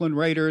the Oakland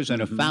Raiders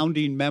and a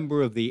founding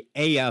member of the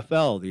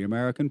AFL, the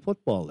American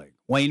Football League.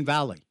 Wayne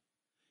Valley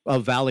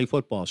of Valley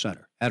Football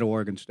Center at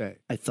Oregon State.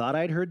 I thought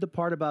I'd heard the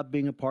part about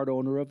being a part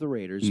owner of the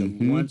Raiders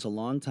once a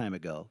long time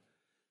ago.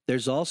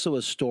 There's also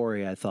a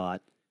story, I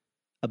thought,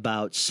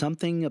 about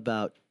something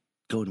about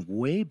going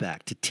way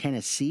back to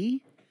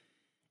Tennessee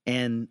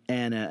and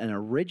an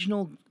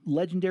original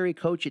legendary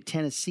coach at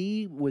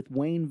Tennessee with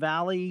Wayne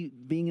Valley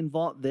being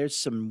involved. There's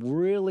some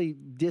really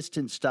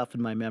distant stuff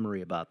in my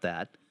memory about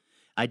that.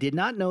 I did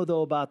not know,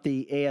 though, about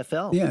the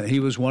AFL. Yeah, he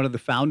was one of the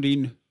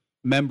founding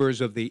members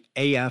of the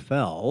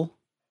AFL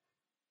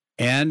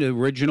and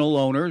original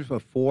owners, a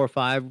 4 or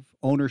 5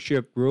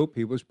 ownership group.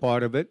 He was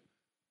part of it.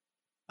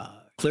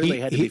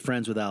 Clearly had to be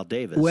friends with Al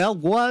Davis. Well,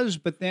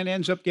 but then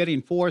ends up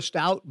getting forced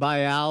out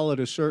by Al at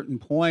a certain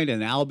point,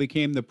 and Al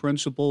became the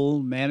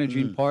principal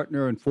managing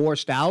partner and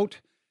forced out.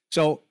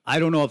 So I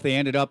don't know if they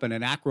ended up in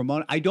an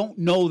acrimony. I don't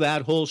know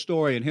that whole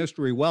story and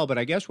history well, but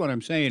I guess what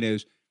I'm saying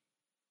is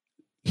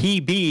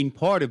he being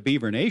part of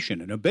Beaver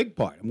Nation and a big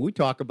part. I mean, we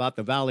talk about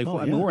the Valley.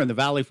 I mean, we're in the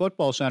Valley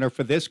Football Center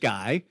for this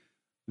guy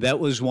that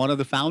was one of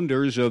the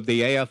founders of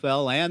the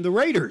AFL and the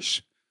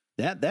Raiders.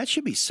 That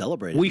should be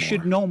celebrated. We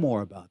should know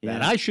more about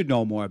that. Yeah. I should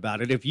know more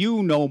about it. If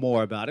you know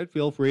more about it,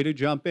 feel free to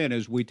jump in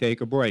as we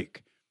take a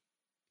break.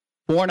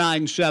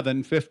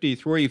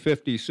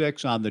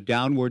 497-5356 on the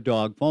Downward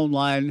Dog phone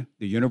line,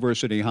 the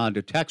University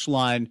Honda text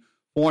line,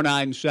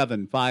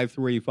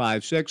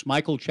 497-5356.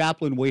 Michael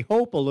Chaplin, we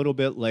hope a little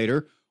bit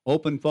later.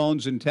 Open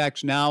phones and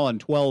text now on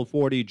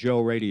 1240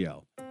 Joe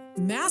Radio.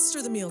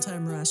 Master the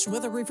mealtime rush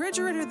with a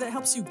refrigerator that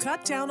helps you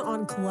cut down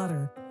on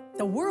clutter.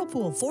 The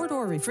Whirlpool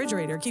 4-door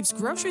refrigerator keeps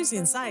groceries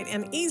in sight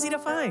and easy to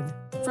find.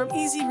 From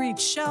easy-reach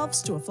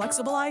shelves to a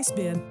flexible ice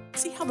bin,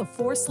 see how the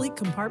 4 sleek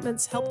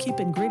compartments help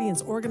keep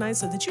ingredients organized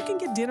so that you can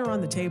get dinner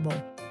on the table.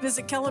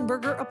 Visit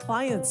Kellenberger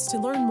Appliance to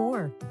learn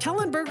more.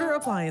 Kellenberger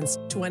Appliance,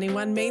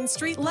 21 Main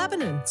Street,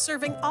 Lebanon,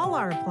 serving all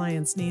our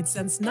appliance needs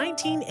since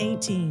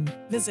 1918.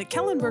 Visit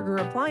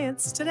Kellenberger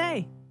Appliance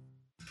today.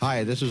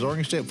 Hi, this is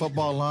Oregon State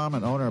football alum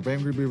and owner of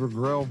Angry Beaver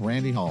Grill,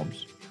 Randy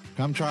Holmes.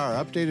 Come try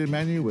our updated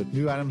menu with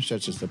new items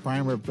such as the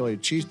prime rib Philly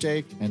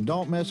cheesesteak, and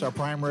don't miss our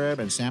prime rib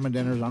and salmon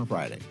dinners on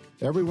Friday.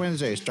 Every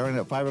Wednesday, starting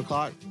at 5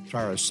 o'clock,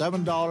 try our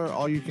 $7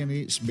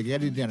 all-you-can-eat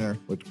spaghetti dinner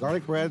with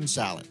garlic bread and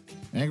salad.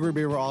 Angry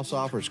Beaver also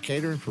offers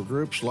catering for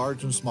groups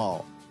large and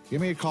small. Give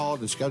me a call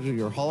to schedule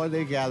your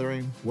holiday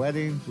gathering,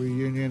 wedding,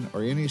 reunion,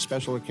 or any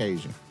special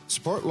occasion.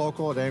 Support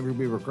local at Angry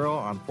Beaver Grill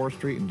on 4th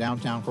Street in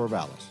downtown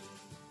Corvallis.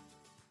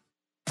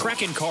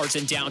 Kraken Cards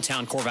in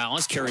downtown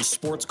Corvallis carries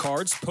sports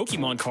cards,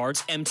 Pokemon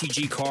cards,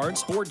 MTG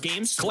cards, board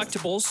games,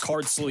 collectibles,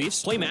 card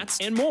sleeves,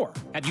 playmats, and more.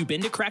 Have you been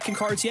to Kraken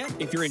Cards yet?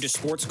 If you're into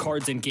sports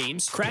cards and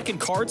games, Kraken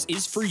Cards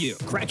is for you.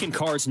 Kraken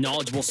Cards'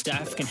 knowledgeable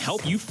staff can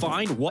help you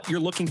find what you're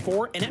looking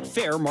for and at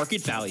fair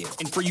market value.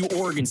 And for you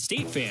Oregon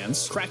State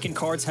fans, Kraken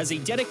Cards has a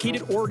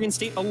dedicated Oregon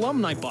State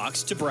alumni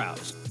box to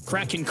browse.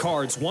 Kraken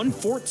Cards,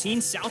 114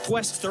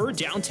 Southwest 3rd,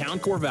 downtown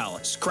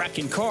Corvallis.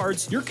 Kraken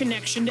Cards, your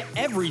connection to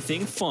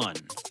everything fun.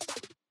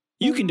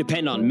 You can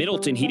depend on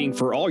Middleton Heating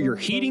for all your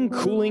heating,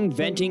 cooling,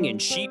 venting,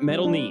 and sheet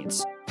metal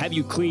needs. Have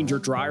you cleaned your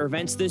dryer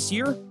vents this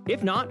year?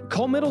 If not,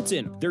 call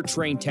Middleton. Their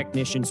trained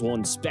technicians will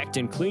inspect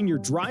and clean your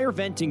dryer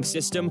venting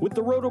system with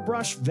the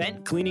RotoBrush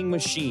vent cleaning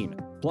machine.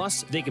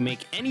 Plus, they can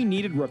make any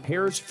needed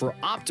repairs for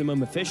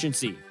optimum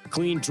efficiency.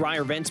 Clean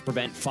dryer vents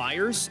prevent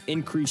fires,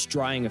 increase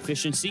drying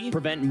efficiency,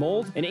 prevent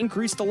mold, and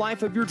increase the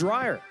life of your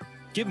dryer.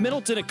 Give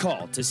Middleton a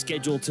call to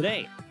schedule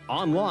today.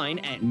 Online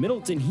at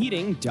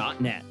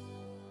middletonheating.net.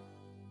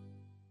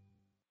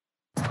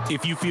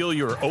 If you feel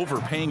you're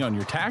overpaying on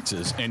your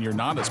taxes and you're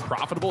not as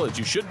profitable as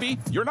you should be,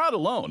 you're not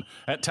alone.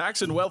 At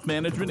Tax and Wealth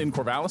Management in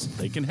Corvallis,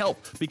 they can help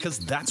because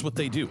that's what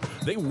they do.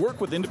 They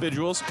work with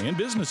individuals and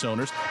business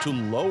owners to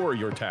lower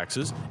your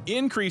taxes,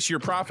 increase your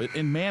profit,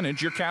 and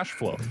manage your cash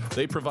flow.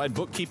 They provide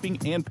bookkeeping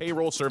and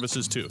payroll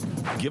services too.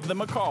 Give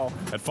them a call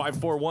at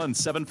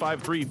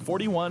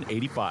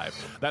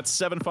 541-753-4185. That's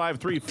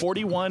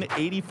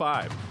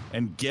 753-4185.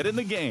 And get in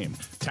the game.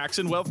 Tax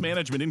and Wealth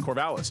Management in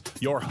Corvallis,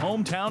 your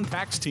hometown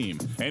tax team.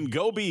 And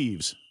go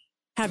Beavs.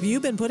 Have you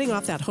been putting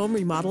off that home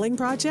remodeling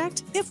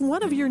project? If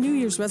one of your New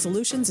Year's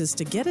resolutions is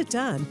to get it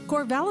done,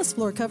 Corvallis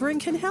Floor Covering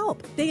can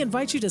help. They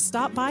invite you to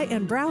stop by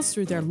and browse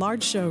through their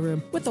large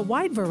showroom with a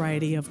wide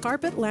variety of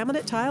carpet,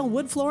 laminate, tile,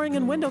 wood flooring,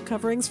 and window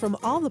coverings from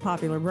all the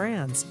popular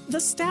brands. The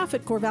staff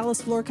at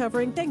Corvallis Floor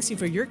Covering thanks you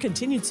for your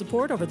continued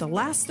support over the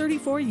last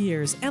 34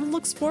 years and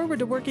looks forward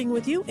to working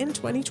with you in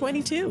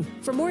 2022.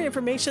 For more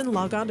information,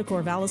 log on to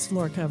Corvallis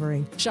Floor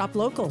Covering. Shop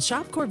local.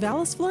 Shop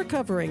Corvallis Floor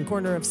Covering,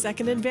 corner of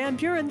 2nd and Van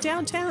Buren,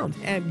 downtown.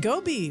 And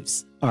go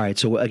Beavs! All right,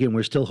 so again,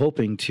 we're still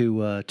hoping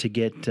to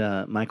get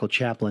Michael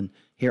Chaplin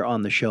here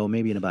on the show,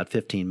 maybe in about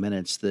 15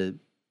 minutes. The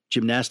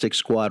gymnastics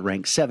squad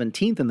ranked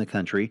 17th in the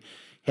country,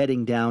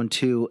 heading down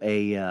to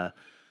a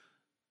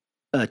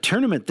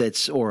tournament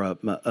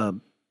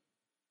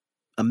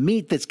a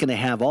meet that's going to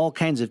have all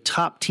kinds of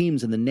top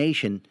teams in the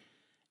nation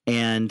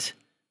and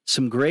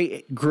some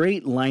great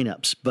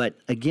lineups. But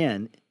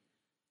again,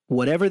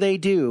 whatever they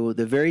do,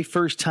 the very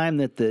first time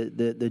that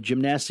the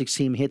gymnastics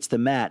team hits the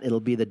mat, it'll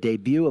be the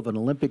debut of an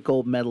Olympic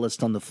gold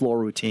medalist on the floor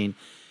routine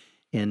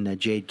in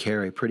Jade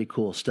Carey. Pretty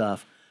cool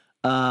stuff.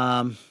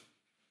 Yeah,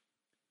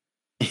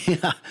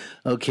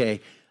 okay.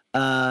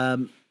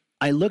 I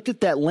looked at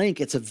that link.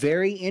 It's a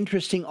very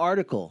interesting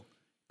article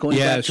going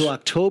back to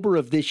October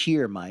of this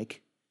year,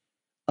 Mike,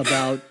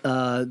 about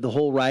the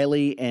whole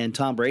Riley and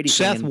Tom Brady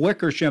Seth thing.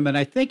 Wickersham, and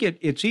I think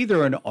it's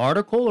either an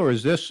article or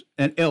is this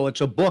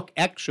it's a book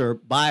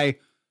excerpt by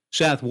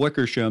Seth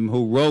Wickersham,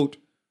 who wrote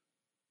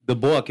the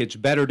book It's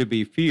Better to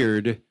Be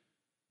Feared,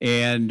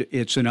 and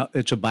it's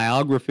a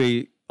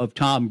biography of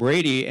Tom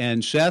Brady,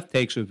 and Seth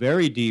takes a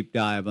very deep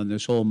dive on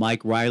this whole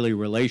Mike Riley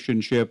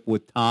relationship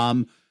with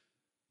Tom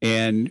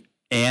and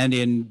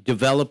in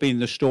developing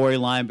the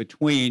storyline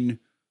between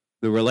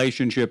the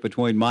relationship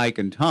between Mike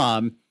and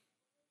Tom.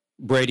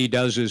 Brady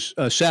does his,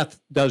 Seth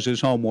does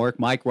his homework.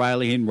 Mike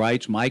Riley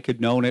writes, Mike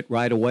had known it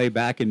right away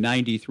back in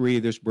 93,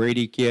 this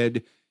Brady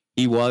kid.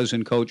 He was,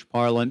 in coach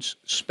parlance,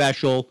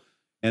 special,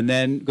 and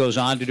then goes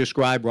on to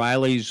describe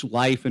Riley's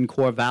life in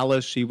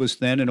Corvallis. He was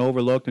thin and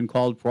overlooked and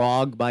called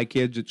frog by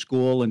kids at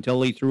school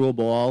until he threw a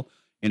ball,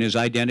 and his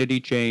identity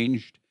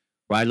changed.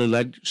 Riley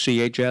led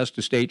CHS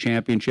to state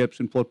championships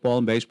in football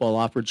and baseball,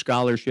 offered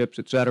scholarships,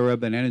 etc.,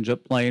 but ends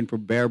up playing for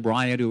Bear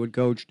Bryant, who had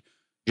coached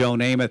Joe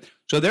Namath.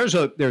 So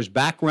there's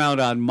background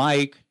on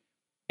Mike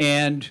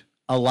and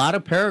a lot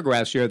of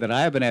paragraphs here that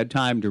I haven't had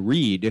time to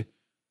read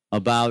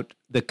about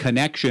the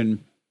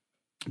connection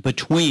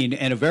between,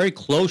 and a very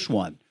close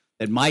one,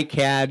 that Mike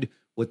had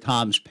with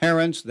Tom's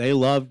parents. They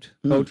loved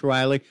Coach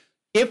Riley.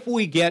 If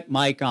we get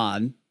Mike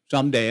on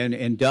someday,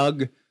 and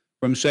Doug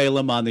from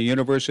Salem on the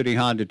University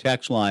Honda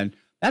text line,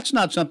 that's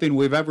not something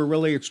we've ever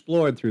really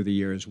explored through the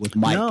years with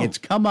Mike. No. It's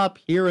come up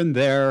here and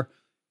there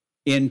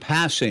in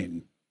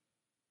passing.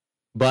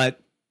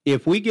 But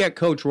if we get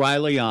Coach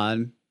Riley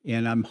on,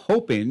 and I'm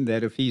hoping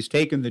that if he's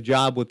taken the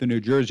job with the New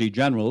Jersey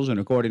Generals, and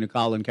according to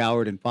Colin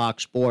Cowherd and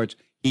Fox Sports,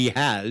 he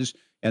has,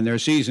 and their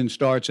season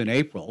starts in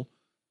April,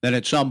 then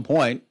at some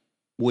point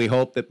we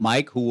hope that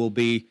Mike, who will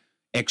be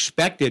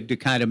expected to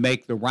kind of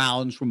make the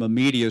rounds from a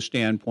media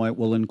standpoint,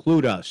 will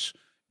include us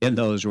in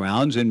those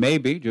rounds. And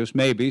maybe, just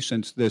maybe,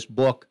 since this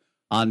book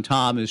on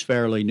Tom is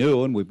fairly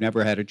new and we've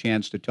never had a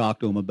chance to talk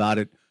to him about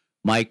it,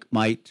 Mike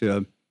might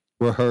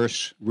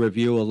rehearse,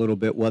 review a little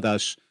bit with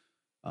us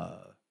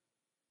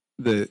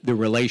the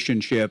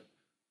relationship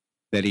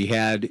that he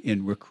had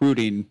in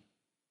recruiting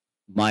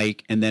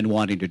Mike and then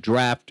wanting to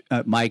draft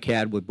Mike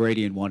had with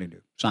Brady and wanting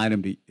to sign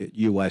him to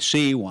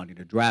USC, wanting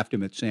to draft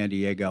him at San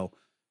Diego,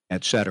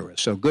 et cetera.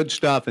 So good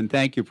stuff, and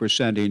thank you for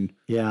sending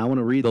I want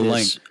to read the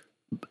this,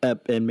 link.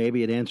 And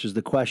maybe it answers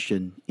the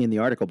question in the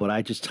article, but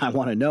I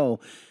want to know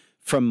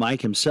from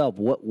Mike himself,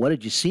 what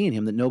did you see in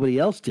him that nobody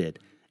else did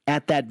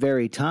at that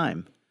very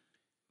time?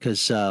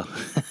 Because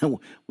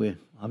we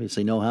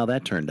obviously know how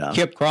that turned out.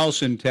 Kip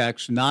Carlson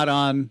text, not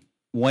on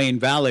Wayne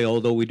Valley,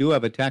 although we do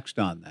have a text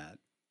on that.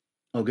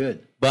 Oh,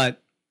 good.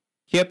 But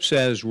Kip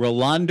says,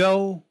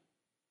 Rolando,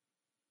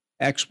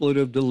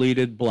 expletive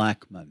deleted,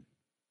 Blackman.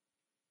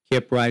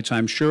 Kip writes,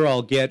 I'm sure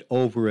I'll get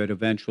over it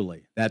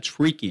eventually. That's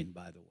freaking,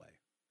 by the way.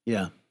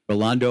 Yeah.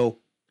 Rolando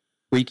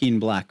freaking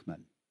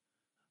Blackman,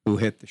 who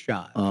hit the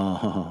shot.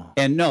 Oh.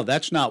 And no,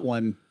 that's not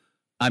one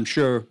I'm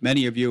sure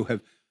many of you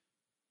have.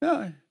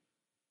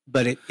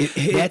 But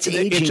that's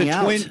aging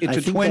out. It's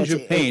a twinge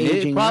of pain.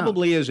 It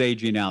probably is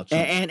aging out.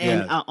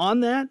 And on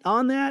that,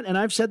 and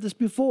I've said this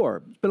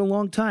before, it's been a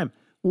long time.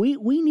 We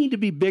need to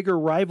be bigger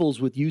rivals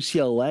with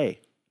UCLA.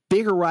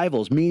 Bigger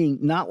rivals, meaning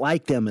not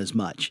like them as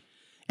much.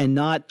 And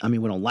not, we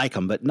don't like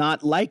them, but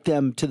not like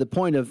them to the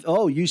point of,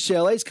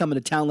 UCLA's coming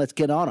to town, let's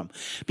get on them.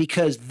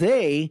 Because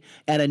they,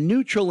 at a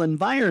neutral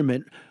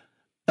environment,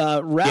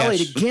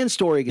 rallied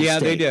against Oregon State. Yeah,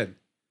 they did.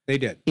 They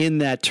did. In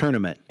that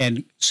tournament.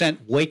 And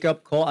sent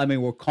wake-up call.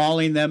 We're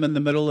calling them in the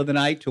middle of the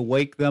night to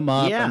wake them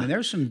up. Yeah.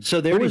 There's some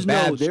there was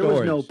stories.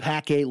 no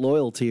Pac-8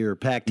 loyalty or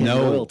Pac-10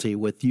 loyalty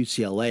with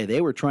UCLA.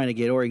 They were trying to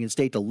get Oregon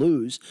State to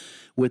lose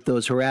with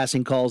those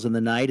harassing calls in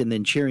the night and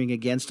then cheering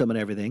against them and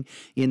everything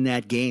in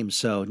that game.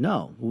 So,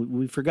 no,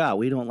 we forgot.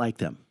 We don't like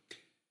them.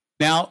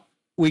 Now,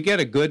 we get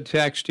a good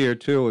text here,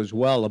 too, as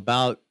well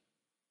about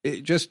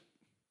it just,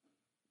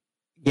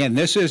 again,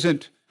 this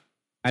isn't,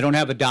 I don't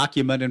have a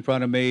document in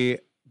front of me,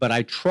 but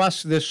I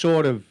trust this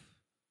sort of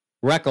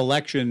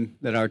recollection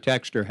that our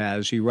texter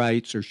has. He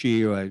writes, or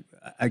she,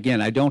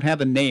 again, I don't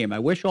have a name. I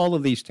wish all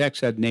of these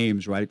texts had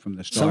names right from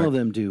the start. Some of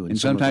them do. And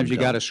sometimes you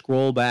got to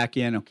scroll back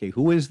in. Okay,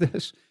 who is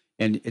this?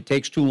 And it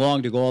takes too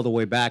long to go all the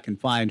way back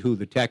and find who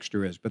the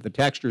texter is. But the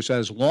texter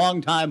says, long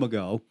time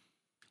ago,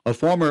 a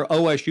former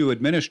OSU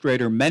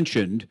administrator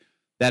mentioned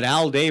that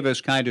Al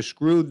Davis kind of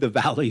screwed the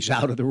Valleys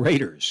out of the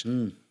Raiders.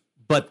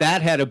 But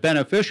that had a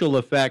beneficial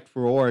effect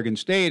for Oregon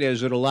State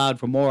as it allowed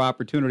for more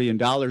opportunity and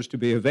dollars to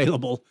be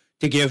available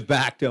to give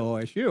back to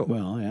OSU.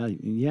 Well,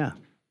 yeah.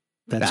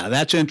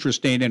 That's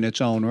interesting in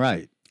its own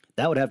right.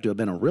 That would have to have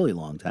been a really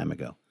long time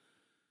ago.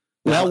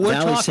 Well,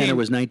 Valley Center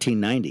was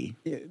 1990.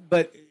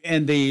 But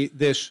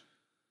this,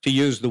 to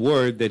use the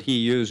word that he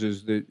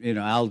uses,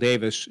 Al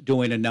Davis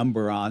doing a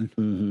number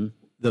on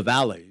the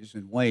Valleys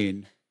and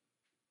Wayne.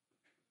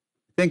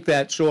 I think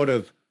that sort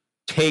of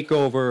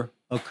takeover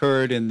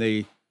occurred in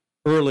the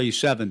early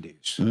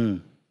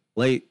 70s,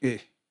 late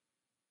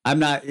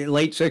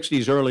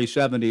 60s, early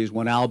 70s,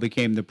 when Al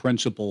became the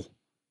principal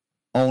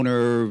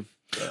owner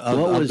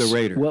of the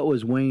Raiders. What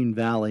was Wayne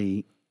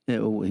Valley?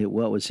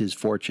 What was his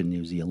fortune?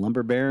 Was he a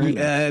lumber baron?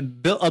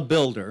 A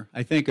builder,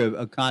 I think,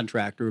 a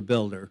contractor, a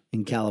builder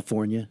in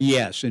California.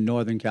 Yes, in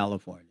Northern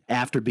California.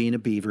 After being a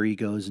Beaver, he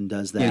goes and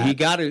does that. And he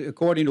got it,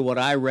 according to what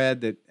I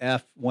read,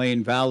 that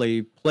Wayne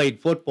Valley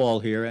played football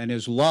here, and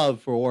his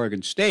love for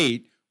Oregon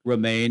State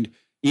remained.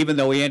 Even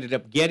though he ended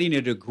up getting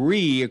a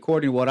degree,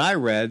 according to what I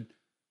read,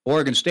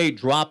 Oregon State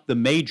dropped the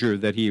major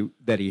that he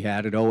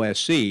had at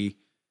OSC,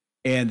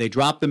 and they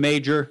dropped the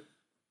major,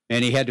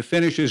 and he had to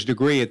finish his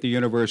degree at the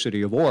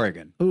University of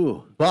Oregon.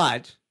 Ooh.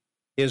 But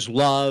his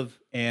love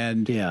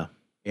and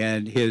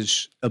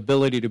his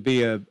ability to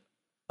be a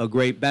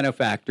great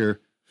benefactor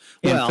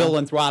in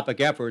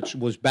philanthropic efforts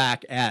was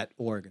back at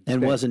Oregon State.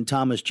 And wasn't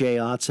Thomas J.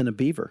 Otson a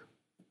Beaver?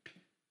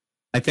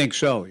 I think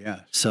so,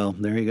 yeah. So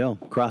there you go.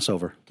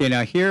 Crossover. Okay,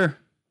 now here's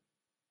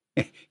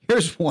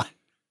one.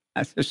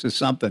 This is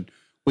something.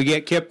 We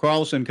get Kip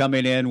Carlson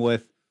coming in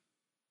with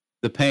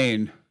the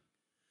pain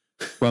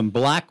from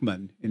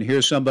Blackman, and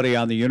here's somebody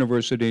on the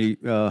University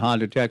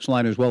Honda text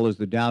line as well as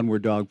the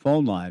Downward Dog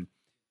phone line.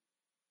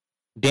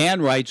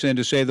 Dan writes in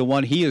to say the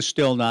one he is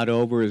still not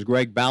over is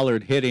Greg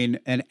Ballard hitting,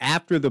 and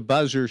after the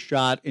buzzer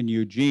shot in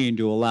Eugene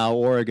to allow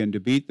Oregon to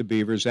beat the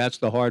Beavers, that's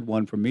the hard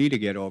one for me to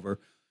get over.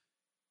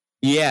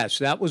 Yes,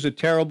 that was a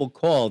terrible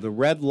call. The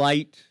red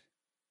light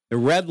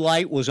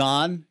was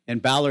on,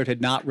 and Ballard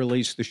had not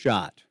released the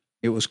shot.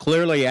 It was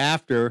clearly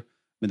after,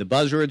 when the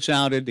buzzer had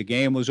sounded, the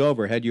game was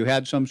over. Had you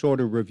had some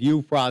sort of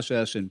review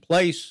process in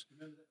place?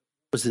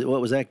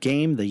 What was that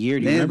game? The year?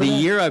 Do you remember the that?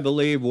 year, I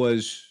believe,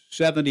 was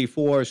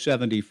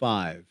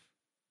 74-75.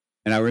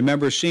 And I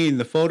remember seeing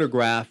the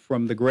photograph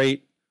from the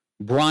great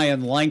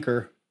Brian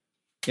Lanker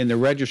in the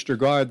Register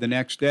Guard the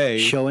next day.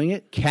 Showing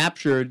it?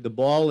 Captured the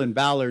ball in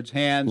Ballard's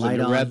hands and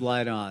the red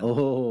light on.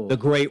 Oh. The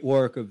great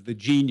work of the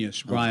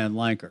genius, Brian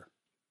Lanker.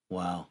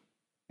 Wow.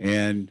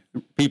 And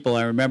people,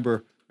 I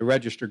remember the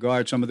Register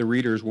Guard, some of the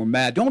readers were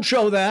mad. Don't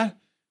show that.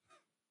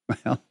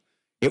 Well,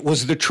 it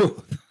was the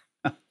truth.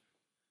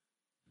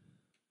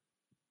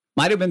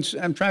 Might have been,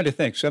 I'm trying to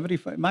think,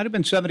 75, might have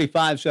been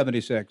 75,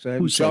 76.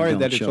 I'm sorry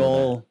that it's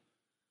all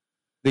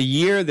the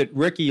year that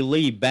Ricky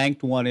Lee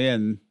banked one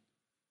in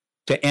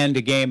to end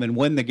a game and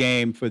win the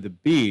game for the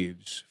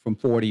Beavs from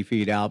 40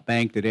 feet out,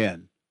 banked it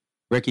in.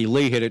 Ricky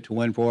Lee hit it to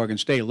win for Oregon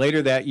State.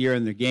 Later that year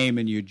in the game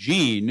in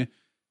Eugene,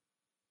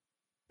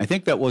 I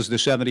think that was the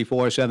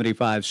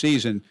 74-75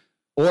 season,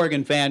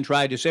 Oregon fan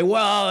tried to say,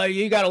 well,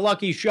 you got a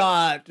lucky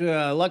shot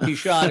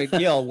at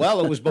Gill.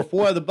 Well, it was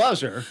before the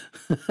buzzer.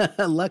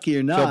 Lucky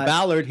or not. So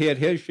Ballard hit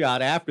his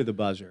shot after the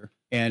buzzer,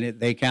 and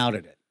they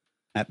counted it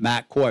at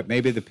Mac Court.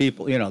 Maybe the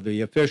people,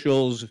 the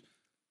officials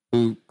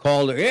who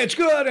called it, it's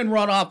good, and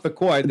run off the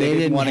court. They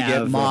didn't want to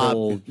get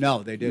mobbed.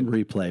 No, they didn't.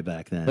 Replay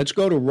back then. Let's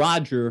go to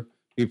Roger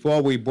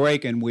before we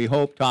break, and we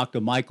hope talk to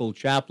Michael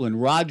Chaplin.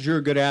 Roger,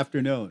 good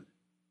afternoon.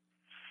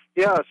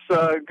 Yes,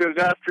 good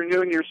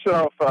afternoon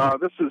yourself.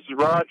 This is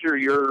Roger,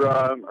 your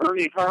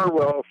Ernie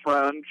Harwell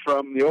friend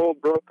from the old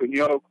Broken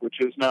Yoke,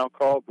 which is now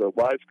called the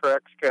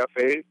Wisecracks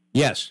Cafe.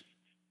 Yes.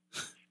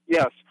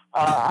 Yes.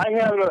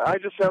 I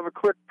just have a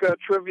quick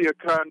trivia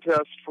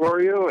contest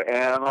for you,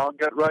 and I'll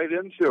get right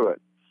into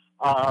it.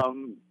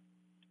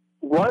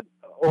 What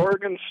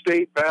Oregon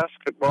State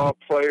basketball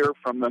player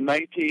from the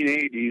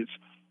 1980s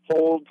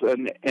holds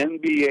an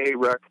NBA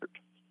record?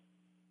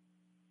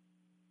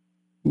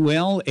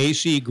 Well,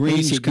 A.C.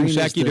 Green's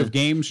consecutive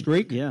game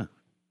streak? Yeah.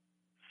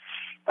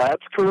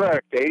 That's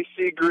correct.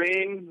 A.C.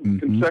 Green,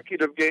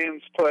 consecutive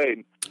games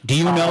played. Do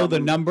you know the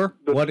number,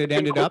 what it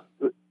ended up?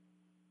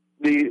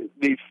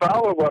 The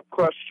follow-up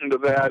question to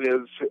that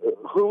is,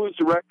 who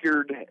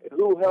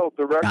held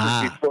the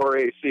record before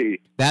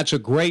A.C.? That's a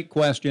great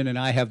question, and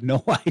I have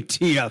no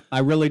idea. I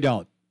really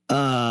don't.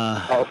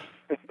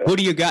 Who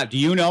do you got? Do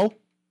you know?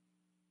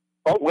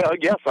 Oh, well,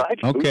 yes, I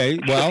do. Okay,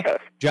 well,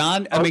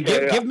 John,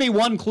 give me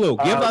one clue.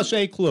 Give us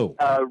a clue.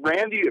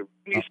 Randy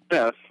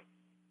Smith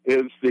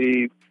is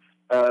the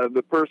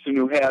person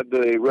who had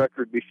the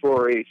record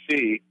before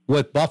AC.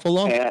 With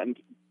Buffalo? And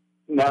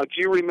now, do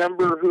you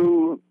remember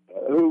who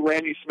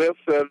Randy Smith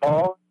at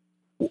all?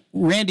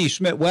 Randy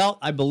Smith, well,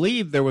 I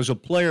believe there was a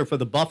player for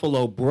the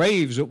Buffalo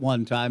Braves at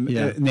one time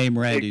named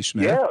Randy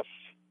Smith. Yes.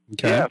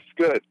 Okay. Yes,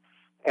 good.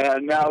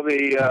 And now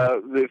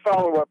the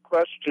follow-up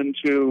question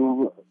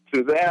to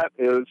that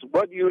is,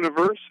 what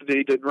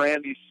university did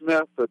Randy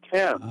Smith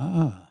attend?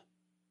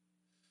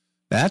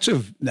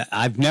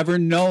 I've never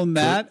known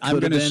that. I'm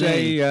going to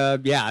say,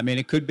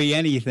 it could be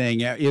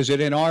anything. Is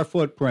it in our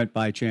footprint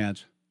by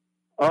chance?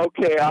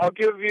 Okay, I'll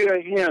give you a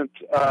hint.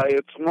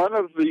 It's one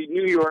of the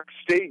New York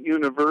State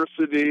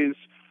universities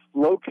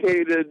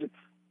located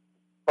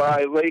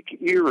by Lake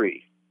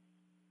Erie.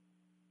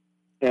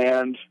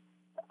 And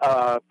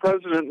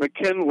President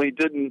McKinley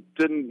didn't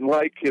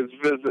like his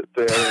visit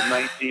there in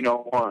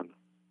 1901.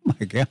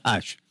 My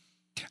gosh.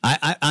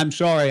 I'm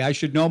sorry. I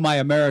should know my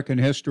American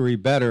history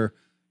better,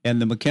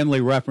 and the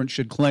McKinley reference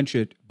should clinch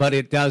it, but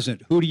it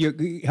doesn't. Who do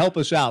you help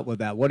us out with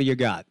that? What do you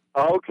got?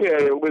 Okay,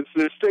 it was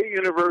the State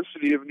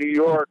University of New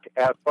York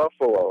at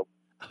Buffalo.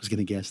 I was going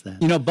to guess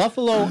that.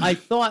 Buffalo, I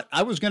thought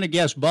I was going to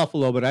guess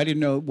Buffalo, but I didn't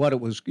know what it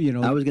was,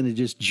 I was going to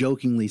just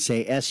jokingly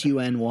say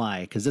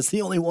SUNY, because that's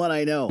the only one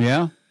I know.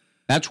 Yeah?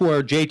 That's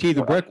where JT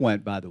the Brick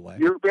went, by the way.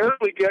 You're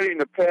barely getting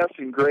a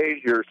passing grade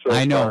here so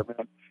I know. far,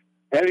 man.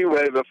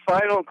 Anyway, the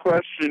final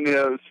question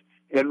is,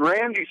 in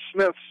Randy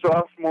Smith's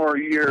sophomore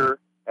year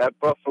at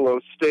Buffalo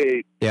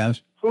State.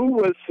 Yes. Who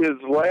was his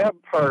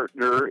lab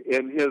partner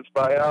in his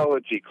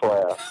biology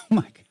class? Oh,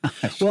 my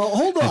gosh. Well,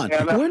 hold on.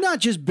 We're not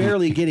just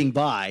barely getting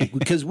by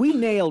because we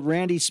nailed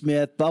Randy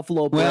Smith,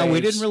 Buffalo Braves. Well,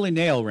 we didn't really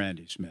nail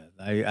Randy Smith.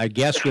 I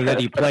guessed that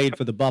he played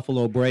for the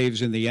Buffalo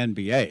Braves in the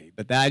NBA,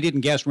 but I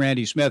didn't guess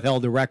Randy Smith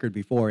held the record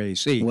before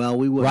AC. Well,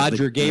 we would.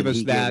 Roger gave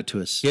us that.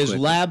 To us his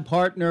lab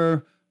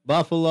partner,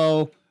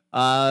 Buffalo.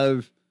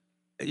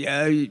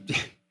 Yeah,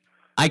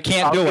 I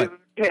can't do it.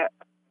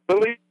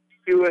 Believe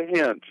you a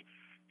hint.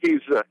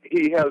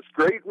 He has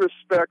great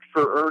respect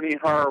for Ernie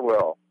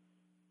Harwell.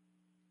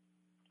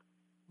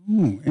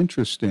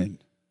 Interesting.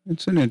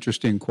 It's an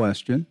interesting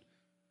question.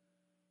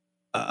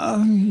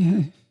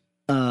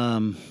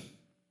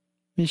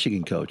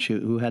 Michigan coach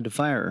who had to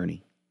fire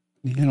Ernie.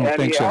 I don't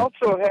think so.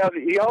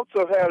 He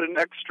also had an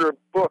extra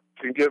book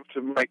to give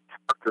to Mike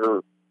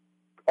Parker,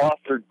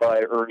 authored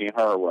by Ernie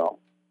Harwell.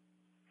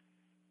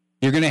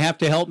 You're going to have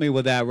to help me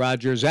with that,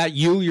 Roger. Is that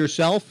you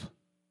yourself?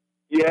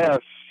 Yes,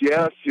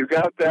 you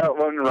got that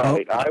one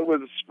right. I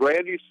was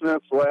Randy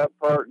Smith's lab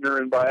partner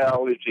in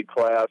biology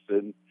class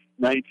in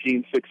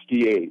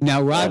 1968.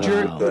 Now,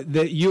 Roger,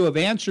 that you have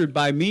answered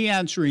by me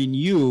answering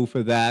you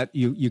for that.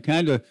 You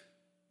kind of,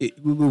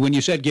 when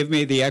you said give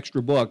me the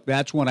extra book,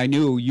 that's when I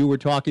knew you were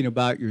talking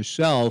about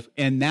yourself.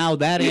 And now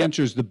that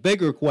answers the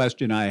bigger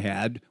question I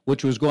had,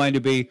 which was going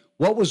to be,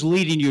 what was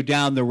leading you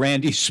down the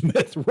Randy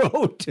Smith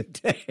road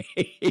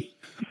today?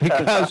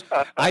 Because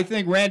I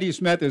think Randy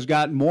Smith has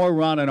gotten more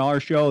run on our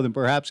show than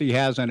perhaps he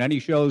has on any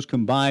shows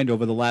combined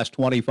over the last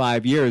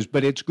 25 years,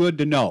 but it's good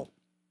to know.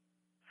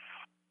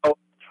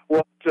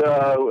 What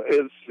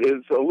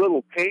is a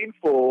little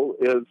painful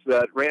is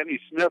that Randy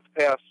Smith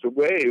passed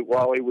away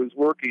while he was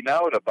working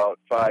out about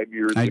 5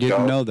 years ago. I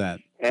didn't know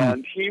that.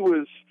 And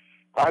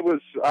I was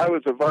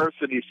a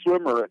varsity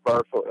swimmer at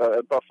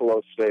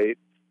Buffalo State.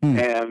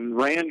 And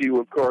Randy,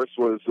 of course,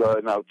 was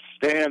an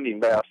outstanding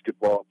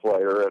basketball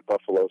player at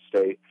Buffalo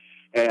State.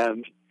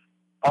 And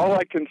all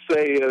I can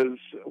say is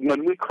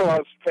when we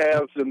crossed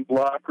paths in the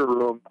locker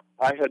room,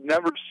 I had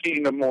never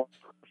seen a more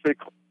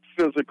perfect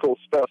physical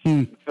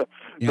specimen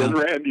than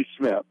Randy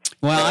Smith.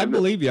 Well, I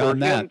believe you on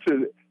that.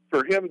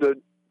 For him to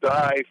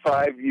die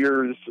 5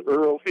 years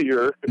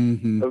earlier,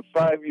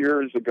 5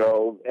 years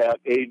ago, at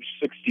age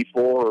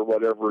 64 or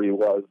whatever he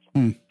was.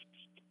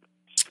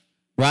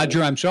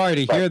 Roger, I'm sorry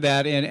to hear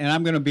that, and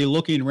I'm going to be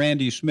looking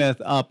Randy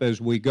Smith up as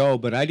we go,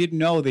 but I didn't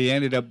know they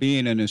ended up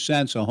being, in a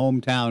sense, a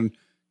hometown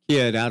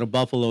kid out of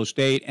Buffalo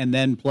State and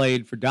then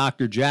played for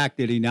Dr. Jack,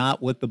 did he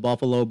not, with the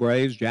Buffalo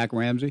Braves, Jack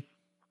Ramsey?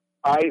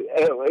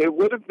 It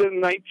would have been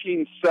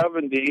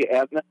 1970,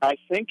 and I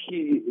think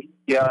he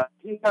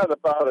had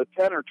about a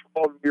 10 or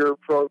 12-year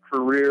pro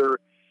career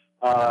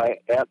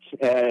at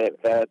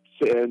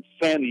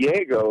San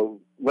Diego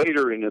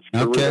later in his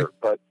career,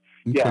 but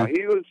yeah,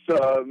 he was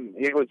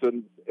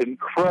an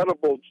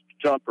incredible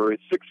jumper. He's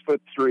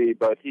 6'3",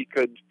 but he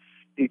could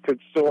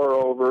soar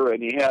over,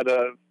 and he had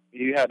a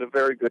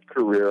very good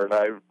career. And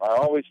I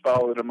always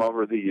followed him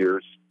over the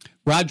years.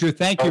 Roger,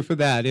 thank you for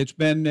that. It's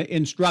been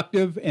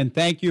instructive, and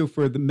thank you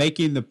for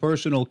making the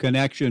personal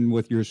connection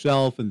with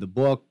yourself and the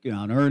book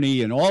on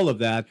Ernie and all of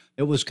that.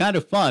 It was kind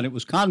of fun. It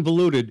was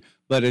convoluted,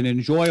 but an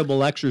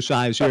enjoyable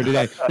exercise here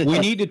today. We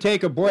need to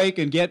take a break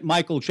and get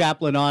Michael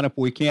Chaplin on if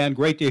we can.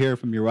 Great to hear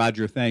from you,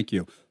 Roger. Thank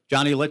you.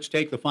 Johnny, let's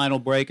take the final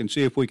break and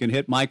see if we can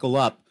hit Michael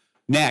up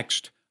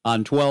next on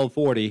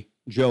 1240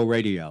 Joe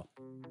Radio.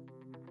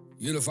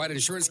 Unified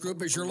Insurance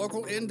Group is your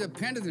local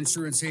independent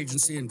insurance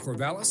agency in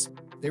Corvallis.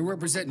 They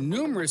represent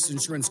numerous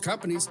insurance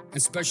companies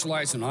and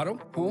specialize in auto,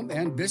 home,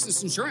 and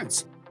business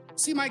insurance.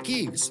 See Mike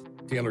Eves,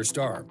 Taylor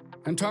Starr,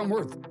 and Tom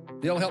Worth.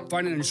 They'll help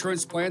find an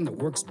insurance plan that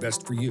works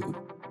best for you.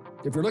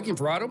 If you're looking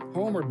for auto,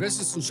 home, or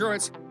business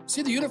insurance,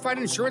 see the Unified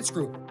Insurance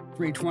Group,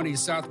 320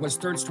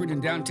 Southwest 3rd Street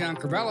in downtown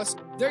Corvallis.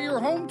 They're your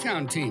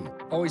hometown team,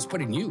 always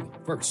putting you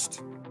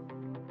first.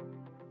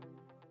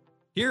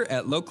 Here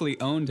at locally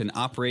owned and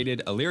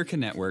operated Alerica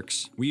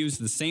Networks, we use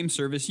the same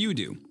service you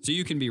do, so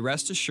you can be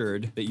rest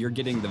assured that you're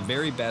getting the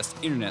very best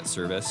internet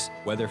service,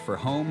 whether for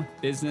home,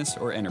 business,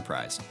 or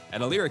enterprise. At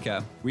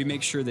Alerica, we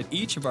make sure that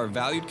each of our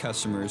valued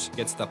customers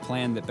gets the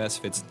plan that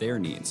best fits their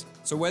needs.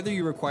 So whether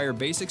you require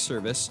basic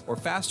service or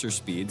faster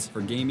speeds for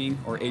gaming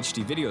or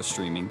HD video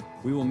streaming,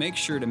 we will make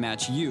sure to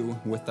match you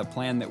with the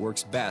plan that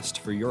works best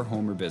for your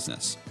home or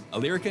business.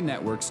 Alerica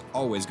Networks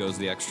always goes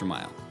the extra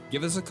mile.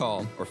 Give us a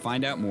call or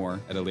find out more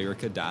at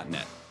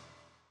Alerica.net.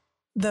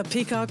 The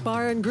Peacock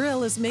Bar and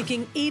Grill is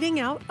making eating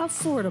out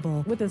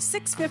affordable with a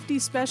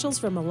 $6.50 specials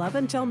from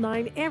 11 till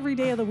 9 every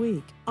day of the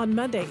week. On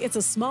Monday, it's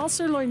a small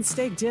sirloin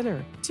steak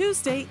dinner.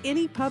 Tuesday,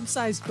 any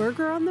pub-sized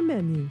burger on the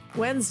menu.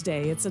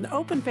 Wednesday, it's an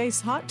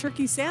open-faced hot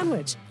turkey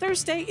sandwich.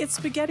 Thursday, it's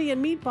spaghetti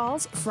and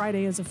meatballs.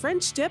 Friday is a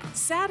French dip.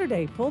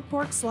 Saturday, pulled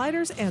pork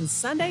sliders. And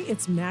Sunday,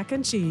 it's mac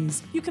and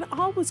cheese. You can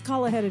always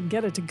call ahead and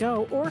get it to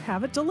go or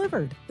have it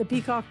delivered. The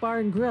Peacock Bar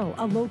and Grill,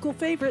 a local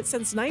favorite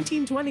since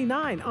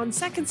 1929 on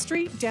 2nd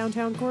Street,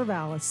 downtown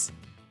Corvallis.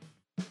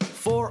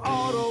 For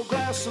auto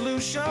glass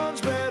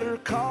solutions, better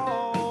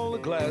call the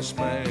glass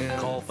man.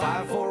 Call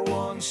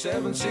 541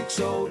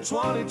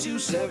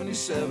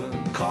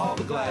 541-760-2277. Call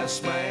the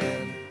Glass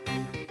Man.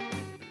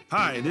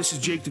 Hi, this is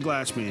Jake the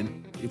Glass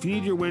Man. If you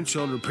need your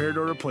windshield repaired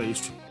or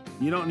replaced,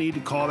 you don't need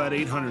to call that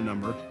 800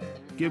 number.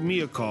 Give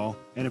me a call,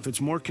 and if it's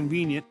more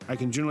convenient, I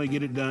can generally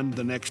get it done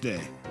the next day.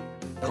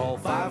 Call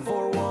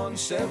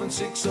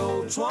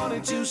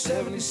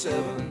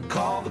 541-760-2277.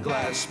 Call the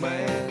Glass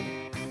Man.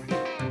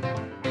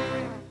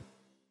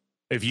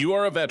 If you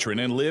are a veteran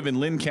and live in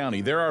Lynn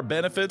County, there are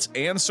benefits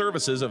and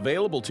services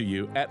available to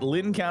you at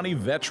Lynn County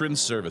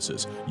Veterans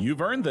Services. You've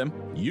earned them.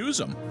 Use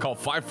them. Call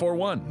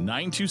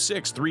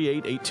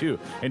 541-926-3882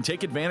 and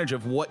take advantage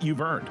of what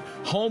you've earned.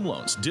 Home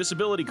loans,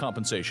 disability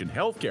compensation,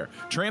 health care,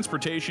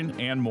 transportation,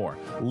 and more.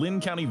 Lynn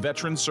County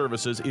Veterans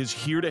Services is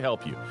here to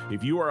help you.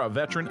 If you are a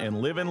veteran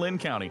and live in Lynn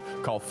County,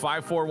 call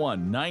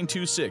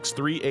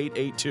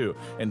 541-926-3882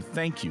 and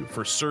thank you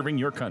for serving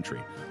your country.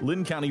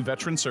 Lynn County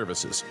Veterans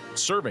Services,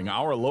 serving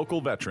our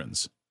local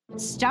veterans.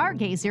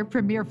 Stargazer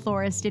Premier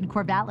Florist in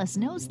Corvallis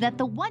knows that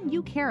the one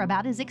you care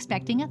about is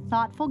expecting a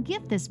thoughtful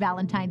gift this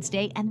Valentine's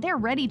Day, and they're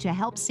ready to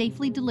help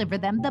safely deliver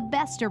them the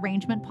best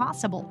arrangement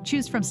possible.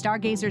 Choose from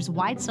Stargazer's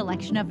wide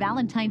selection of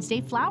Valentine's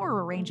Day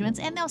flower arrangements,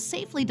 and they'll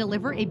safely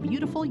deliver a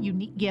beautiful,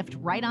 unique gift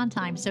right on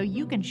time so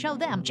you can show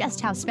them just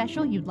how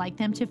special you'd like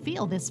them to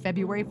feel this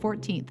February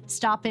 14th.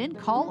 Stop in,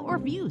 call, or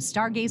view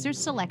Stargazer's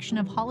selection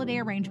of holiday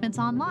arrangements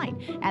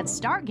online at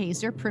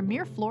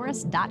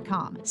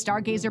stargazerpremierflorist.com.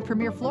 Stargazer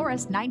Premier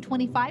Florist,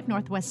 925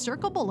 Northwest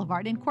Circle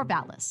Boulevard in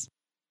Corvallis.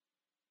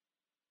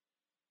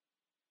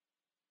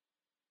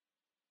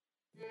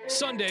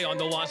 Sunday on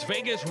the Las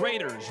Vegas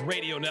Raiders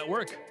Radio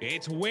Network.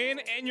 It's win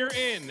and you're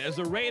in as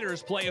the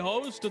Raiders play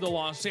host to the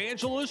Los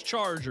Angeles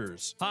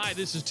Chargers. Hi,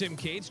 this is Tim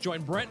Cates.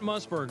 Join Brent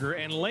Musburger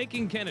and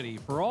Lincoln Kennedy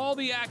for all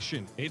the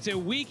action. It's a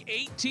Week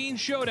 18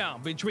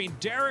 showdown between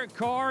Derek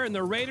Carr and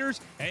the Raiders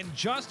and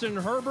Justin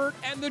Herbert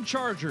and the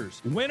Chargers.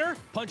 Winner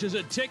punches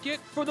a ticket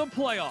for the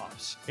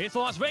playoffs. It's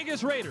Las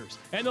Vegas Raiders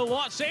and the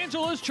Los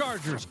Angeles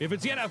Chargers. If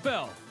it's the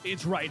NFL,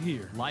 it's right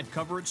here. Live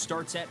coverage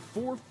starts at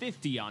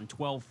 4:50 on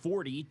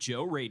 1240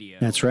 Joe Radio.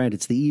 That's right.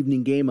 It's the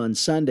evening game on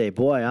Sunday.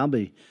 Boy, I'll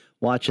be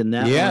watching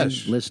that one,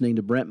 listening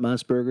to Brent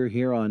Musburger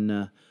here on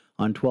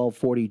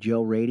 1240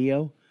 Joe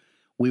Radio.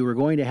 We were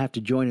going to have to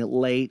join it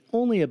late,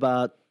 only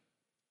about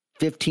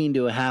 15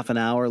 to a half an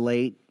hour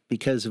late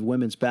because of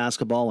women's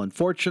basketball.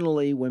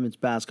 Unfortunately, women's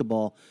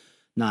basketball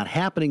not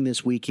happening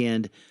this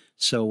weekend,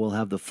 so we'll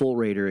have the full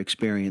Raider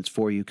experience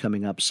for you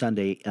coming up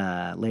Sunday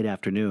late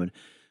afternoon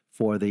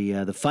for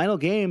the final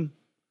game.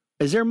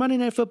 Is there Monday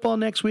Night Football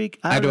next week?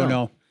 I don't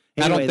know.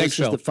 Anyway, I don't think this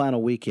so. is the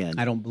final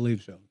weekend. I don't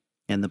believe so.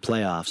 And the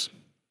playoffs.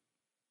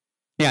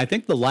 Yeah, I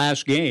think the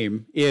last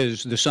game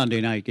is the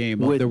Sunday night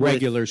game of the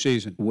regular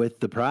season.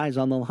 With the prize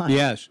on the line.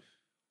 Yes.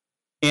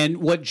 And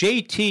what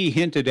JT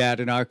hinted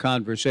at in our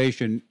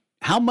conversation,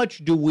 how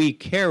much do we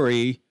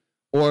carry,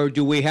 or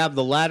do we have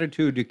the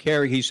latitude to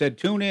carry? He said,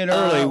 tune in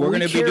early. We're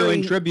going to be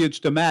doing tributes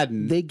to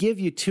Madden. They give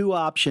you two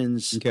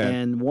options,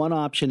 and one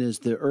option is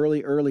the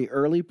early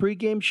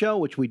pregame show,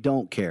 which we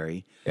don't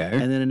carry. Okay.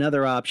 And then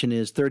another option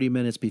is 30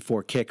 minutes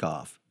before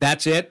kickoff.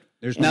 That's it?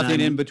 There's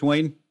nothing in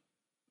between?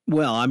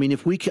 Well, I mean,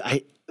 if we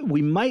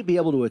might be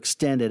able to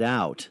extend it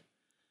out,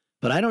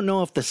 but I don't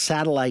know if the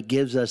satellite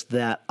gives us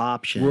that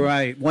option.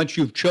 Right, once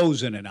you've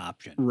chosen an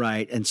option.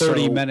 Right, and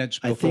 30 minutes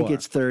before. I think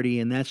it's 30,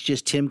 and that's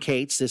just Tim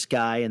Cates, this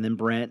guy, and then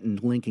Brent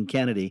and Lincoln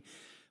Kennedy.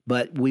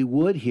 But we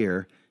would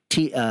hear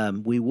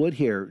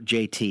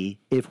JT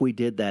if we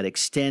did that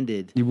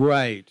extended.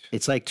 Right.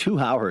 It's like 2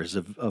 hours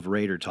of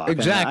Raider talk.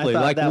 Exactly.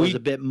 I thought that was a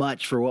bit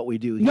much for what we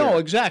do here. No,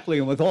 exactly.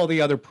 And with all the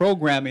other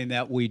programming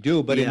that we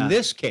do. But in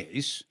this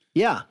case,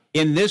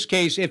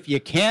 if you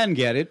can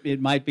get it,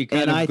 it might be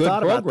kind of good programming. And I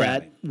thought about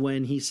that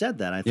when he said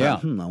that. I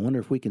thought, I wonder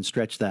if we can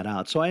stretch that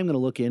out. So I am going to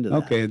look into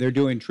that. Okay, they're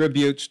doing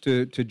tributes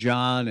to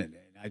John, and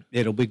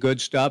it'll be good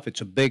stuff.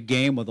 It's a big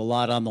game with a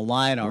lot on the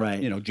line.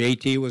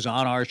 JT was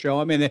on our show.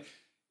 I mean,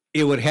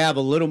 it would have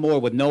a little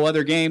more with no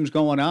other games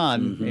going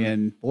on. Mm-hmm.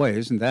 And, boy,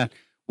 isn't that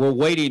 – we're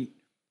waiting.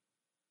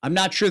 I'm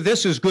not sure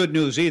this is good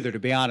news either, to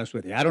be honest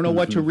with you. I don't know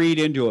what to read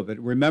into it. But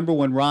remember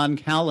when Ron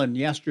Callan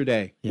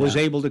yesterday was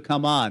able to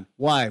come on.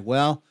 Why?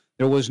 Well,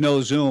 there was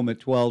no Zoom at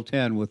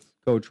 12:10 with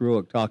Coach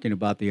Ruick talking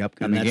about the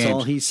upcoming games. And that's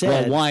all he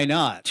said. Well, why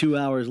not? 2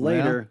 hours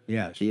later,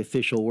 yes, the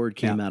official word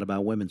came out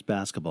about women's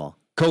basketball.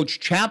 Coach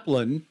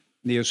Chaplin,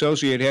 the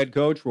associate head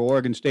coach for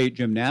Oregon State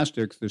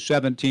Gymnastics, the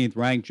 17th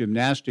ranked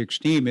gymnastics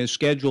team, is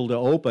scheduled to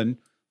open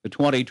the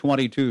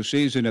 2022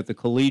 season at the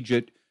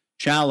Collegiate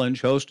Challenge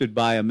hosted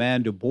by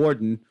Amanda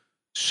Borden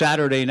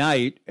Saturday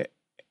night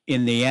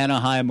in the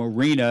Anaheim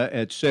Arena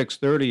at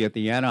 6:30 at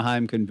the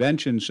Anaheim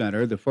Convention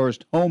Center. The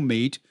first home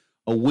meet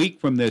a week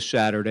from this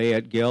Saturday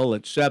at Gill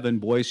at 7,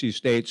 Boise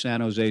State,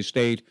 San Jose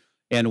State,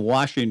 and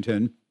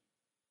Washington.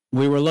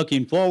 We were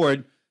looking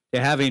forward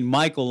to having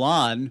Michael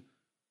on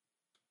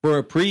for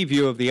a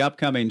preview of the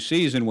upcoming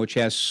season, which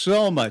has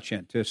so much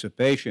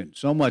anticipation,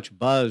 so much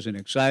buzz and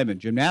excitement.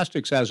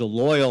 Gymnastics has a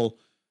loyal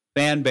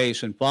fan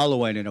base and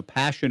following, and a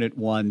passionate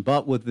one,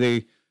 but with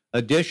the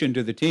addition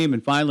to the team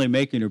and finally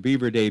making her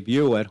Beaver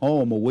debut at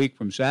home a week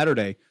from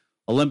Saturday.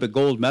 Olympic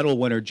gold medal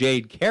winner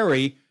Jade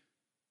Carey.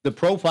 The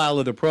profile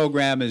of the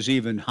program is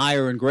even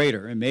higher and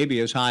greater, and maybe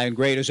as high and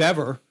great as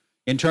ever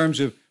in terms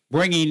of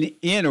bringing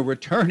in a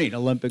returning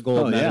Olympic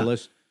gold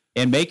medalist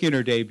and making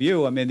her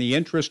debut. I mean, the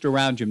interest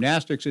around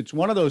gymnastics, it's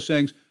one of those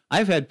things.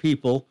 I've had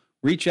people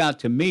reach out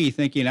to me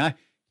thinking,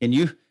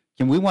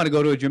 can we want to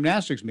go to a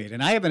gymnastics meet?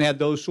 And I haven't had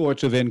those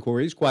sorts of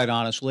inquiries, quite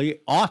honestly,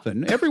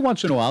 often. Every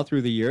once in a while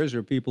through the years,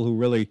 there are people who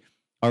really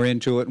are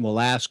into it and will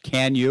ask,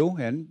 can you?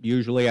 And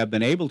usually I've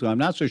been able to. I'm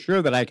not so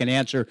sure that I can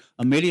answer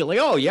immediately,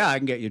 oh, yeah, I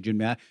can get you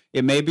gymnastics.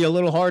 It may be a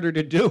little harder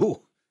to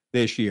do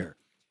this year.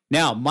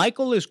 Now,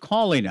 Michael is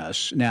calling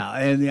us now,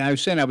 and I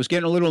was saying I was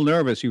getting a little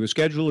nervous. He was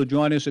scheduled to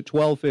join us at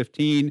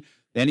 12:15.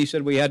 Then he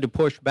said we had to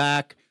push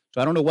back. So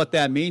I don't know what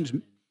that means.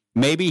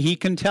 Maybe he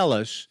can tell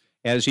us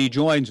as he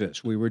joins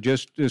us. We were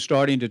just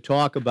starting to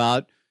talk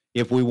about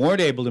if we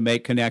weren't able to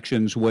make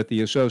connections with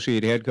the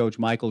associate head coach,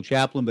 Michael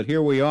Chaplin. But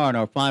here we are in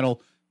our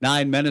final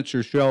 9 minutes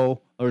or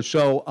so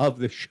of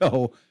the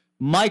show.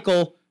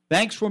 Michael,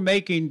 thanks for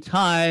making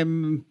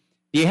time.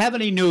 Do you have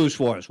any news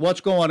for us?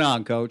 What's going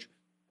on, Coach?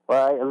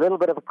 Well, a little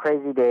bit of a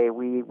crazy day.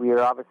 We are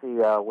obviously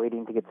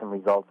waiting to get some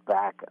results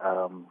back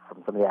from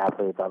some of the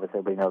athletes. Obviously,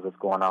 everybody knows what's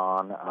going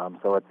on.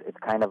 So it's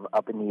kind of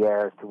up in the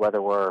air as to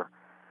whether we're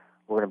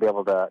going to be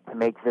able to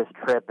make this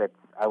trip. It's,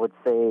 I would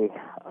say,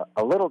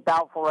 a little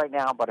doubtful right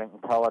now, but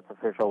until it's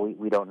official,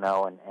 we don't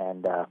know,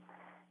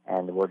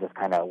 and we're just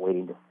kind of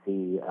waiting to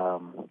see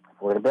if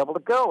we're going to be able to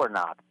go or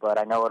not. But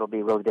I know it'll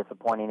be really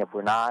disappointing if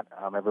we're not.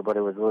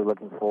 Everybody was really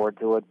looking forward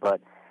to it, but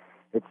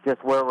it's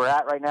just where we're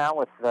at right now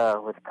with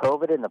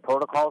COVID and the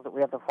protocols that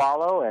we have to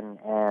follow.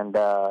 And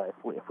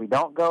if we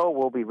don't go,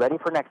 we'll be ready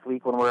for next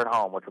week when we're at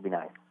home, which will be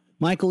nice.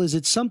 Michael, is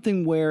it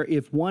something where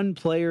if one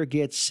player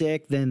gets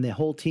sick, then the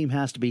whole team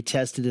has to be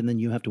tested and then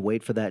you have to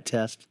wait for that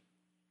test?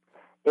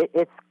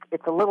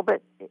 It's a little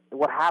bit,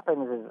 what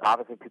happens is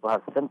obviously people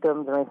have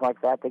symptoms or anything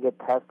like that, they get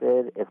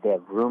tested. If they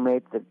have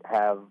roommates that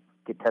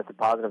get tested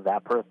positive,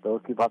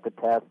 those people have to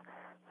test.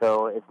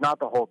 So it's not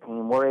the whole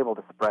team. We're able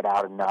to spread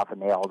out enough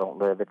and they all don't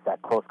live. It's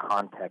that close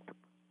contact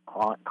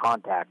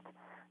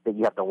that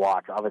you have to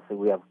watch. Obviously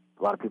we have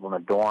a lot of people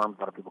in the dorms, a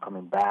lot of people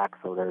coming back,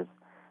 so there's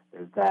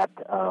that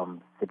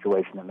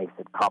situation that makes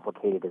it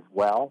complicated as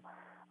well.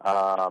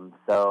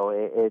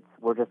 So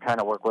we're just trying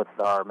to work with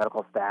our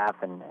medical staff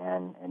and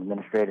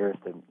administrators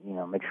to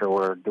make sure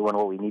we're doing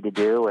what we need to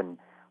do and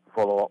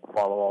follow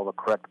all the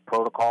correct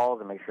protocols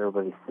and make sure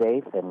everybody's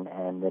safe,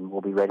 and then we'll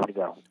be ready to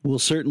go. We'll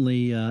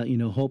certainly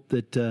hope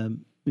that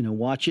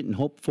watch it and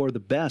hope for the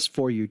best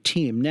for your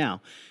team.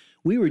 Now,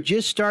 we were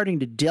just starting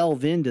to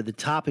delve into the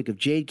topic of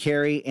Jade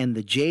Carey and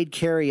the Jade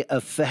Carey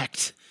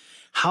effect.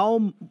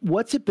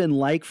 What's it been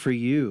like for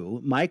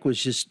you? Mike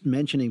was just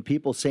mentioning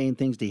people saying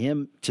things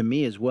to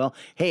me as well.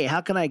 Hey,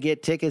 how can I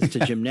get tickets to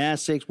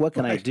gymnastics? What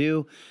can I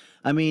do?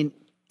 I mean,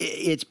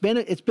 it's been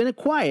a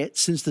quiet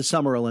since the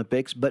Summer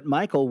Olympics, but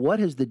Michael,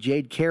 what has the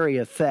Jade Carey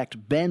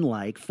effect been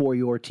like for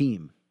your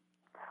team?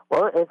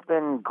 Well, it's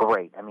been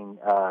great. I mean,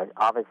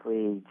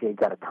 obviously Jade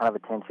got a ton of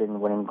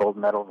attention. Winning gold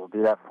medals will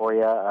do that for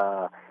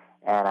you.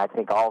 And I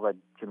think all the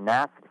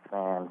gymnastics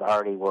fans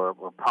already were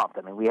pumped.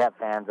 I mean, we have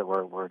fans that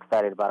were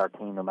excited about our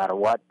team no matter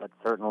what, but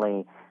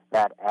certainly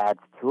that adds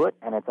to it.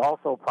 And it's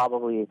also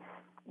probably,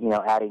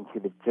 adding to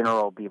the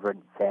general Beaver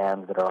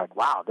fans that are like,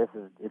 wow, this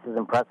is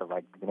impressive.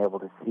 Like, being able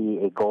to see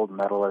a gold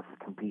medalist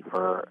compete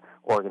for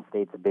Oregon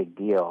State's a big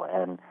deal.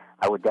 And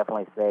I would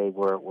definitely say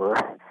we're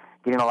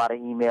getting a lot of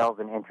emails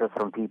and interest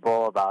from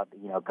people about,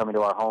 coming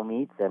to our home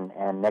meets.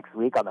 And next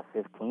week on the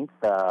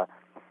 15th,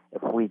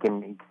 if we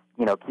can,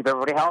 keep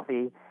everybody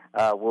healthy,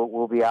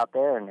 we'll be out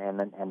there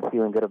and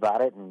feeling good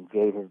about it. And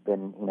Jade has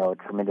been, a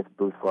tremendous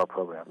boost for our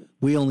program.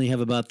 We only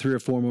have about 3 or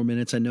 4 more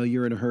minutes. I know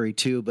you're in a hurry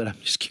too, but I'm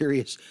just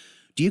curious.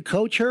 Do you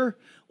coach her,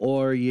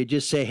 or you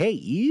just say, hey,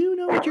 you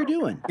know what you're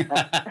doing?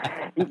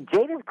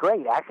 Jade is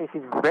great. Actually,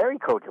 she's very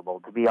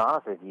coachable, to be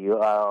honest with you.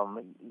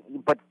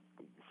 But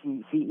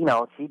she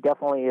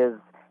definitely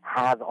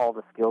has all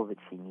the skills that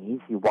she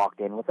needs. She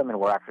walked in with them, and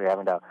we're actually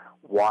having to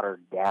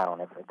water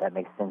down, if that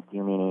makes sense to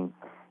you, meaning,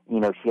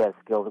 she has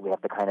skills that we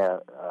have to kind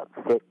of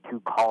fit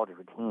to college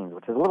routines,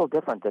 which is a little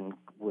different than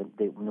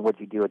what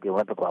you do at the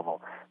Olympic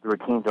level. The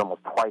routines are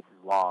almost twice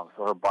as long,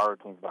 so her bar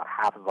routine is about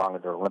half as long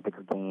as her Olympic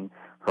routine.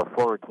 Her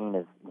floor routine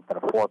is, instead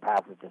of 4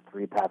 passes, just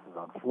 3 passes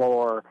on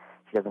floor.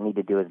 She doesn't need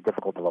to do as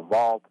difficult of a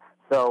vault.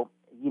 So,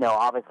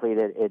 obviously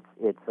that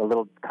it's a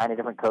little kind of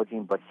different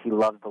coaching, but she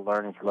loves to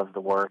learn and she loves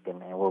to work, and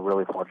we're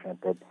really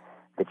fortunate that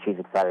she's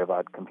excited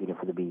about competing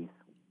for the Bees.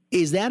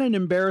 Is that an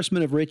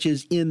embarrassment of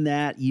riches in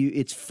that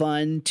it's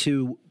fun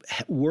to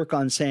work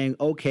on saying,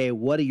 okay,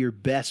 what are your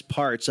best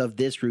parts of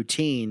this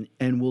routine,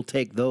 and we'll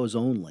take those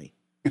only?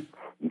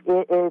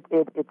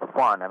 It's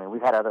fun. I mean,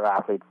 we've had other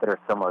athletes that are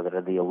similar, that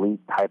are the elite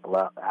type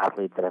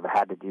athletes that have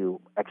had to do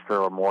extra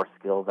or more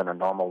skills than a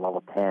normal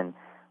level 10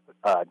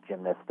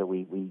 gymnast that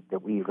we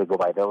usually go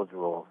by those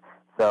rules.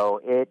 So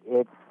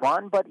it's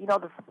fun, but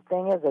the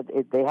thing is that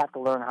they have to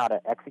learn how to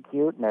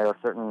execute, and there are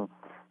certain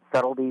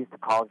subtleties to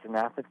college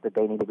gymnastics that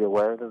they need to be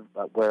aware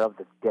of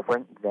that's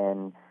different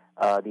than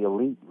the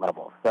elite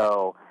level.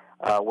 So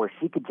where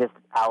she could just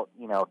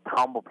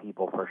tumble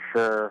people for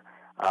sure,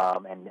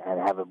 and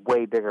have a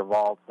way bigger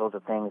vaults. Those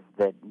are things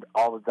that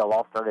they'll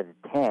all start at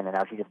a 10, and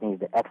now she just needs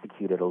to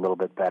execute it a little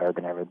bit better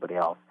than everybody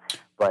else.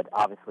 But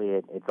obviously,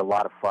 it's a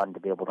lot of fun to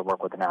be able to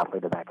work with an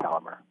athlete of that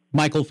caliber.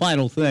 Michael,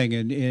 final thing,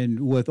 and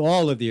with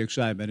all of the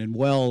excitement, and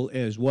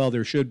as well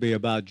there should be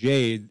about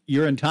Jade,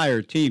 your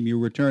entire team, you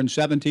returned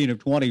 17 of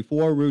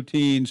 24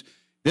 routines.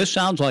 This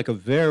sounds like a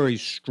very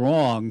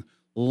strong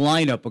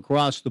lineup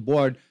across the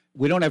board.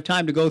 We don't have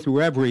time to go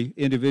through every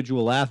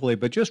individual athlete,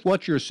 but just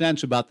what's your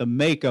sense about the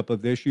makeup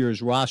of this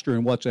year's roster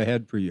and what's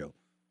ahead for you?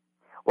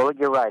 Well,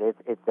 you're right.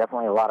 It's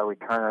definitely a lot of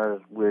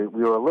returners. We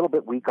were a little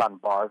bit weak on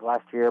bars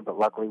last year, but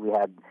luckily we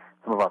had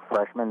some of our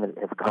freshmen that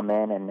have come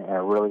in and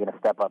are really going to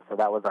step up. So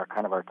that was our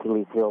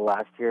Achilles heel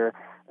last year.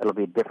 It'll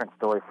be a different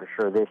story for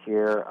sure this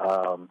year.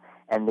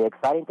 And the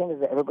exciting thing is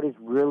that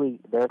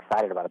they're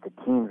excited about it.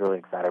 The team's really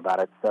excited about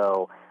it.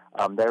 So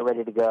they're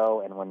ready to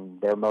go, and when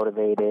they're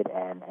motivated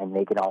and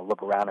they can all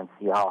look around and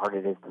see how hard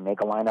it is to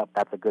make a lineup,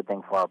 that's a good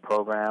thing for our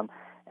program.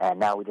 And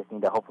now we just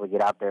need to hopefully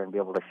get out there and be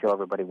able to show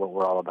everybody what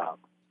we're all about.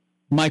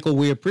 Michael,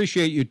 we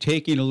appreciate you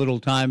taking a little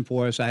time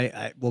for us.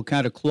 I will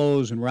kind of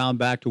close and round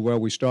back to where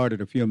we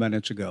started a few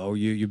minutes ago.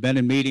 You've been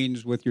in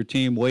meetings with your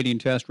team, waiting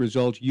test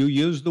results. You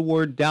used the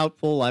word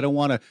doubtful. I don't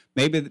want to.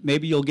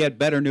 Maybe you'll get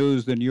better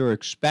news than you're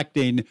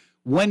expecting.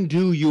 When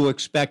do you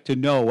expect to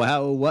know?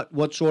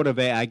 What sort of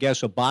a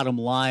bottom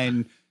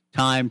line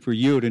time for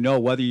you to know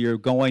whether you're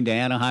going to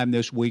Anaheim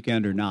this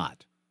weekend or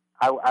not?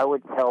 I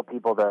would tell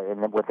people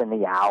within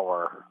the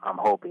hour, I'm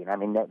hoping. I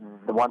mean,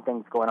 the one thing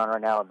that's going on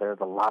right now, there's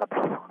a lot of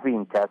people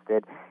being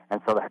tested,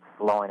 and so that's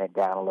slowing it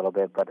down a little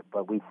bit.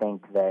 But we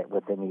think that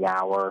within the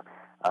hour,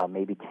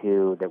 maybe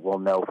two, that we'll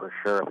know for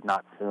sure, if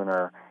not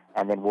sooner,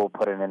 and then we'll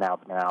put an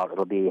announcement out.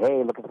 It'll be,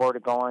 hey, looking forward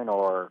to going,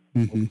 or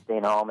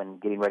staying home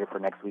and getting ready for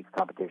next week's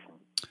competition.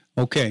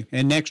 Okay,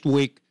 and next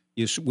week,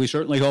 we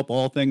certainly hope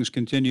all things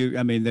continue.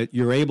 I mean, that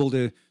you're able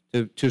to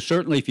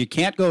certainly, if you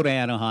can't go to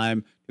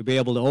Anaheim, to be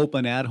able to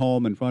open at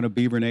home in front of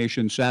Beaver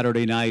Nation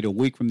Saturday night, a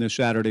week from this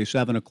Saturday,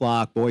 7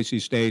 o'clock, Boise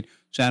State,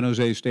 San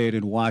Jose State,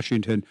 and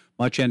Washington.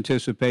 Much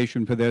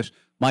anticipation for this.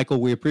 Michael,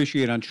 we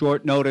appreciate on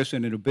short notice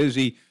and in a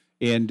busy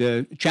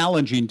and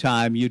challenging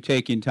time, you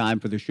taking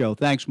time for the show.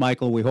 Thanks,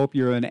 Michael. We hope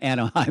you're in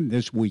Anaheim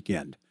this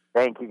weekend.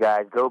 Thank you,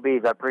 guys. Go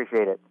Bees. I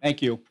appreciate it.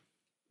 Thank you.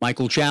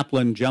 Michael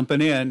Chaplin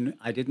jumping in.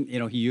 I didn't,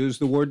 he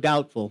used the word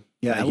doubtful.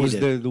 Yeah, that was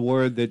the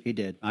word that he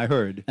did. I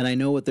heard. And I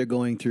know what they're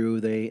going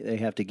through. They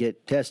have to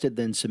get tested,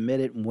 then submit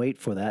it and wait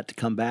for that to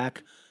come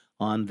back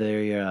on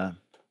their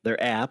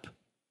app.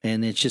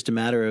 And it's just a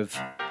matter of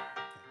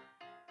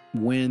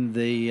when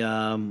the,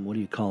 what do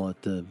you call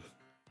it, the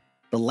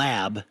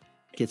lab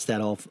gets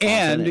that all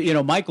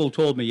And, Michael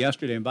told me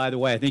yesterday, and by the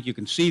way, I think you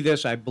can see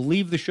this. I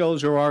believe the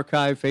shows are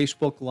archived,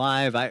 Facebook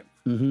Live.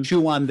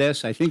 Chew on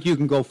this. I think you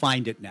can go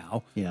find it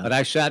now. Yeah. But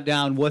I sat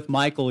down with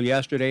Michael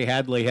yesterday.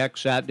 Hadley Heck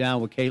sat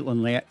down with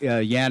Caitlin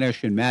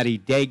Yanish and Maddie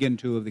Dagan,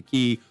 two of the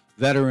key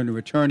veteran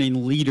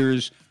returning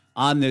leaders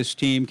on this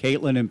team.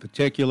 Caitlin in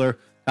particular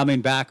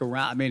coming back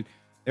around. I mean,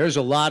 there's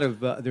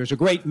a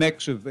great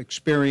mix of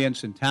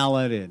experience and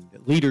talent and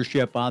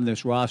leadership on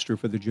this roster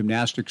for the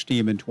gymnastics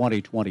team in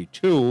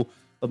 2022.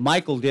 But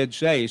Michael did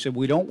say, he said,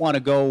 we don't want to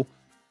go.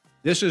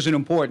 This is an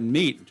important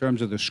meet in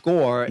terms of the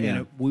score,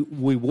 and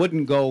we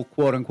wouldn't go,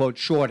 quote-unquote,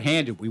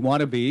 shorthanded. We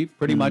want to be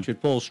pretty much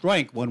at full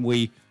strength when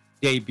we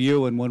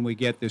debut and when we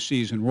get this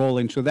season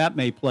rolling, so that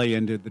may play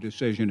into the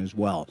decision as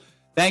well.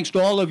 Thanks to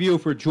all of you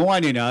for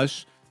joining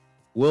us.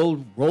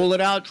 We'll roll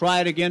it out, try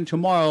it again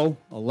tomorrow,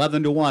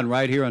 11 to 1,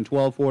 right here on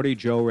 1240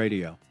 Joe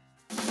Radio.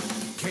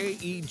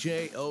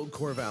 KEJO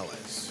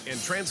Corvallis and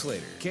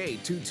translator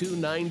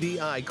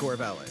K229DI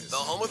Corvallis, the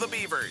home of the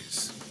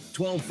Beavers.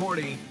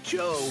 1240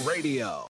 Joe Radio.